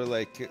people are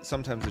like,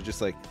 sometimes they're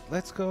just like,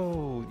 let's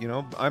go, you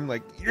know? I'm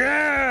like,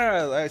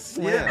 yeah! I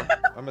slam.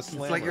 I'm a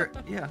slammer. It's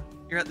like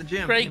you're at the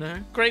gym. great, You know?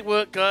 great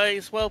work,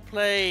 guys. Well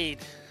played.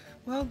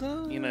 Well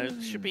done. You know,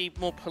 should be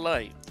more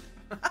polite.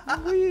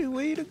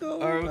 way to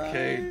go.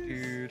 Okay, guys.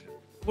 dude.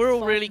 We're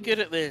all really good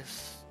at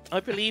this. I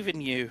believe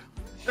in you.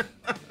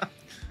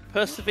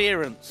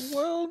 Perseverance.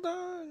 Well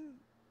done.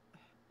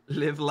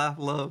 Live, laugh,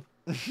 love.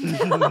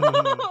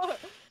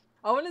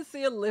 I want to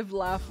see a live,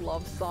 laugh,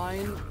 love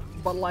sign,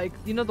 but like,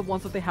 you know the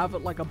ones that they have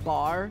at like a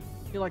bar?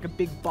 You know, like a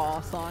big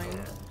bar sign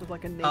with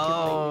like a naked lady.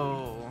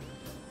 Oh.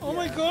 Oh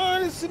my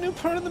god, it's a new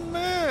part of the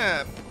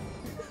map.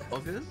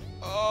 August?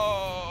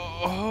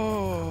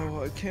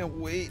 Oh, I can't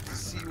wait to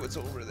see what's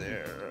over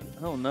there.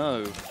 Oh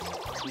no.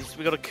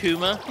 We got a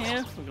Kuma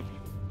here.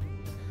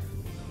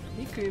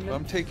 Hey, Kuman.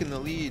 I'm taking the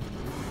lead.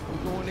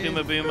 I'm going in.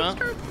 Kuma Boomer.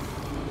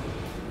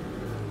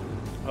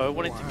 Oh, I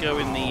wanted to go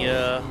in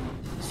the,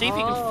 see if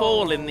you can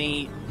fall in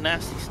the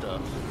nasty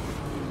stuff.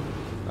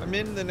 I'm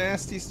in the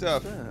nasty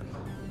stuff.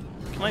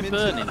 Can I I'm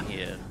burn into- in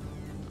here?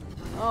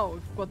 Oh,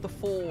 we've got the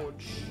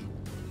forge.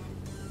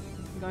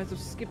 You guys have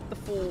skipped the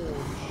forge.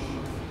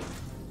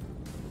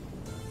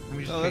 Let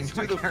me just No, change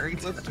my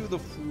character. let's do the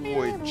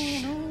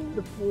forge.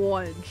 The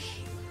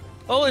forge.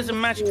 Oh, there's a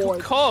magical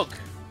Forge. cog.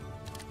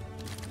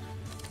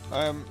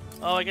 I'm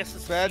Oh, I guess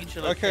it's a bad.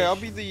 future Okay, I'll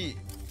location. be the.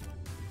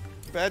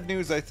 Bad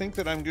news. I think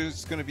that I'm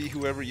just gonna be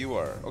whoever you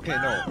are. Okay,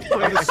 no.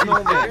 I'm the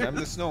snowman. I'm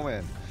the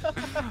snowman.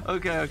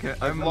 Okay.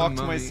 I've I'm the locked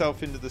mummy.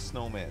 myself into the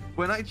snowman.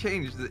 When I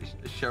changed it,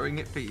 showing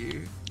it for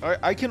you.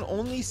 I can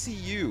only see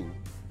you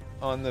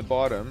on the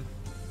bottom,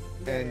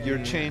 and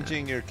you're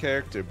changing your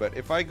character. But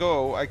if I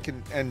go, I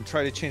can and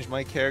try to change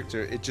my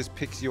character. It just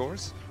picks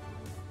yours.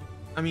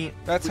 I mean,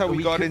 That's how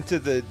we got could, into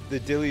the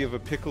dilly of a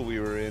pickle we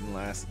were in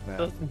last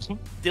map.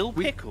 Dill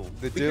pickle.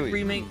 The We could dilly.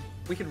 remake.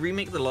 We could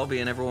remake the lobby,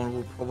 and everyone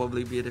will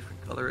probably be a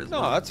different color as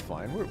well. No, that's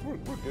fine. We're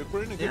good.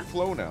 We're in a good Yeah.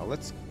 flow now.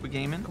 Let's We're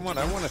gaming. come on.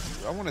 I want to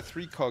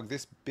 3-cog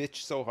this bitch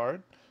so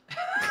hard.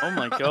 Oh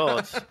my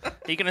god. Are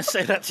you gonna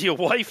say that to your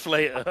wife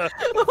later?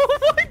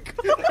 Oh my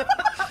god!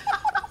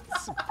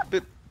 It's a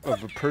bit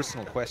of a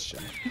personal question.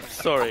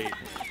 Sorry.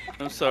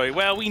 I'm sorry.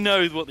 Well, we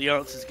know what the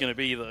answer's gonna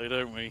be though,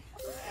 don't we?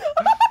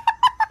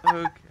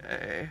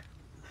 Okay.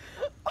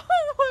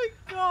 Oh my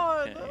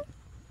god! Okay.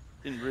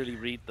 Didn't really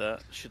read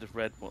that. Should have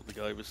read what the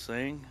guy was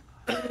saying.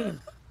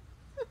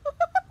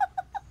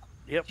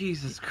 Yep.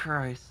 Jesus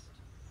Christ.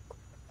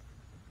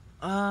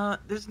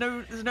 There's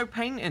no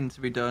painting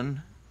to be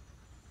done.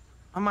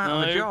 I'm out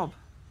of a No. job.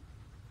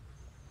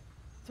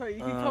 Sorry, you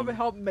can come and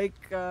help make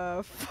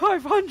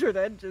 500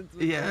 engines.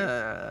 with me.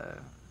 Yeah.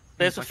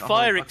 There's Seems a like fire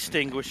whole fucking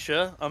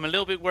extinguisher. I'm a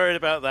little bit worried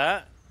about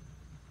that.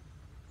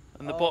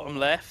 On the bottom Oh.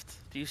 left.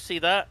 Do you see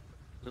that?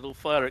 Little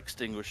fire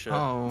extinguisher. thing.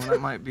 Oh,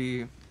 that might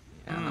be.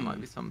 Yeah, that might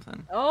Hmm. be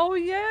something. Oh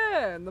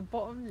yeah, in the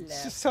bottom It's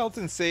left. just health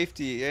and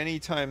safety.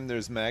 Anytime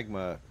there's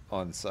magma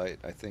on site,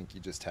 I think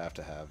you just have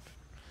to have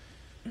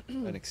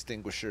an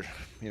extinguisher.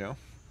 You know,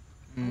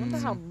 I wonder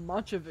how Mm.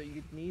 much of it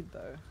you'd need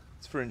though.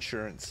 it's for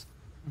insurance.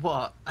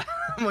 What?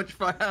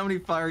 How many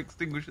fire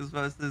extinguishers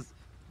versus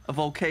a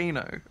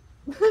volcano?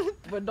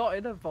 We're not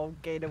in a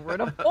volcano, we're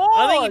in a I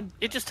pond! think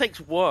it just takes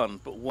one,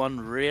 but one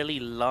really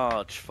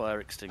large fire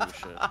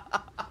extinguisher.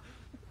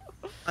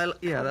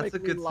 Yeah, that's a Comically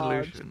good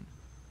large. solution.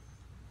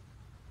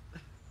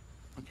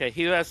 Okay,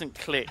 who hasn't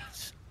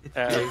clicked?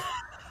 It's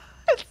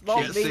It's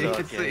not Can't see, me!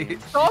 can see.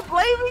 Stop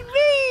blaming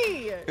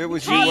me! It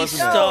was you,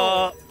 wasn't it?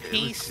 Geestar, It was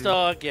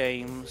Geestar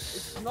Games.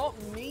 It's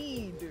not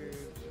me, dude.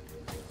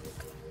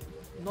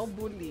 No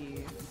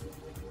bully.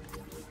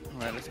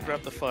 Alright, let's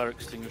grab the fire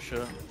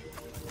extinguisher.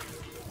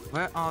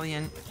 Where are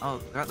the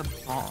Oh, they're at the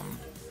bottom.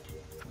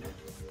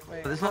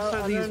 Wait, But there's how-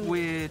 also I these don't-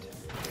 weird.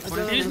 I What don't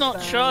is Who's not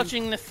understand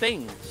charging the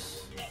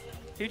things?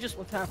 Who just...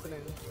 What's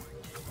happening?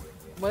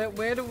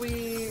 Where do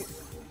we...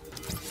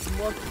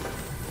 What?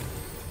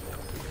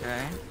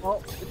 Okay.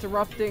 Oh, it's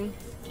erupting.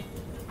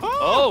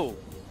 Oh!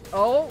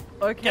 Oh,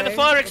 okay. Get the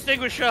fire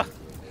extinguisher!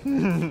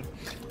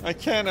 I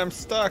can't. I'm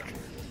stuck.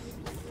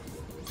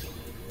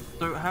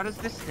 So how does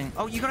this thing?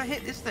 Oh, you gotta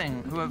hit this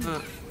thing.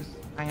 Whoever is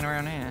hanging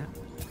around here.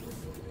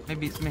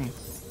 Maybe it's me.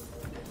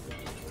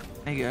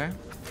 There you go.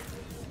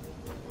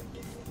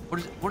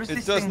 What is It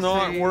this does thing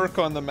not say? work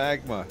on the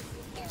magma.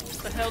 What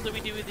the hell do we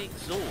do with the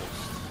exhaust?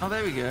 Oh,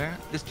 there we go.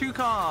 There's 2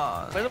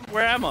 cars.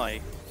 Where am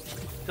I?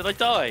 Did I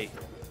die?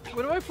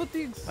 Where do I put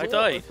the exhaust? I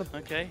died.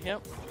 Okay,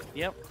 yep.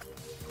 Yep.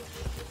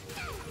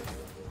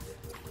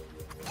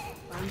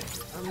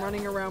 I'm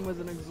running around with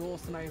an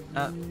exhaust and I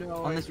have no idea.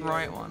 On this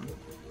right one.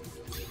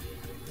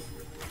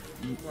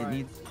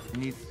 Right. It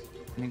needs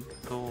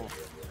go.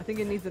 I think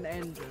it needs an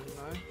engine,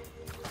 no?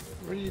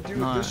 What do you do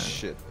No. with this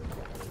shit?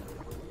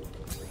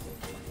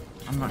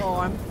 I'm not. Oh,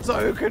 I'm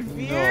so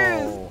confused!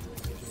 No.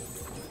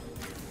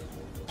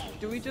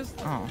 Do we just...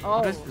 Oh, Oh,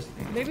 what is this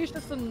thing? maybe it's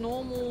just a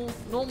normal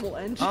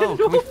engine. Oh,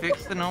 can we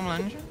fix the normal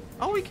engine?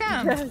 Oh, we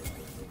can. Yes.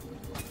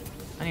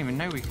 I didn't even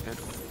know we could.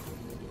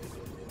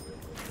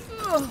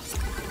 Ugh.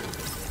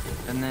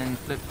 And then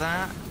flip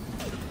that.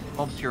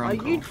 Bob's your Are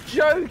uncle. you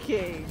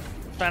joking?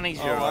 Fanny's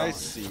your Oh, I ass.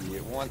 see.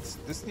 It wants.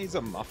 This needs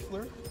a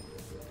muffler.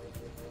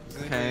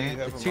 Does Okay, anybody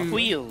have the a two- muffler?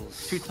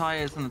 Wheels. 2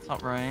 tires on the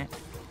top right.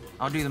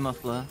 I'll do the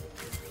muffler.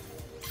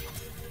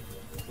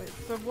 Wait,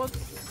 so what's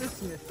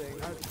this missing?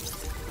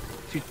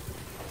 2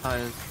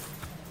 tires.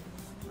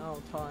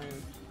 Oh, tires.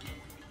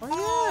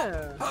 Oh,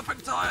 yeah!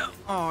 Perfect tire.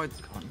 Oh, it's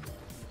gone.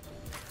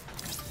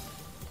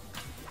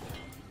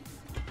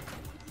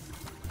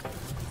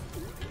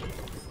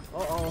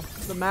 Uh-oh,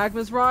 the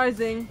magma's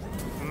rising.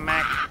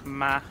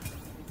 Magma.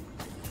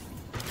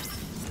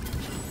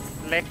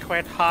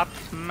 Liquid hot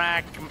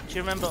magma. Do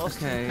you remember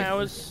Austin Okay.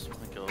 Powers? Oh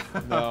my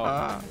god.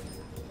 No,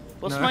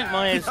 What's No. Mike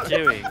Myers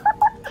doing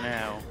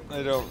now?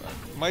 I don't.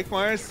 Mike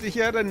Myers. He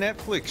had a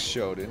Netflix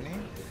show, didn't he?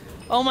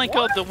 Oh my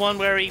god, the one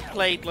where he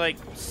played like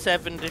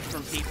 7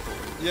 different people.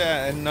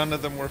 Yeah, and none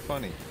of them were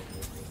funny.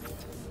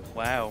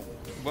 Wow.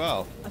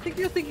 Well, I think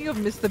you're thinking of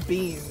Mr.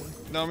 Bean.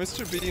 no,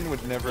 Mr. Bean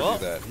would never What?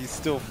 do that. He's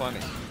still funny.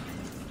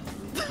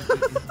 He's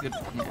good.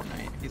 Yeah,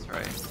 mate. He's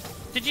right.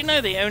 Did you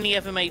know they only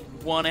ever made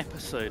 1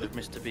 episode of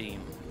Mr. Bean?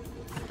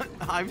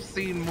 I've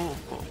seen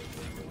multiple.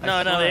 I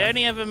No, they swear.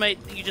 only ever made.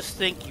 You just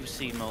think you've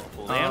seen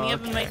multiple. They Oh, only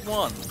ever okay. made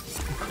 1.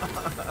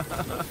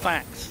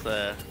 Facts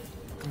there.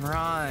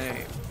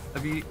 Right.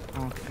 Have you?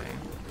 Okay.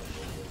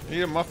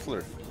 Need a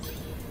muffler.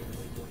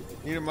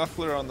 Need a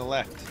muffler on the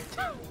left.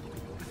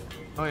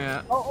 Oh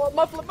yeah. Oh,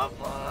 muffler,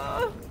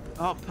 muffler!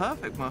 Oh,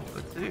 perfect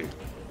muffler too.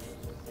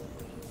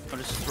 I'm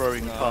just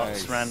throwing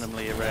parts Nice.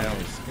 randomly around.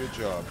 Nice. Good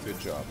job. Good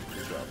job.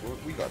 Good job.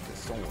 We got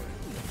this. Don't worry.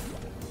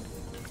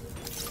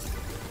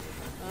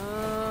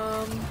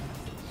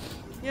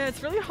 Yeah,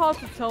 it's really hard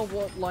to tell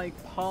what, like,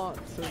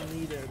 parts are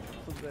needed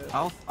for this.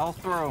 I'll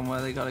throw them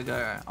where they gotta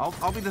go.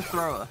 I'll be the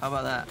thrower. How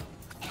about that?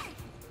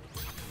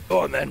 Go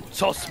on then,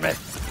 toss me.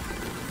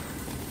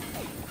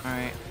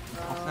 Alright.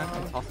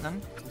 Toss them.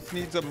 This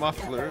needs a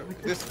muffler.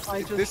 This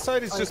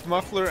side is I- just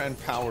muffler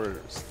and power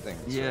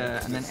things. Yeah,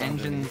 right? and then It's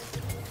engines.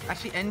 underneath.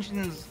 Actually,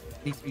 engines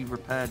need to be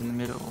repaired in the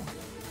middle.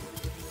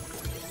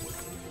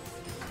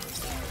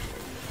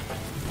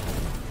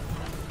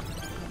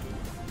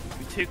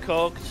 We 2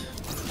 cogged.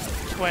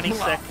 20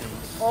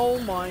 seconds. Oh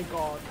my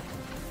god.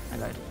 I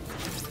died.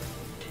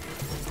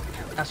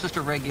 That's just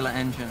a regular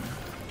engine.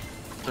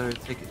 So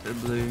take it to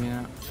the blue,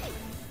 yeah.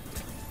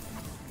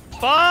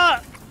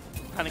 Fuck!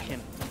 Panicking.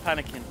 I'm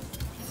panicking.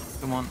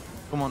 Come on,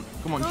 come on,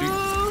 come on, No.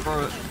 Juke.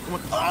 Throw it. Come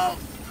on. Oh!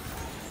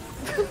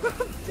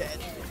 Dead.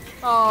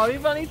 Oh,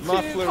 you've only 2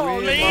 Muffler,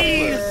 cogs. we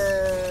need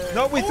muffler.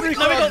 No, we 3 No, we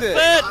cogged got it.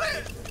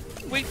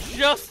 third! We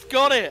just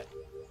got it!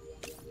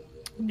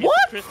 What?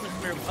 It's a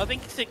Christmas miracle. I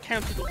think it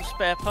counted all the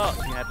spare parts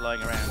you had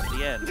lying around at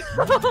the end.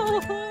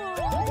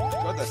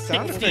 God, the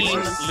sound 16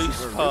 effects loose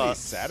were really parts.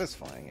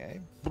 satisfying, eh?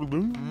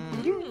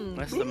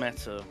 That's the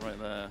meta right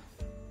there.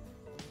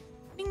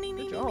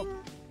 Good job.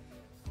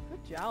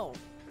 Good job.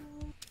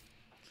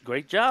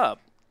 Great job.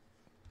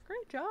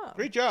 Great job.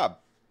 Great job.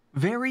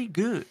 Very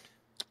good.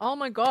 Oh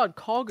my god,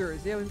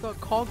 coggers. Yeah, we've got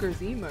coggers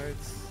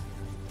emotes.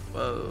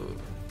 Whoa.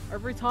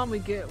 Every time we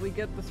get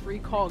the 3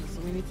 cogs,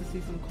 so we need to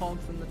see some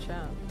cogs in the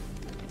chat.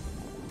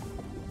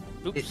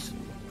 Oops. It's,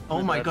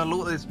 oh my god, look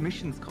what this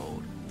mission's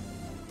called.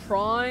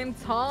 Prime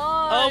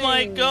time. Oh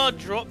my god,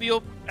 drop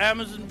your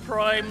Amazon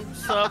Prime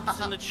subs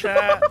in the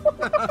chat.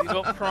 You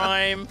got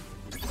Prime.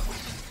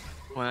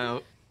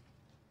 Wow.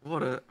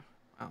 What a...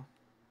 Wow.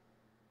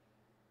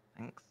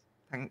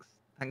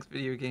 Thanks,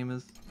 video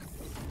gamers.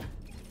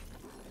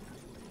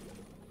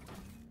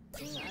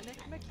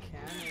 Manic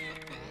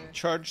Mechanics.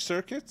 Charge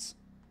circuits?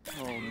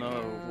 Oh no,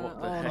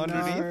 what the oh heck?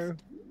 Underneath? no.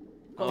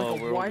 Got Oh, like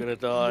a we're all gonna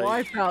die.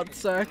 Wipeout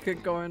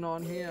circuit going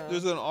on here.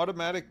 There's an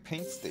automatic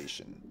paint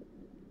station.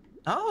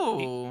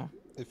 Oh.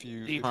 If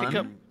you, Do you if pick you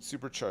up-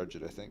 supercharge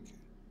it, I think.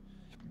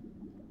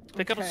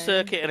 Pick up a Okay.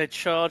 circuit and a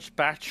charged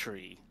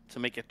battery to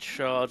make a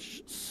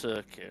charged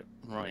circuit.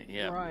 Right,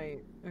 yeah. Right.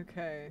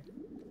 Okay.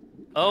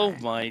 Oh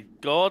my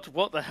god,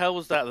 what the hell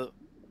was that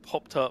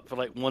popped up for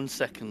like 1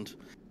 second?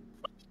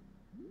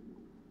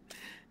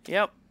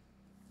 Yep.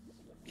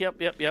 Yep.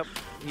 Where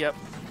Yep.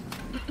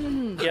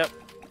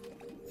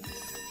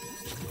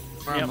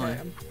 am I? Okay,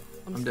 I'm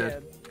I'm scared.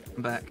 dead.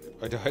 I'm back.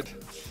 I died.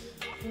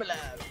 I'm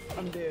alive.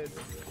 I'm dead.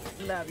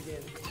 Alive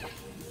again.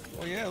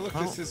 Oh yeah, look,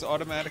 Oh. this is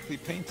automatically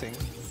painting.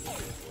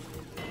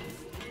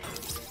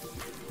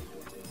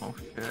 Oh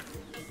shit.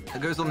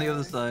 It goes on the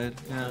other side.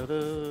 Yeah.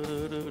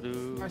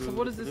 Alright, so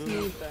what does this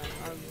need then?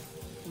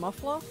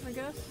 Muffler, I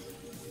guess?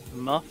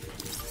 Muff?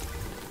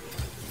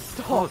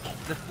 Oh, Stop!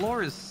 the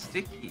floor is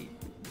sticky.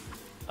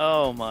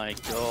 Oh my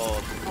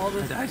god. All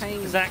this I died. pain.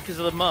 Is that because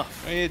of the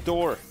muff? I need a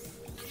door.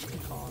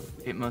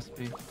 It must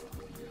be.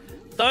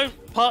 Don't!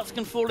 Parts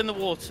can fall in the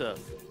water.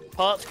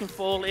 Parts can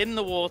fall in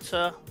the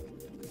water.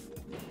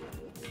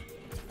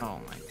 Oh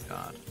my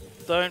god.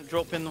 Don't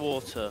drop in the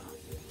water.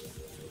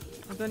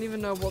 I don't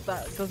even know what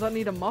that... Does that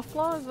need a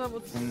muffler? Is that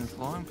what's... In the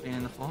floor, I'm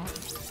cleaning the floor.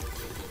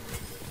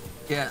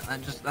 Yeah,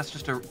 that's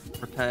just a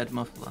repaired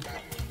muffler.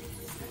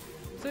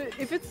 So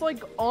if it's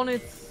like on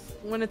its...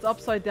 When it's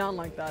upside down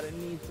like that, it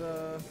needs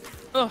a...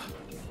 Ugh.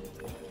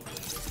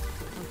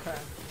 Okay.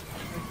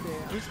 I see.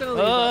 I'm just gonna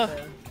leave that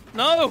there.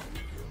 No!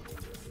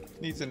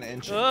 Needs an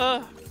engine.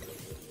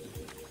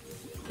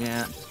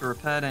 Yeah, just a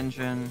repaired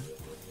engine.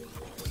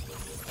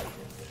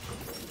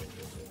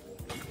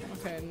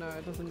 Okay, no,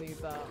 it doesn't need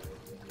that.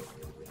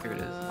 Here it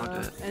is. I'll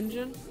do it.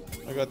 Engine?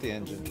 I got the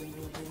engine.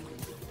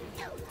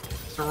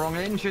 It's the wrong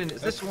engine.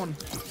 It's this one.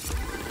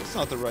 It's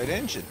not the right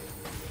engine.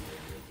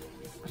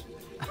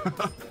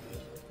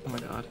 Oh my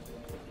god.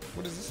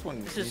 What is this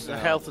one? This is need a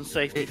now? health and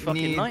safety It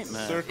fucking needs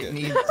nightmare. circuit. It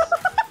needs.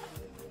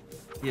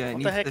 Yeah, it What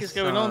needs the heck this, is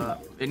going on?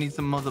 It needs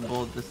a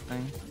motherboard. This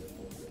thing.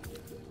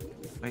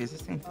 Wait, is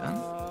this thing done?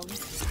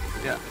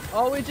 Yeah.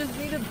 Oh, we just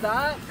needed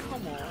that?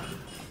 Come on.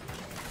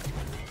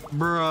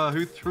 Bruh,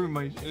 who threw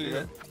my There you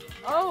shit? go.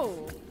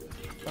 Oh!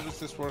 How does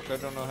this work? I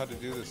don't know how to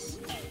do this.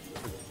 The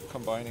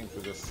combining for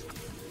this.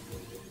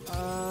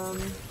 Um,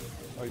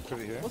 Oh, you put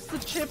it here? what's the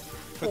chip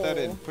Put that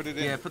in. for? Put it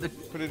in. Yeah, put it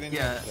in.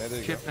 yeah, here. There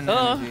you chip go. and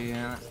Oh. energy.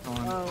 Yeah, that's the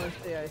one. Oh,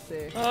 I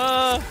see.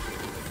 Oh!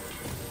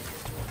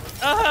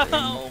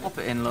 Pop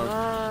it in, love.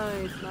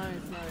 Nice.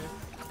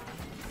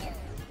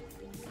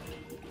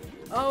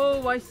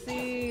 Oh, I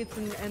see. It's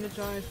an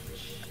energized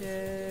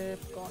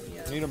chip. Got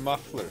ya. Need a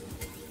muffler.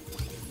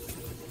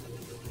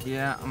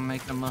 Yeah, I'm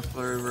making a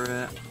muffler over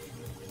it.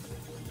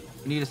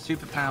 You need a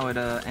super powered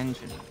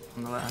engine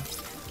on the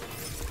left.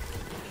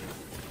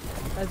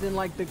 As in,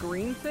 like, the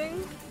green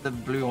thing? The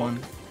blue one.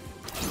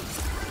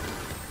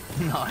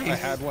 Nice. I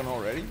had one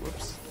already.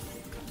 Whoops.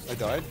 I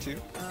died too.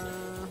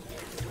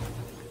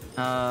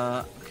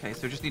 Okay,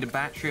 so we just need a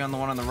battery on the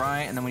one on the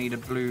right, and then we need a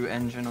blue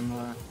engine on the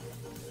left.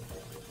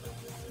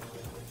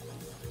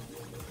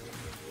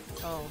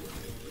 Oh.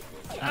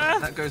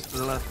 That goes to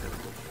the left.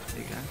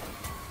 There you go.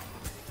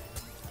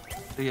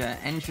 So yeah,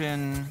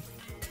 engine.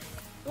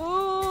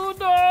 Oh,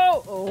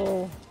 Oh no!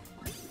 Oh.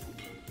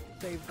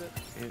 Saved it.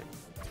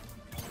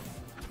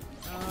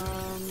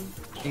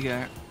 Here you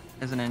go.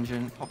 There's an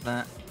engine. Pop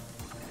that.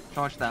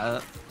 Charge that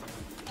up.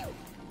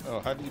 Oh,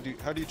 how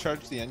do you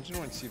charge the engine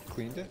once you've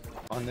cleaned it?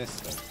 On this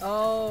thing.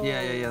 Oh.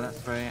 Yeah,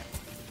 that's right.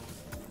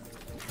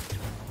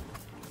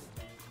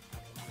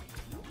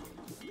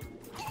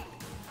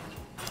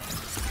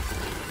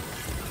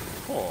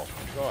 Oh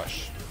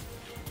gosh.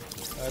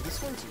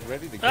 This one's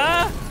ready to go.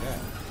 Ah! Yeah.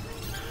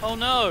 Oh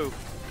no!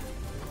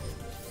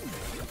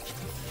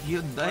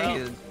 You're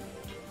dead.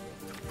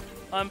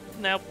 I'm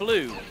now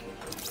blue.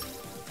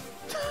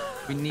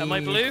 We need Am I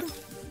blue?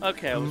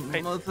 Okay, I was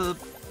paid. motherboard.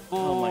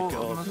 Oh my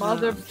God.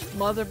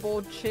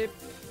 Motherboard chip.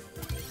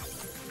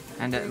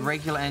 And a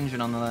regular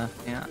engine on the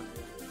left. Yeah.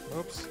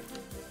 Oops.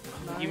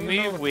 You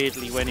Nice. move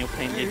weirdly when you're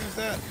Hey, painted. who's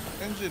that?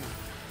 Engine.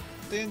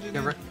 The engine.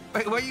 Yeah,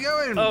 wait, where are you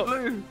going? Oh.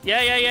 Blue. Yeah.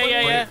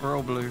 Wait, we're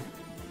all blue.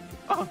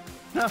 Oh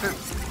no!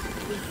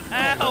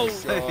 Ow!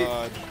 Oh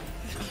God.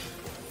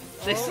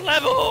 This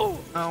level!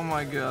 Oh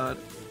my God.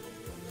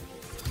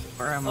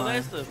 Where am Oh, I?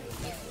 there's the.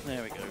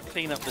 There we go.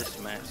 Clean up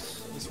this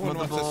mess. This one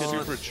wants a Motherboard.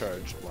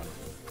 supercharged one.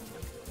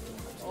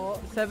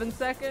 Oh, 7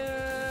 seconds.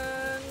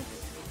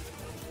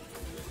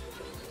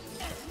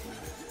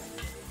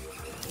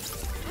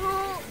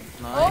 Oh.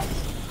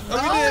 Nice. Oh,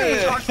 we did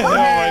it! Nice. Oh my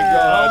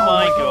God. Oh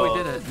my god.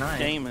 We did it.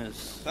 Nice.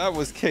 Gamers. That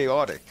was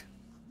chaotic.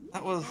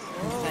 That was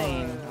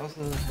insane. That was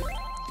a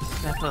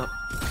step up.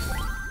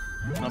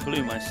 I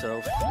blew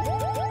myself.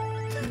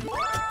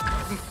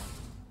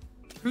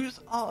 Who's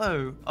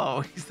Otto?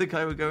 Oh, he's the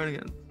guy we're going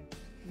against.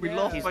 We Yeah.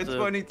 lost He's by the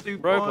 22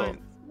 robot.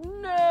 points.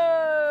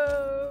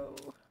 No.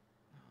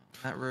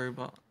 That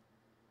robot.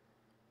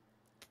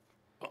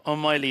 On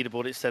my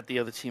leaderboard, it said the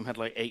other team had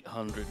like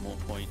 800 more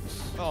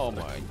points. Oh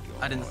my God.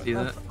 I didn't see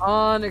that.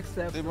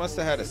 Unacceptable. They must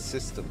have had a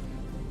system.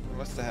 They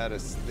must have had a.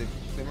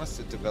 They must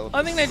have developed.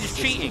 I think a they're just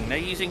system. cheating. They're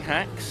using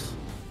hacks.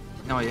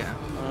 Oh yeah.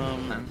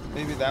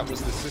 Maybe that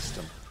was the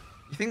system.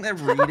 You think they're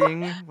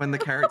reading when the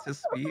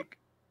characters speak?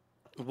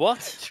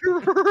 What?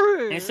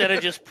 True. Instead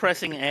of just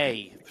pressing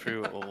A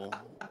through it all.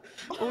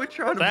 Oh, we're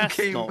trying to That's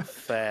game, not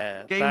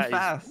fair. game That is-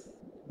 fast,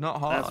 not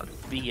That's hard.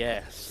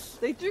 BS.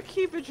 They do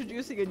keep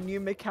introducing a new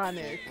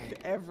mechanic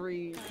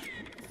every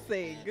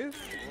thing.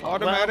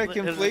 Automatic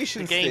Well,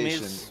 inflation the game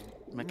station. is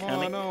Oh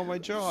mechanic. no, my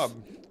job.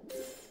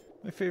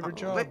 My favorite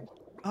job. Wait.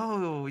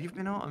 Oh, you've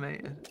been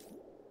automated.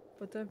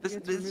 But don't There's-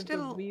 forget to there's remove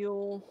still- the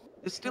wheel.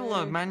 There's still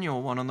a Okay.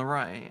 manual one on the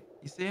right.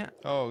 You see it?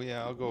 Oh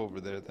yeah, I'll go over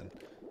there then.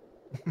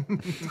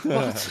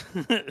 What?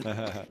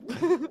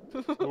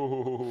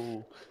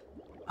 Oh.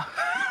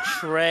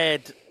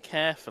 Tread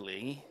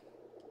carefully.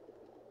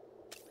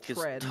 Because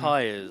Tread.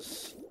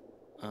 tires.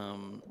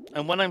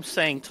 And when I'm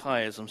saying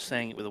tires, I'm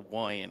saying it with a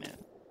Y in it.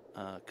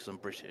 Because I'm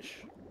British.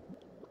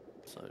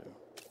 So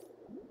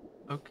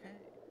Okay.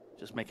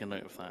 just make a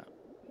note of that.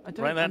 I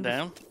don't Write that under-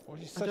 down. Oh,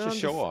 you're I such don't a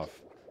show off.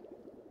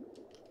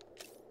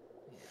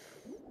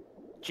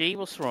 G,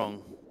 what's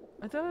wrong?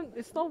 I don't.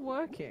 It's not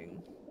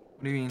working.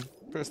 What do you mean?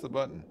 Press the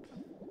button.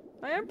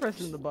 I am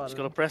pressing the Just button.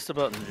 gotta press the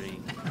button, G.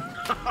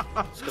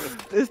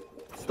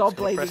 Stop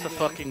blaming Press the me.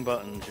 fucking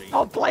button, G.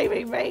 Stop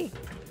blaming me.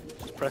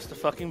 Just press the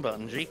fucking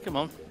button, G. Come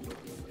on.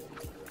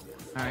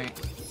 Alright.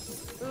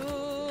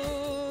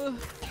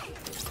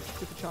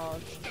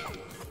 Supercharged.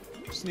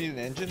 Just need an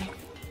engine.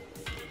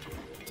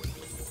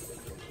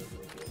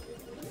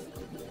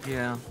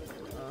 Yeah.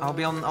 I'll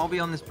be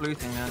on this blue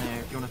thing down here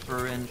if you want to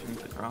throw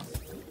engines across.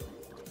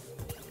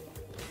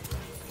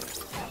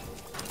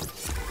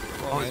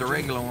 Oh, it's a engine?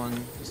 regular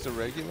one. Just a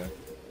regular.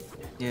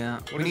 Yeah.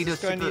 What we does need a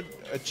this guy super need?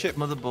 A chip.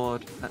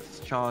 motherboard that's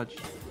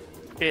charged.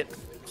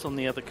 It's on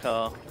the other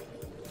car.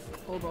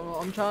 Hold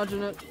on, I'm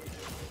charging it.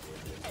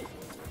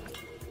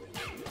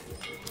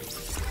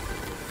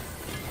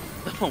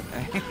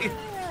 Okay.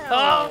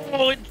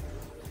 Oh, it,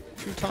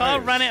 Two car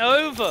tires. ran it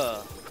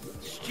over.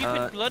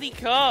 Stupid bloody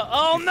car.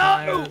 Oh Two no!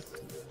 tires.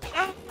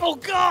 Oh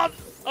god!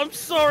 I'm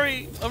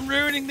sorry. I'm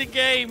ruining the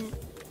game.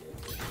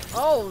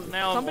 Oh,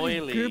 Now I'm somebody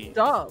oily. gooped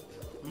up.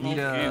 I'm Need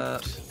all a.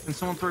 gooped. Can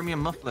someone throw me a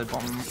muffler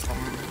bomb? on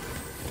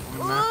the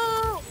map?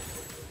 Oh!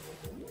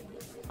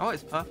 Oh,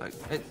 it's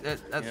perfect.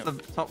 That's Yep. the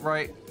top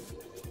right.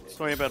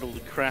 Sorry about all the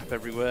crap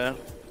everywhere.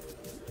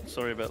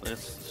 Sorry about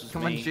this. This is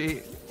Come on, me.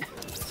 G.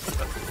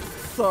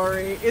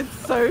 Sorry, it's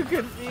so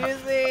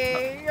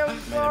confusing. I'm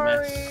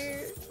sorry.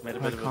 Made a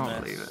I bit of a can't mess.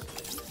 believe it.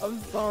 I'm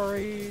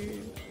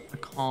sorry. I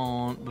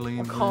can't believe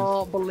I this.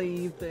 can't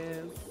believe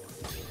this.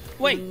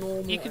 Wait,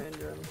 Normal you can.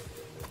 engine.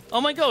 Oh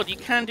my god, you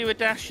can do a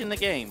dash in the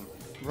game.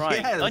 Right,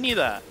 Yes. I knew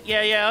that.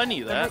 Yeah, I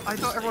knew that. I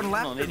thought everyone I'm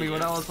laughed not at an me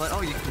when I idiot. was like,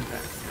 "Oh, you can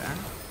dash." Yeah.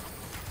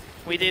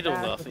 We did all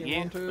Dash laugh if at you,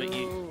 want but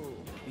to.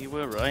 you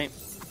were right.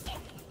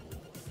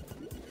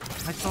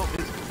 I thought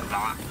it's.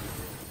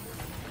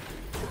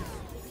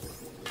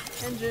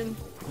 Engine.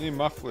 Need a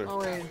muffler. Oh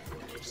wait.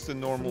 Just a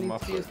normal Needs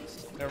muffler.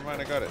 use- Never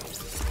mind, I got it.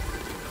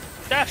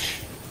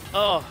 Dash!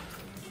 Oh,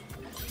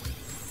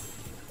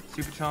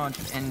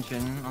 Supercharged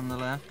engine on the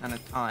left and a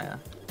tire.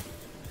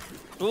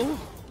 ooh.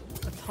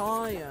 A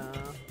tire.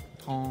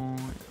 Oh,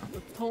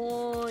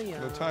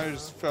 Toya. The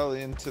tires fell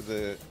into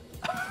the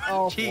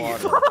Oh, Jeez.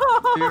 water.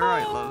 You're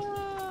right, love.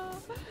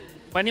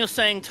 When you're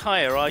saying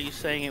tire, are you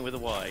saying it with a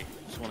Y?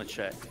 Just want to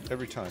check.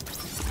 Every time.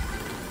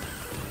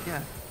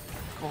 Yeah.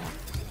 Go on.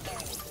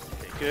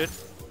 Okay, good,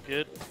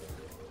 good.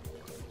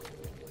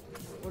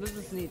 What does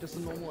this need? Just a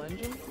normal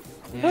engine?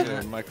 Yeah. The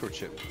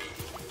microchip.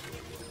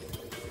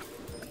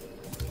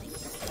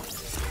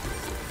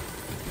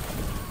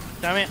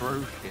 Damn it.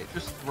 Throw shit.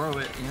 Just throw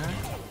it, you know?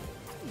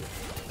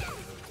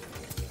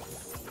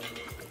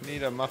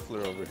 Need a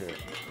muffler over here.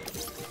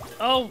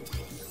 Oh,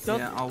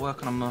 Yeah, I'll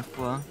work on a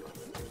muffler.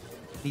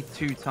 Need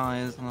 2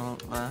 tires and a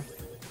lot left.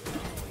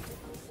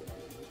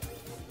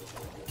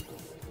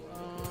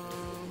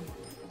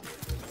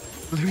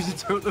 Lose a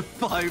total of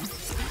 5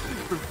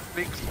 for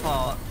fixed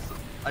parts.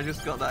 I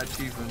just got that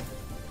achievement.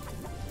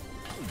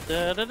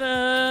 da da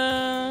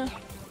da.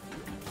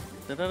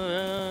 Da da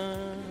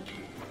da.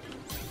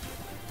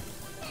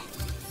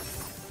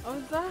 Oh,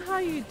 is that how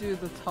you do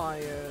the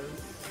tires?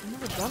 I've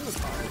never done the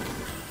tires.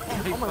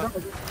 Oh my god, I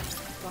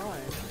just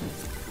died.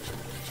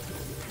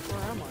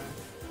 Where am I?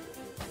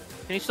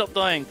 Can you stop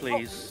dying,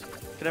 please?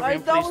 Can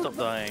everyone that please was stop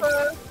the dying?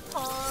 first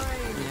time.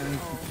 Yeah, we need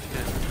Oh. some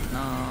shit.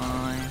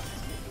 Nice.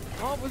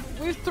 Oh,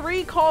 we've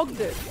 3 cogged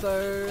it,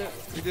 so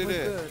We did we're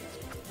it. good.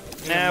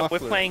 Need a Now we're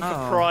muffler. playing for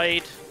Oh.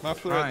 pride.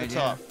 Muffler at Right, the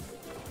yeah. top.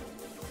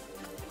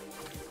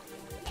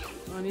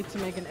 I need to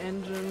make an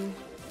engine.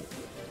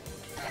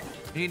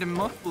 You need a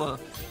muffler.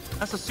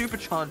 That's a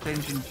supercharged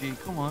engine, G.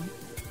 Come on.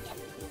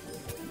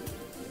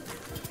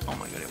 Oh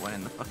my god, it went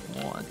in the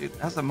fucking water, dude.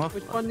 That's a muffler.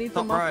 Which one needs a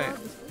Top muffler? right.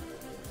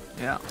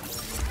 Yeah.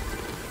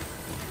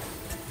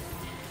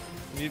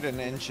 Need an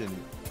engine.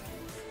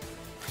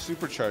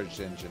 Supercharged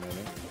engine, I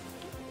think.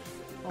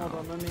 Hold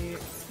on, let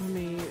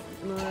me,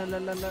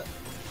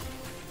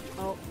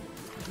 oh,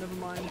 never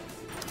mind.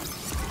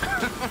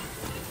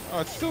 Oh,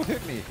 it still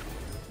hit me.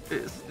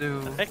 It's still.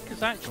 The heck is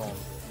that gone?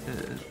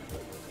 Is.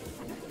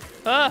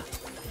 Ah!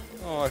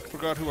 Oh, I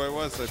forgot who I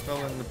was. I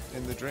fell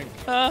in the drink.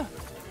 Ah!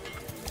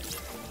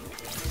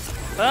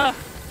 Ah!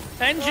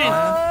 Engine!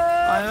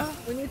 Fire?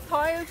 We need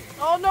tires.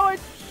 Oh no,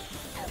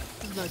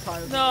 there's no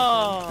tires. No!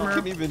 I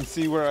couldn't even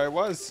see where I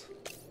was.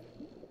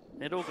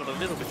 It all got a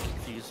little bit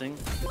confusing.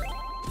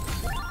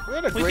 We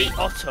had a We great, beat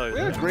Otto. we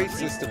had a great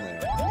system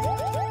there.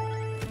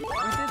 We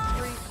did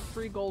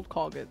three gold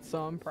coggets,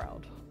 so I'm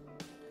proud.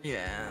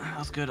 Yeah,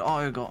 that's good. Oh,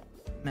 I got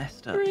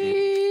messed up. Dude.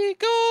 3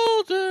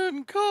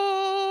 golden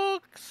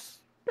cocks!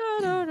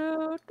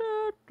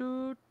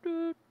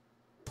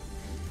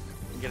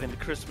 Get in the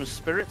Christmas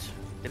spirit.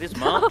 It is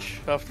March,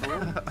 after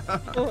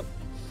all.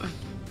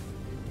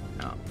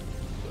 No.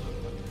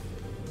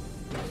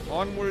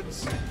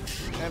 Onwards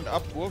and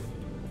upwards.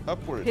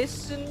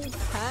 Piston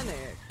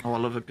panic. Oh, I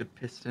love a good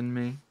piston,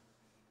 me.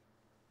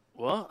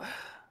 What?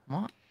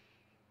 What?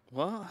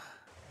 What?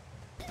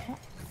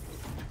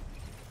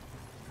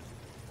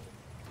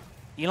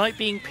 You like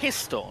being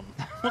pissed on?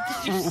 What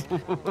did you s-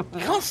 You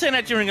can't say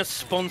that during a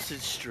sponsored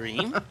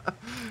stream.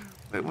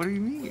 Wait, what do you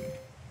mean?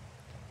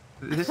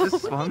 Is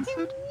this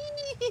sponsored?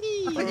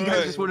 I thought you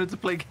guys just wanted to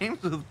play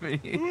games with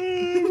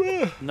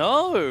me.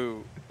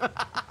 No.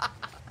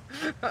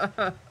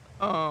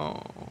 Oh.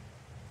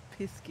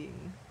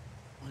 Pisking.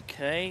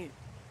 Okay.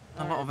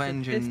 A lot of so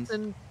engines.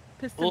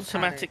 Piston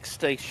Automatic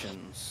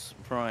stations.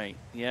 Right.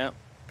 Yeah.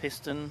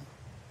 Piston.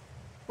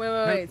 Wait,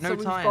 No- wait. no so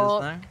we've tyres,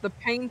 got no? the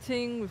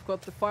painting, we've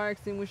got the fire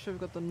extinguisher, we've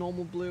got the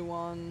normal blue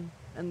one,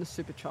 and the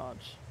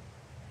supercharge.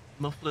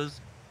 Mufflers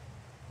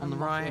on And the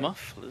mufflers. right.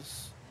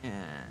 Mufflers.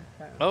 Yeah.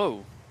 Okay.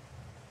 Oh.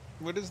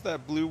 What does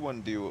that blue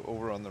one do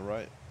over on the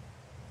right?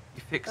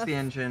 You fix the That's-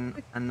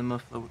 engine and the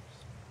muffler,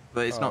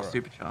 but it's not Alright.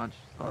 supercharged.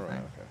 Sort of Alright,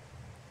 thing. okay.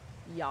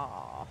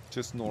 Yeah.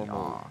 Just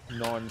normal,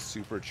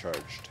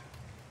 non-supercharged.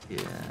 Yeah.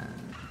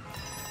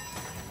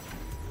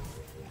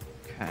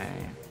 Okay.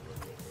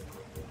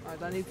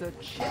 Alright, I need to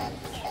chip.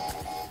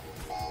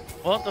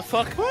 What the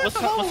fuck? What's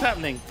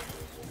happening?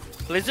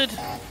 Blizzard?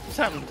 What's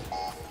happened?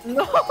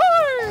 No!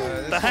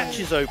 The hatch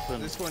is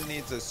open. This one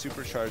needs a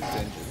supercharged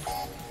engine.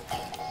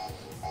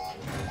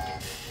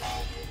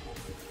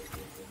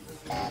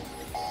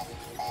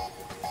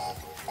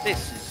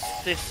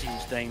 This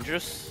seems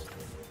dangerous.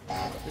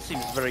 This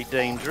seems very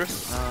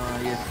dangerous.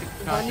 Yeah,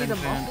 supercharged need a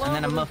engine, muffler? and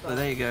then a What is muffler. that?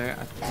 There you go.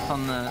 It's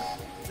on the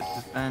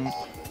bench.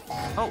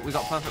 Oh, we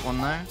got a perfect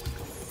one though.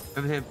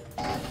 Over here.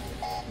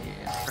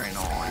 Yeah, very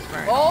nice.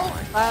 Very Oh,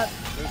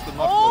 nice. There's the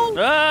Oh!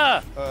 muffler.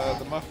 Ah!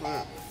 The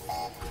muffler.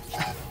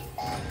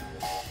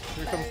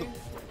 Here comes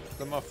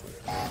the muffler.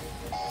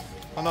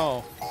 Oh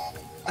no,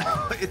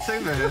 It's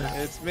over here.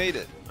 it's made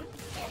it.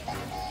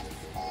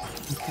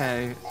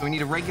 Okay, so we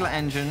need a regular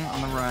engine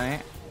on the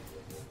right.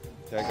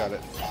 Yeah, I got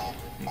it.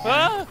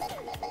 Ah!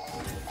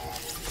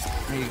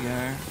 There you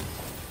go.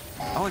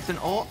 Oh, it's an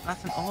auto.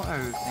 That's an auto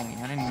thingy.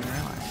 I didn't even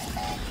realize.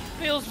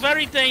 Feels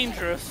very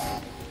dangerous.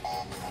 I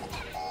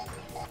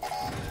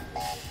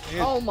need,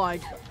 Oh my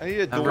god. I need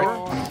a A door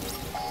God.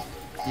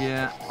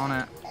 Yeah, on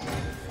it.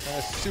 and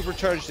a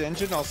supercharged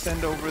engine. I'll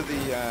send over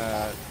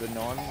the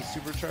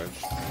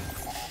non-supercharged.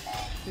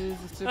 Here's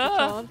the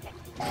supercharge.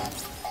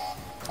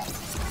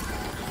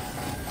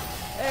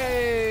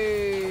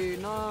 Hey,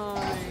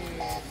 nice.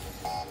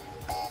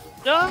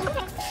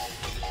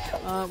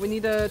 We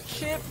need a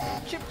chip.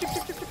 Chip.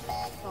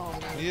 Oh I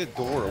man. need a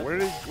door. Where?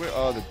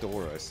 Oh, the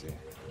door. I see.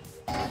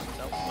 That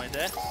was my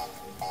death.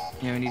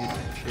 Yeah, we need a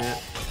chip.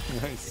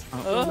 Nice.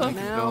 Oh, we can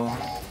now. go.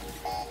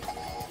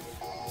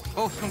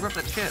 Oh, someone grab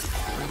that chip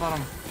at the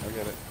bottom. I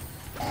get it.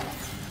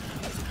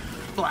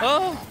 Black.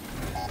 Oh!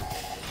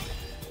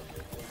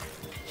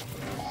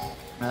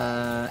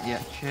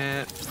 Yeah,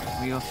 chip.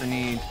 We also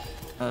need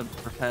a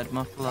prepared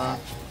muffler,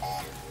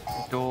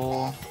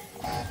 door.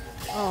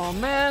 Oh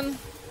man.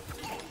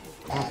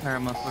 We'll repair a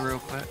muffler real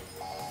quick.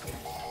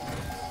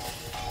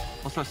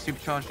 Also a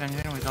supercharged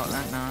engine, we got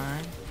that,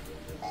 nice.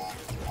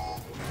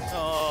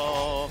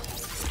 Oh!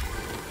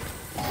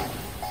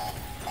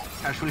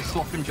 Actually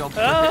swapping jobs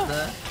for a bit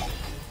there.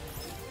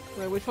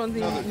 Wait, which one do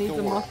you Another need the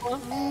door. muffler?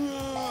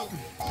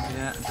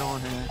 Yeah, door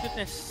here.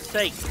 Goodness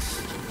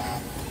sakes!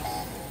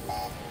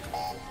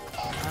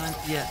 And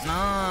yeah,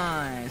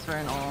 nice,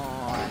 very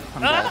nice.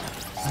 I'm Ah!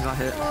 dead. I got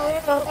hit.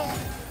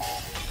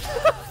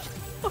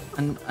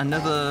 And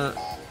another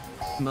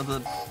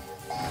mother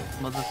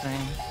thing.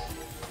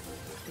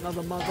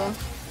 Another mother.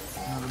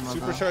 Another mother.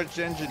 Supercharged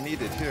engine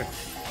needed. Here.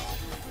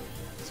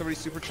 Somebody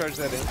supercharge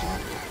that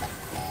engine.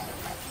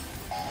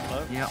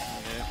 Oh, Yep.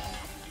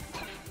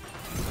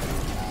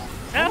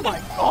 yeah. Oh my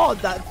god,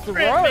 that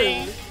Rip throw!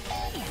 me.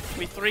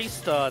 We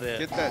 3-starred it.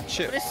 Get that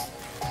chip. This...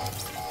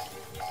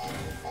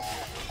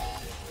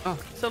 Oh.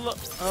 So look.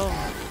 Oh.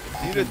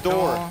 Need a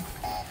door.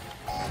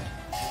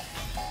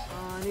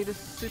 I need a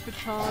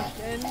supercharged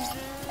engine.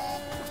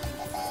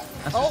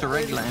 That's just a there's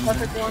regular the engine.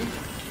 perfect one.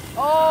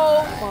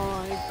 Oh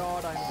my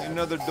god, I'm Need dead.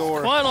 another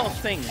door. Quite a lot of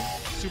things.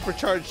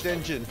 Supercharged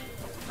engine.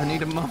 I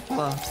need a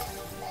muffler.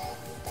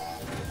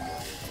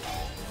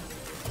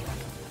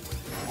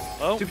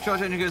 Oh,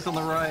 Supercharged engine goes on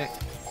the right.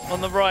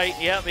 on the right.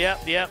 Yep.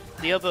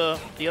 The other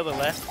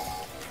left.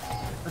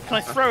 Can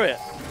I throw it?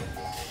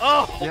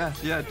 Oh!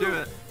 Yeah, do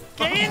it.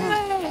 Get in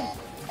there!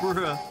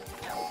 Bruh.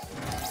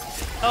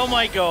 Oh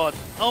my god!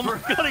 Oh my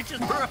god! It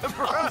just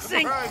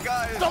bouncing!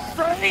 Guys. Stop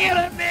throwing it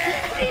at me!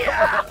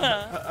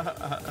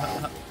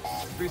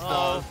 3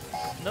 stars.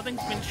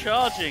 Nothing's been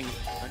charging.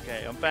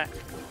 Okay, I'm back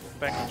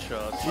in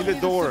charge. Need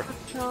a door.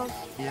 Supercharged.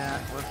 Yeah,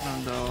 working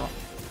on door.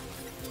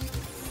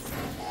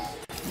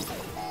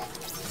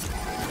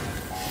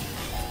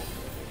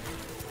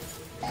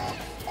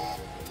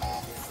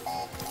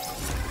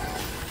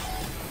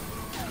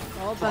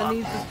 Oh, that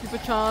needs a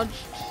supercharged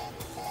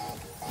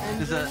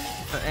engine. Is that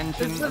the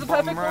engine Is at the the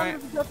bottom perfect right?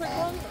 one? Is the perfect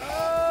one?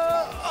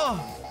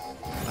 Oh!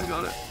 I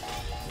got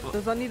it.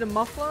 Does that need a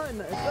muffler?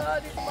 No, it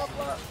does need a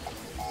muffler.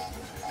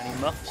 Any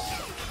muffs?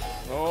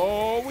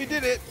 Oh, we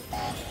did it.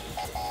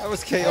 That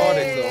was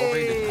chaotic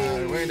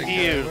Hey. Way to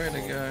Ew. go, way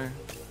to go.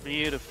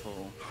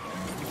 Beautiful.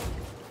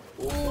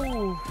 Ooh.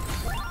 though.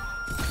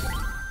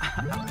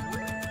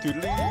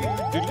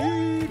 Doodly,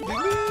 doodly,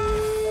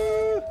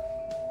 doodly.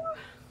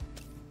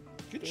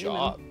 Good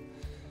job.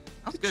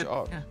 That's Good good.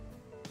 job. Yeah.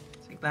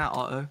 Take that,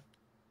 Otto.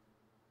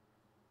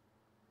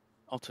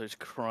 Otto's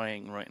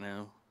crying right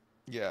now.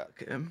 Yeah.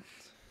 Look at him.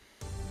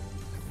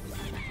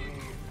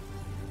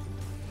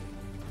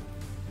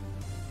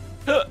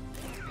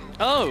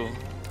 Oh!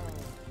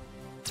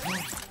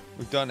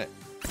 We've done it.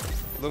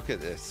 Look at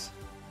this.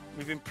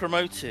 We've been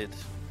promoted.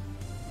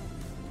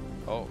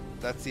 Oh,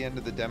 that's the end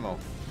of the demo.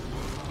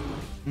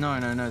 No.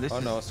 This Oh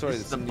is, no, sorry,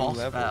 this this is the a new boss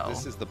level. battle.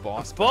 This is the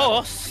boss.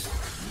 Boss! battle.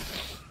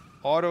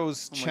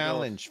 Otto's Oh my God.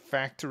 challenge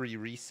factory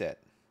reset.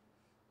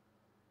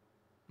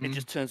 It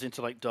just turns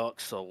into like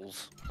Dark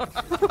Souls.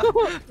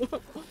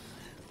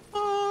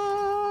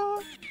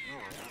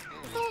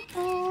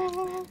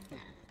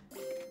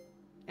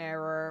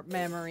 Error,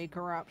 memory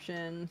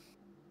corruption.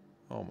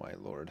 Oh my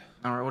lord.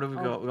 All right, what have we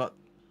got? We got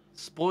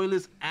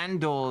spoilers and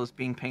doors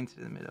being painted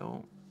in the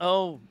middle.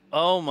 Oh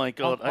my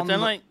god. I on don't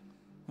the- like...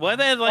 Why is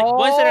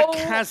there a Oh.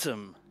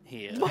 chasm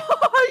here?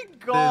 My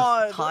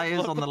god! There's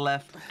tires on the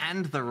left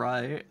and the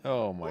right.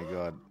 Oh my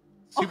god.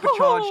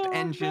 Supercharged Oh,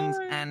 engines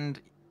no. and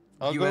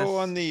I'll go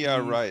on the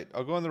USB. right.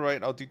 I'll go on the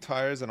right. I'll do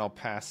tires and I'll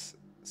pass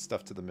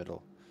stuff to the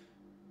middle.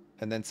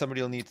 And then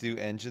somebody will need to do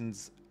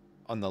engines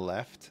on the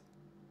left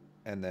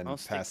and then I'll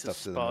stick pass to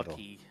stuff to the middle.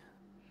 Sparky.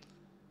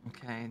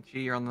 Okay,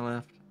 G, you're on the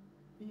left.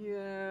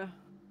 Yeah.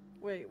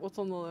 Wait, what's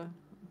on the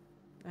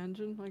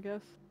engine, I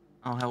guess?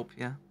 I'll help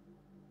you.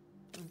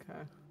 Okay.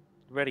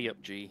 Ready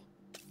up, G.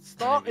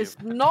 Stop! Whenever It's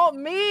not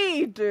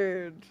me,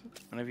 dude!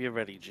 Whenever you're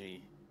ready,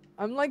 G.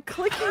 I'm like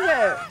clicking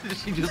it!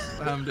 She just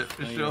spammed it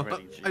for No, you're sure.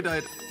 ready, G. I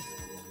died.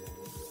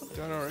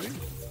 Done already?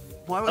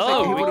 Why was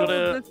Oh, that we going? got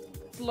a- This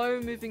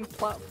slow-moving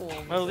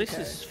platform. Well, this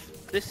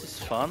Okay. is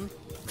fun.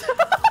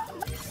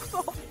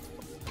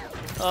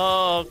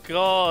 Oh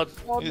god.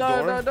 Oh Need a no,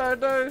 door? no, no,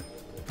 no!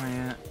 Oh,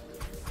 yeah.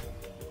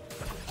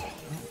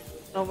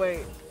 Oh wait,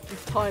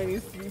 this tire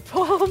needs to be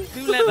pumped.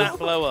 Who let that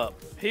blow up?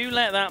 Who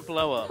let that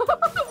blow up?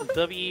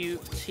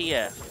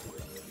 WTF.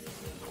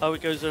 Oh,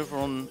 it goes over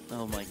on...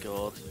 Oh my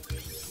god.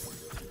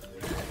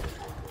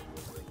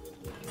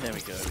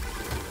 we go.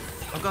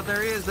 Oh god,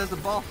 there he is. There's a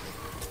boss.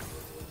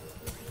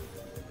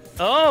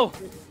 Oh!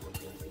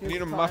 You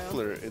need a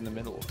muffler in the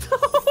middle.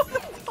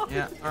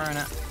 Yeah, throwing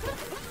it.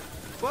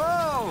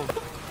 Whoa!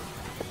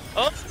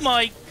 Oh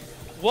my...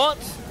 What?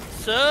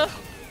 Sir?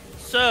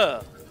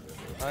 Sir?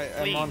 I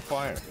am Please. on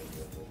fire.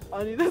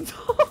 I need a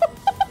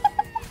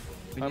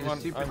We need a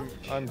super...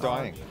 I'm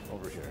dying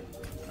over here.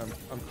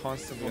 I'm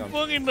constantly I'm on.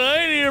 fucking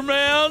dying here,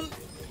 man!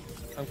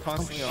 I'm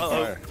constantly on Uh-oh.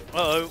 fire.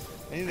 Uh-oh.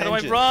 I need an How do I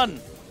engine. run?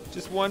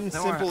 Just one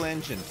Don't simple worry.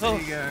 engine. There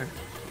you go.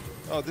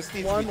 Oh, this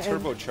needs One to be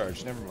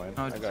turbocharged. Never mind.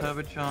 Oh, I it's got it.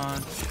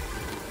 turbocharged.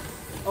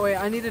 Oh wait,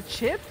 I need a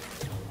chip?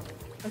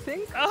 I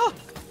think? Ah!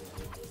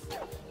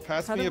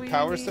 Pass How me do a we-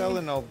 power cell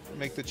and I'll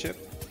make the chip.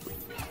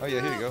 Oh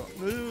yeah, here you go.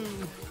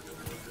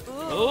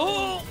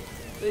 Oh!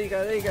 There you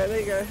go, there you go, there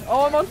you go.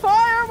 Oh, I'm on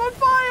fire! I'm on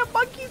fire!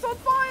 Monkey's on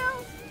fire!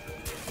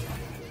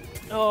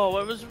 Oh,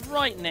 I was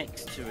right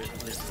next to it,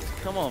 Blizzard.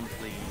 Come on,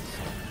 please.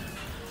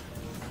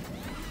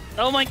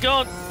 Oh my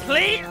god,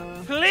 please!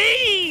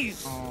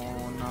 Please!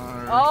 Oh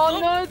no. Oh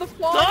no, the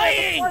fire!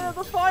 dying!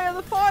 The fire!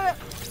 The fire!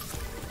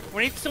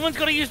 Someone's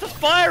got to use the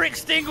fire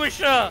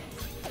extinguisher!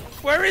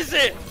 Where is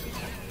it?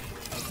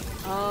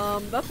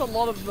 That's a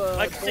lot of the.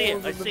 I can see it,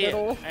 balls I in the see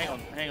middle. it.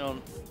 Hang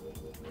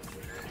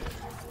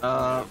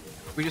on.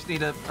 We just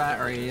need a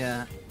battery,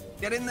 yeah.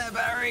 Get in there,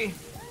 Barry!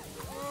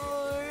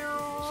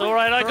 It's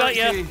alright, I got Throw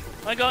it you. to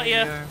I got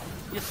There you. you go.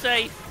 You're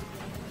safe.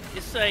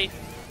 You're safe.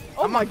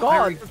 Oh I'm my on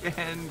god! fire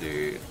again,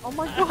 dude. Oh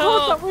my Oh.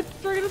 god! That went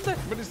straight into.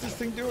 What is this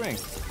thing doing?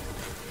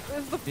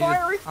 There's the Need a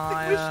fire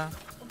tire. extinguisher.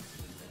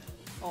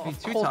 Oh, Need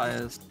of two course it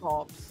tires.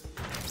 Stops.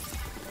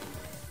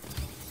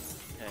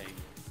 Okay.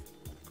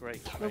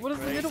 Great. Wait, what does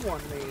the great. middle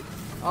one need?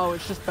 Oh,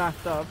 it's just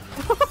backed up.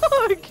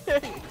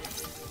 Okay.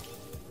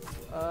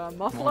 More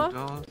Muffler?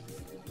 doors.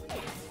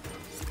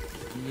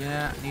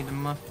 Yeah, need a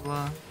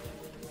muffler.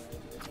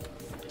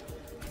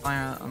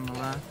 Fire on the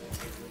left.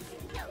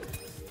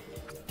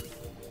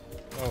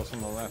 Oh, it's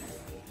on the left.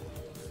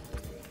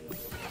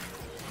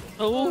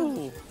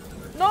 Oh!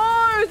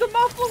 No! The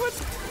muffler went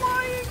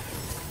flying!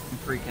 I'm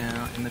freaking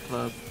out in the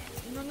club.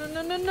 No, no,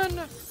 no, no, no,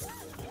 no.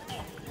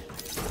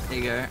 There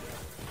you go.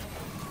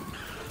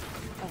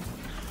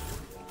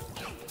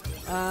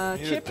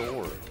 Need Chip. a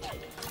door.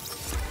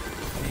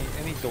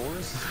 Any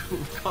doors?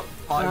 We've got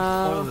 5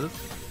 spoilers.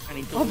 I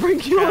need to I'll bring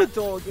you a chat.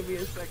 door. Give me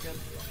a second.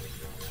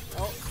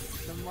 Oh,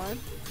 never mind.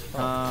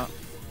 Oh,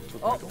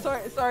 Oh,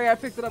 sorry, I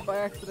picked it up by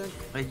accident.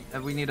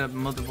 We need a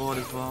motherboard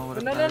as well.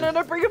 What No, if no, no, there's-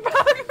 no, bring it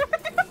back!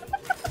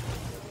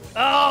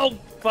 Oh,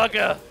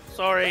 bugger!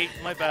 Sorry,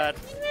 my bad.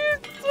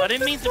 I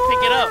didn't mean to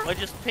pick it up. I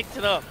just picked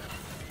it up.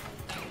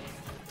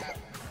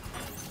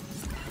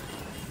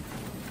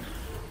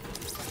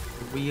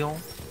 Wheel,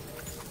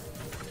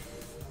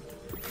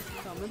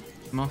 Coming.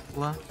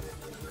 muffler.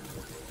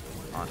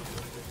 Oh,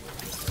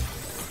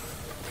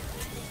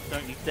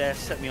 Don't you dare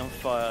set me on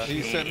fire.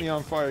 You set me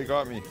on fire. You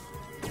got me.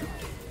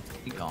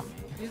 you got me.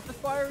 Use the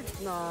fire.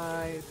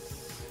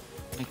 Nice.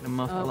 Making a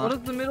muffler. What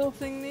does the middle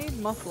thing need?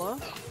 Muffler.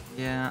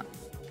 Yeah.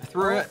 I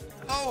threw it.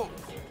 Oh!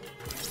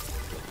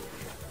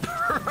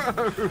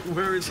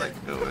 Where is that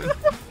going?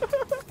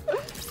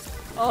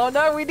 Oh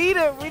no, we need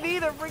it! We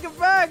need it! Bring it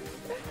back!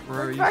 Bro,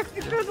 Bring you- back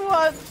the good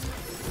one!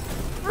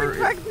 Bring Bro,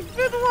 back the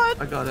good one!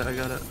 I got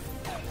it.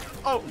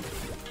 Oh!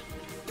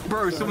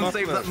 Bro, someone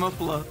save that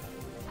muffler.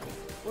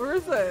 Where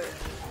is it?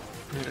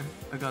 Yeah,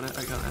 I got it.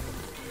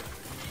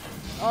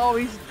 Oh,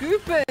 he's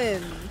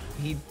gooping!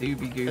 He do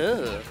be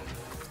good.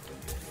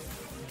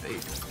 Ugh.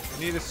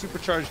 Need a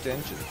supercharged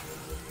engine.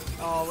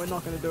 Oh, we're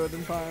not gonna do it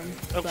in time.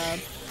 Oh, Sad.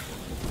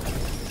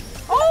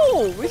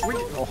 Oh! We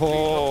still...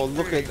 Oh,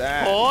 look at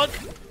that. Hog,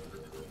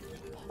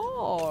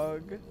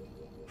 Pog!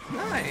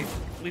 Nice.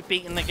 we've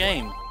beaten the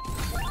game.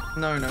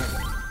 No.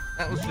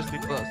 That was just the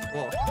first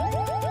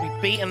boss.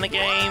 We've beaten the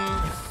game.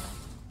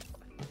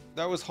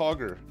 That was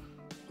Hogger.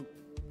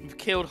 We've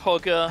killed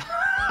Hogger.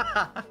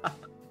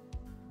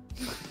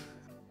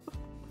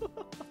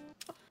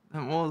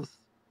 That was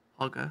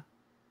Hogger.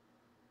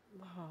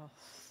 Oh,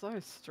 so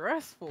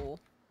stressful.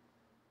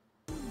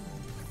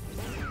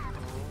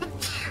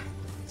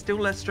 Still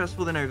less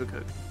stressful than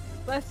Overcooked.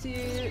 Bless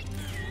you.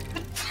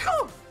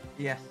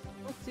 Yes.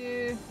 Bless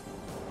you.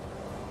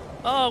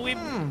 Oh,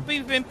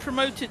 we've been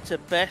promoted to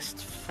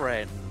best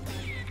friend.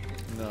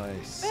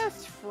 Nice.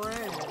 Best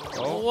friend.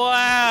 Oh,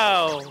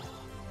 Wow.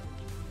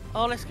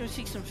 Oh, let's go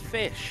see some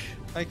fish.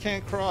 I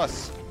can't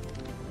cross.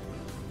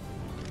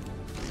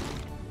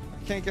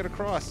 I can't get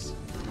across.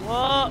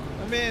 What?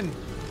 I'm in.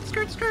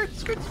 Skirt.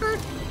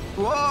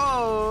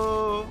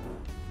 Whoa!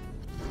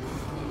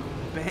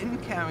 Ben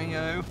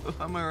cameo.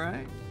 Am I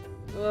right?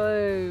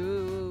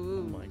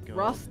 Whoa. my God.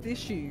 Rust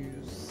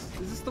issues.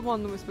 Is this the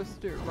one that we're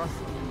supposed to do?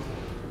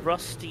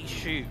 Rusty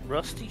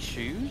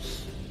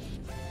shoes?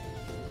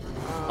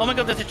 Oh my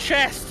god, there's a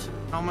chest!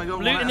 Oh my god!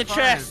 Loot one in out the of 5.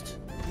 chest!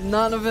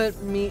 None of it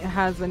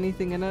has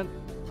anything in it.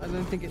 I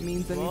don't think it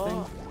means anything.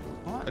 What?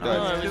 What? I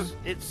died. No,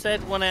 it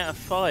said 1 out of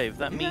 5.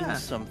 That Yeah.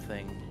 means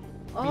something.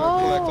 collect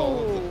all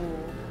of Oh.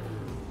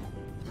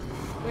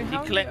 Wait, If how you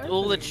are collect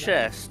all the opening that?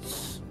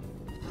 chests,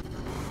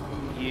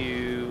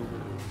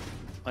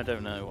 I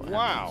don't know what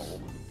Wow.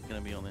 happens,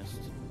 gonna be honest.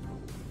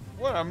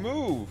 What a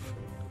move!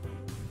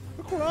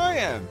 Look where I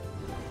am.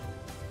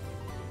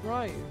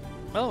 Right.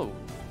 Oh.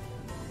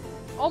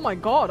 Oh my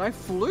god, I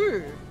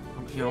flew.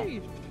 Yo.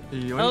 Jeez.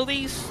 Oh,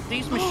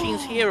 these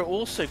machines here are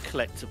also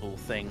collectible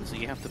things that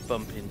you have to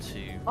bump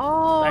into.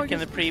 Oh, Back in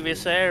the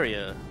previous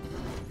area.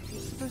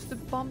 you're supposed to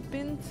bump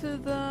into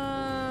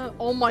the.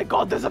 Oh my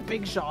god, there's a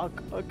big shark.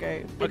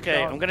 Okay. Big Okay,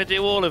 shark. I'm gonna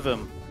do all of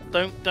them.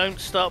 Don't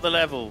start the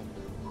level.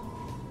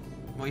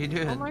 What are you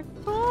doing? Oh my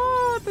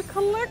god, the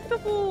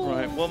collectible.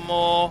 Right, one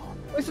more.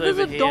 Wait, so It's there's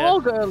over a here.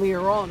 dog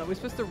earlier on. Are we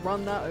supposed to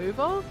run that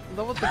over? Is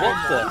that what the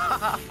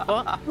What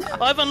the?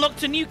 What? I've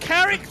unlocked a new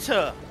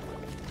character.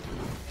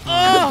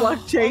 Oh, Oh, like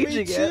Oh, me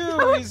changing too.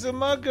 it. He's a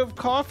mug of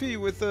coffee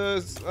with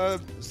a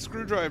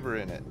screwdriver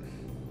in it.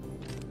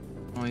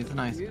 Oh, he's a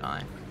nice You-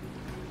 guy.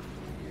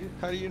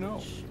 How do you know?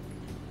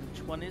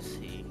 which one is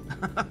he? I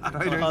know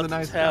Kinda he's hard a to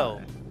nice tell.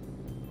 guy.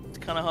 It's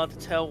kind of hard to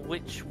tell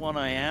which one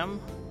I am.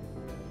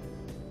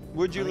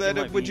 Would you I think let it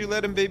him? might Would be- you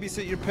let him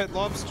babysit your pet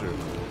lobster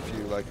if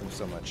you like him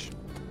so much?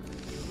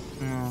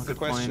 Oh, That's the good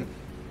question.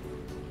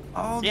 point.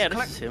 Oh, Yeah,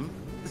 there's, this is him.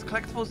 there's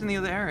collectibles in the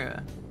other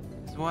area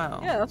as well.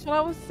 Yeah, that's what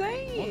I was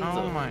saying.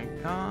 Oh my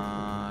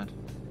god.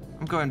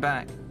 I'm going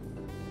back.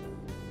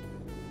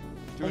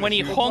 Doing And when a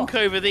you huge- honk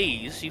over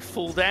these, you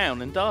fall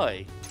down and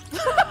die.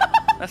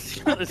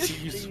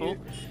 That's useful.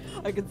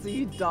 I can see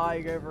you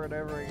dying over and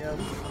over again.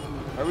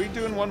 Are we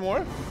doing one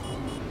more?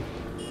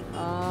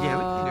 Yeah,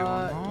 we can do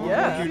one more.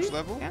 Yeah. Huge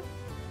level? Yeah.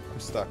 I'm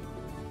stuck.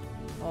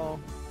 Oh.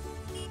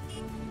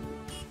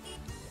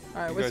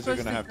 Alright, You we're guys are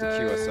supposed gonna have to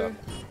queue us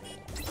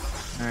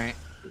up. Alright.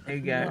 There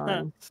you go.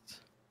 Nice.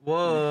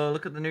 Whoa,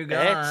 look at the new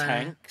guy. Air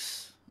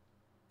tanks.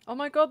 Oh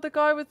my god, the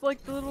guy with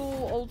like the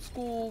little old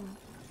school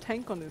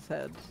tank on his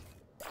head.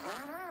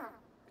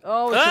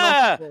 Oh, it's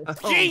Ah! an octopus.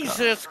 Oh,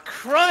 Jesus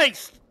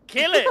Christ!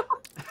 Kill it!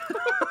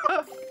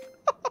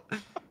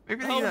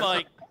 Maybe Oh that's-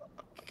 my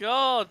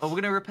god! Oh, we're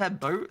gonna repair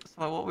boats?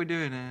 Like, what are we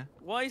doing here?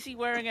 Why is he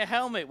wearing a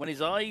helmet when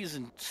his eyes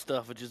and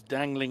stuff are just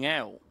dangling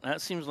out?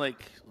 That seems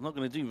like not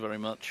going to do very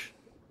much.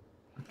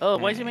 Oh,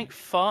 why does he make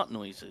fart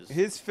noises?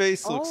 His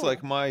face looks Oh.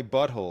 like my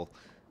butthole.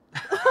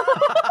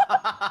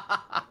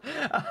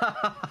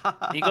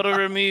 You got to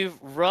remove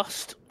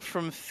rust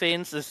from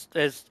fins.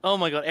 There's oh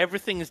my god,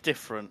 everything is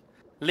different.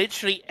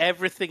 Literally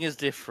everything is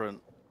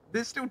different.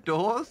 There's still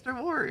doors,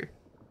 don't worry.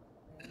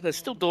 There's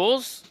still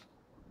doors.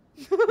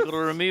 You got to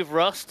remove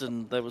rust,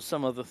 and there was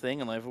some other thing,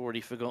 and I've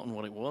already forgotten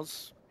what it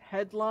was.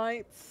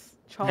 Headlights,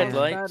 charged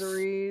Headlights.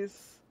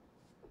 batteries.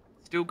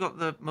 Still got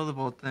the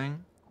motherboard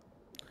thing.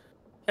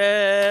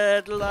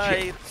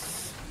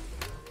 Headlights.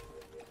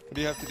 What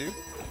do you have to do?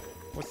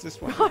 What's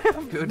this one? I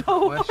have Good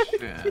no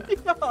question. idea.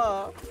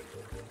 Well,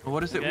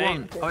 what does it Okay.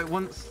 want? Oh, it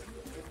wants...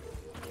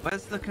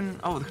 Where's the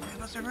Oh, the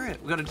controls over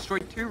it. We gotta destroy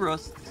 2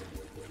 rusts.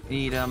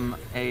 We need,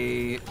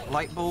 a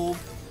light bulb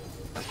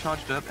that's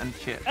charged up and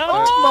chip.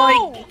 Oh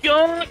my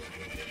god!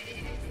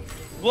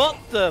 What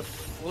the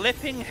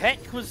flipping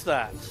heck was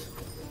that?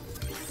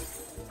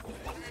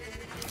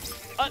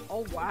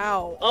 Oh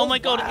wow. Oh my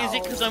god, is it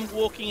wow. because I'm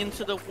walking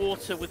into the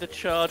water with a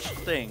charged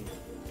thing?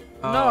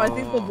 No, I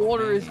think the Oh,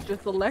 water is man.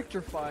 just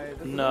electrified.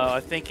 isn't No, it? I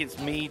think it's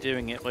me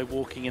doing it by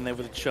walking in there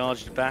with a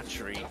charged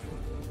battery.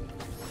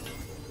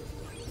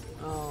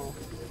 Oh.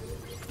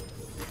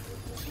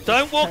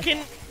 Don't walk in!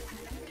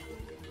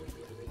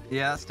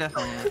 Yeah, that's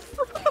definitely it.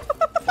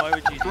 Why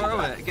would you do Throw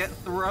that? it. Get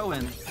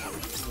throwing.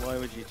 Why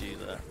would you do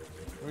that?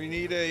 We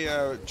need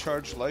a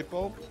charged light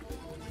bulb.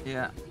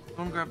 Yeah.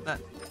 Go and grab that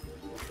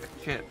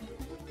chip.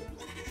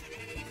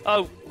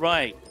 Oh,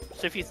 right.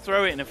 So if you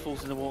throw it and it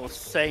falls in the water,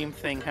 same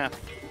thing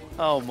happens.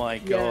 Oh my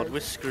god, Yes. we're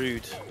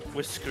screwed.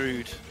 We're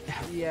screwed.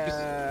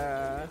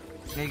 Yeah.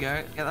 There you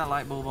go. Get that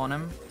light bulb on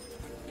him.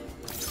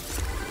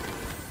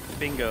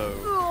 Bingo.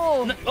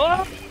 Oh. No,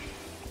 oh!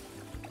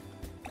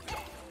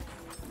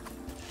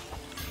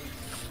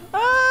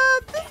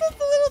 This is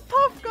a little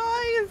tough,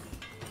 guys.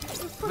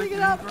 Just We're putting it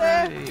doing out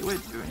there. great. We're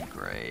doing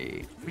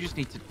great. We just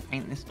need to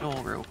paint this door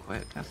real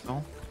quick, that's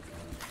all.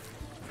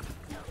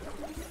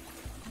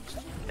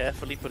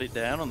 Carefully put it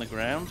down on the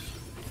ground.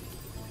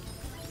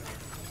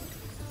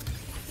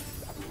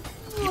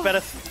 You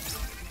better.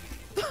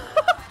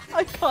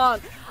 I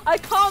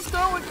can't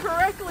throw it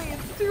correctly.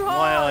 It's too hard.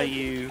 Why are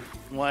you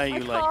I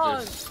like can't.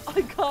 this?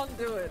 I can't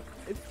do it.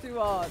 It's too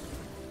hard.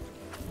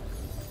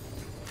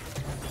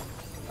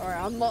 Alright,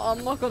 I'm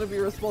not gonna be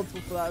responsible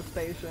for that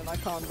station. I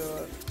can't do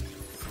it.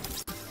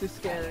 It's too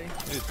scary.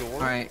 Need a door.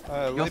 Alright.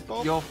 Light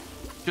bulb. You'll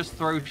just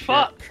throw shit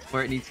Fuck.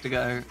 where it needs to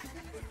go.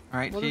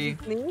 Alright, What G.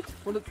 does it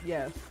need?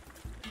 Yes.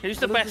 Who's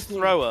the What does best this mean?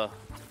 thrower?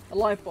 A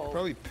light bulb.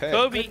 Probably pet.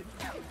 Kobe.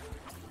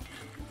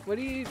 What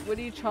do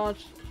you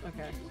charge?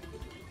 Okay.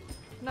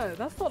 No,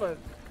 that's not a.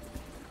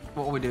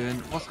 What are we doing?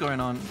 What's going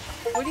on?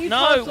 What do you No,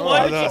 charge? the why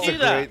light would you that's do a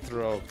that? great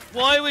throw.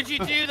 Why would you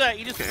do that?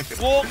 You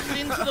just walked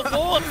into the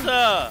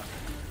water.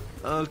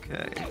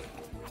 Okay.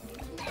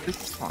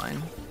 This is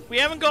fine. We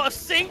haven't got a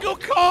single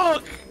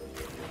cog.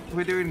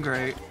 We're doing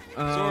great.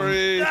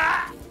 Sorry.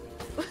 Ah!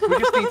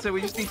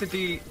 We just need to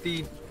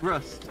de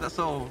rust. That's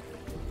all.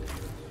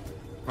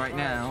 Right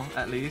now,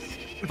 at least.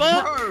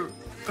 Fuck! Bro,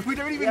 we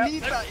don't even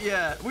need that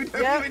yet. We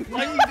don't even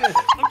need it.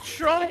 I'm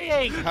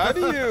trying. How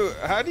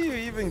do you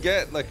even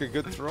get like a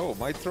good throw?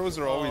 My throws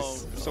are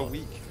always so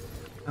weak.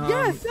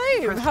 Yeah,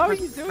 same. How are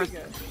you doing press,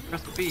 it?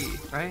 Press B,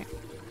 right?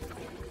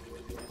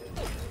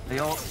 They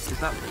all is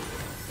that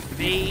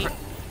B.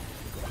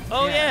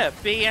 Oh yeah,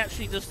 B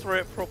actually does throw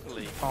it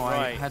properly. Oh,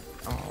 right. I had.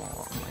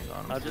 Oh my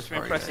god. I've just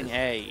been pressing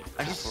A.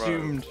 I just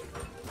assumed.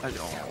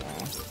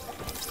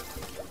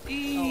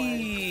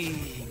 E.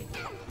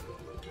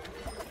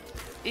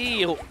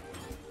 E.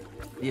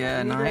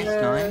 Yeah, nice.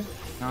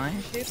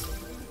 Just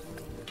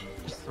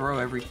throw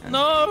everything.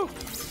 No.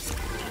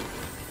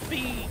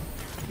 B.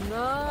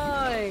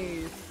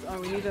 Nice. Oh,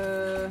 we need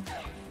a.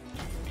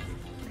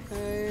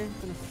 Okay,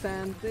 gonna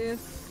sand this.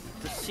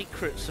 The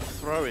secrets of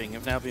throwing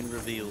have now been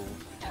revealed.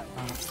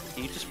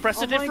 You just press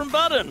Oh a different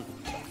button.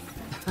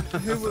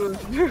 Who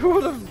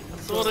would have?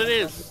 That's what it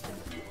is.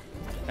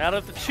 Out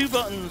of the 2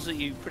 buttons that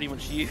you pretty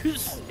much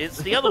use, it's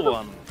the other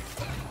one.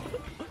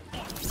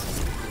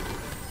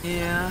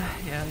 Yeah.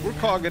 We're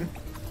cogging.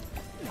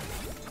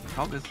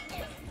 Coggers.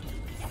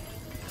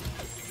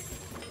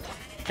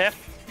 Hef.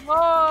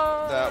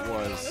 Oh! That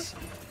was.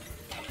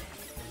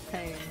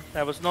 Pain.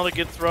 That was not a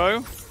good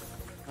throw.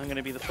 I'm going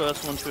to be the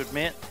first one to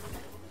admit.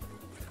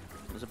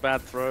 It was a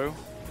bad throw.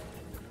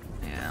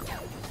 Yeah.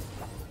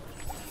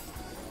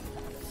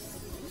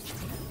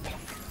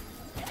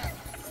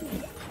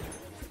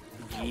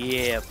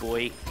 Yeah,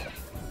 boy.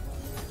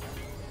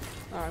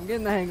 Alright, I'm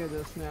getting the hang of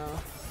this now.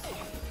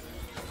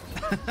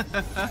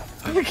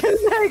 I'm getting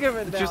the hang of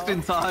it now. Just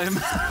in time.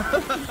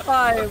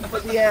 Time for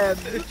the end.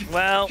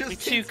 Well, Just we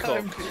in too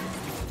time. cocked.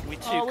 We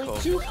too Oh, we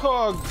cocked. 2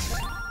 cogs.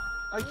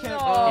 I can't.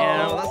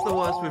 Yeah, Oh, that's the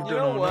worst we've You done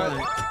know all what?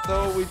 night.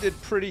 Though we did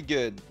pretty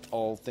good,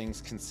 all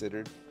things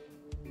considered.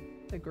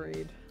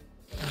 Agreed.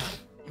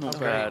 Not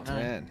Okay. bad.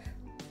 Man.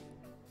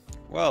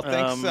 Well,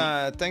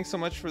 thanks so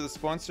much for the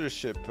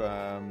sponsorship,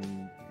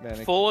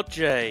 Manic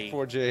 4J.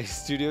 4J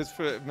Studios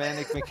for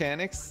Manic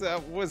Mechanics.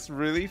 That was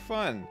really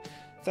fun.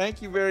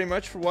 Thank you very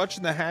much for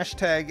watching the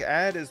hashtag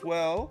ad as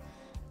well.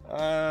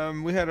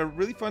 We had a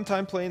really fun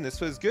time playing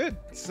this. It was good.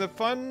 It's a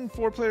fun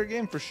 4-player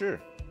game for sure.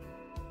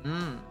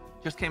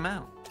 Just came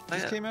out.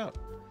 Just came out.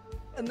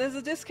 And there's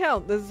a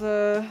discount. There's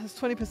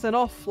 20%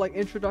 off, like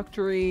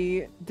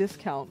introductory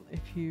discount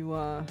if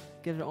you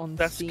get it on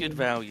That's Steam. good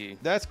value.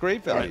 That's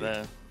great value. Right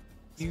there.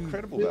 It's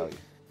incredible value.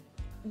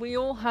 We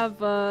all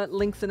have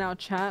links in our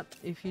chat.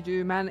 If you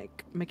do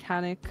Manic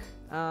Mechanic,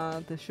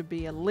 there should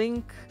be a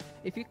link.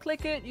 If you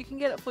click it, you can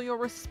get it for your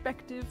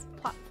respective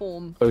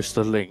platform. Post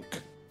the link.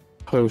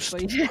 Post the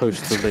link.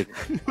 Post the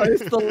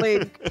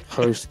link.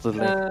 Post the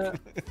link.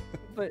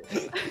 But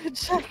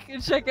check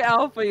it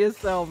out for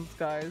yourselves,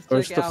 guys.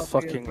 Post check it the out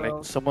for fucking link.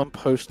 yourselves. Someone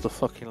post the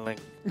fucking link.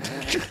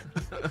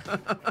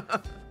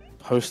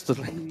 Post the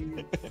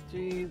link.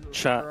 Jesus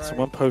Chat. Christ.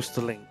 Someone post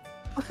the link.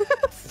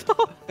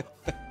 Stop.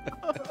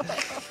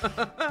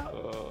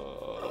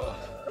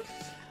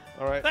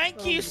 All right.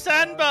 Thank you,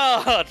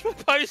 Sandbard, for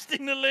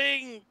posting the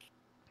link.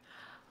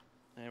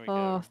 There we go.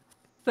 Oh,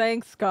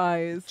 thanks,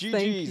 guys. Thank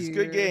GG's, you.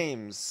 good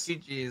games.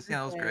 GG's,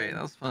 that was great.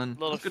 That was fun.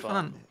 A lot That was of good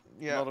fun.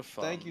 Yeah. A lot of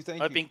fun. Thank you.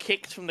 I've been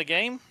kicked from the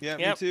game. Yeah,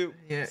 Yep. me too.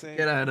 Yeah, Same.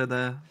 get out of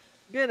there.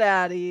 Get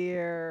out of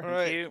here. All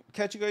right. you.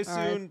 Catch you guys All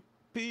right. soon.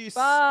 Peace.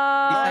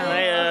 Bye.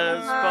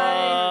 Laters,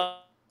 bye.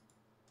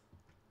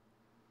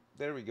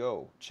 There we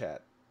go,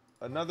 chat.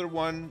 Another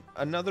one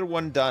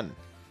done.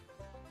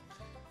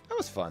 That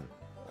was fun.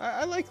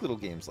 I like little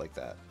games like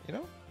that, you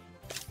know?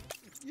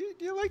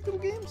 You like little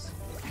games?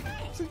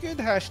 It's a good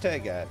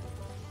hashtag ad.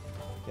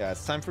 Yeah,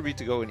 it's time for me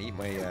to go and eat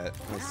my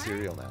my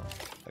cereal now.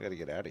 I gotta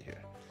get out of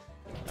here.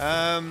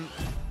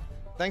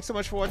 Thanks so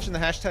much for watching the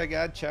hashtag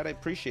ad, chat. I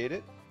appreciate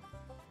it.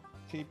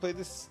 Can you play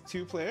this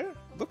 2-player?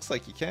 Looks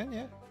like you can,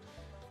 yeah.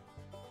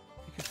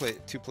 You can play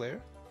it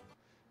 2-player.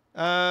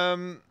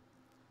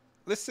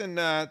 Listen,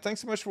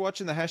 thanks so much for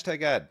watching the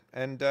hashtag ad.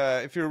 And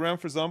if you're around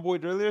for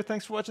Zomboid earlier,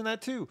 thanks for watching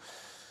that too.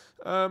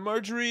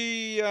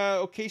 Marjorie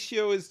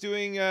Ocasio is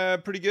doing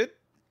pretty good.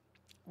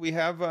 We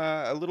have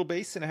a little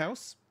base in a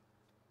house.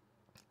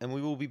 And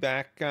we will be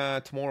back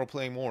tomorrow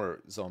playing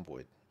more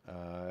Zomboid.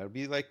 It'll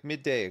be like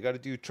midday. I got to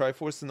do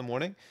Triforce in the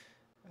morning.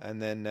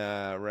 And then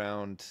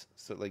around,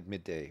 so like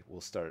midday,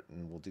 we'll start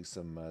and we'll do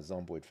some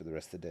Zomboid for the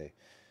rest of the day.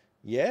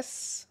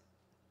 Yes?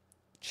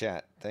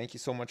 Chat, thank you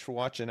so much for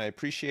watching. I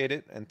appreciate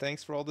it. And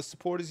thanks for all the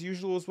support as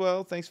usual as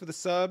well. Thanks for the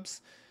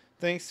subs.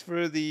 Thanks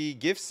for the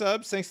gift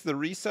subs. Thanks for the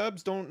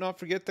resubs. Not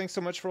forget, thanks so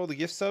much for all the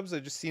gift subs. I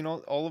just seen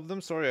all of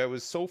them. Sorry, I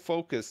was so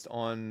focused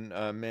on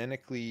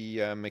manically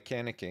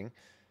mechanicking.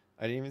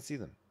 I didn't even see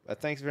them.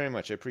 Thanks very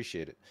much. I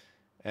appreciate it.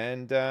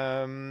 And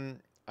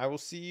I will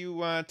see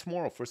you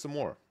tomorrow for some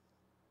more.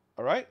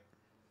 All right?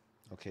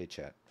 Okay,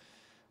 chat.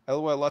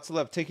 LOL, lots of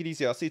love. Take it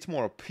easy. I'll see you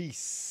tomorrow.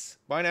 Peace.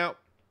 Bye now.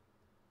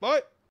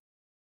 Bye.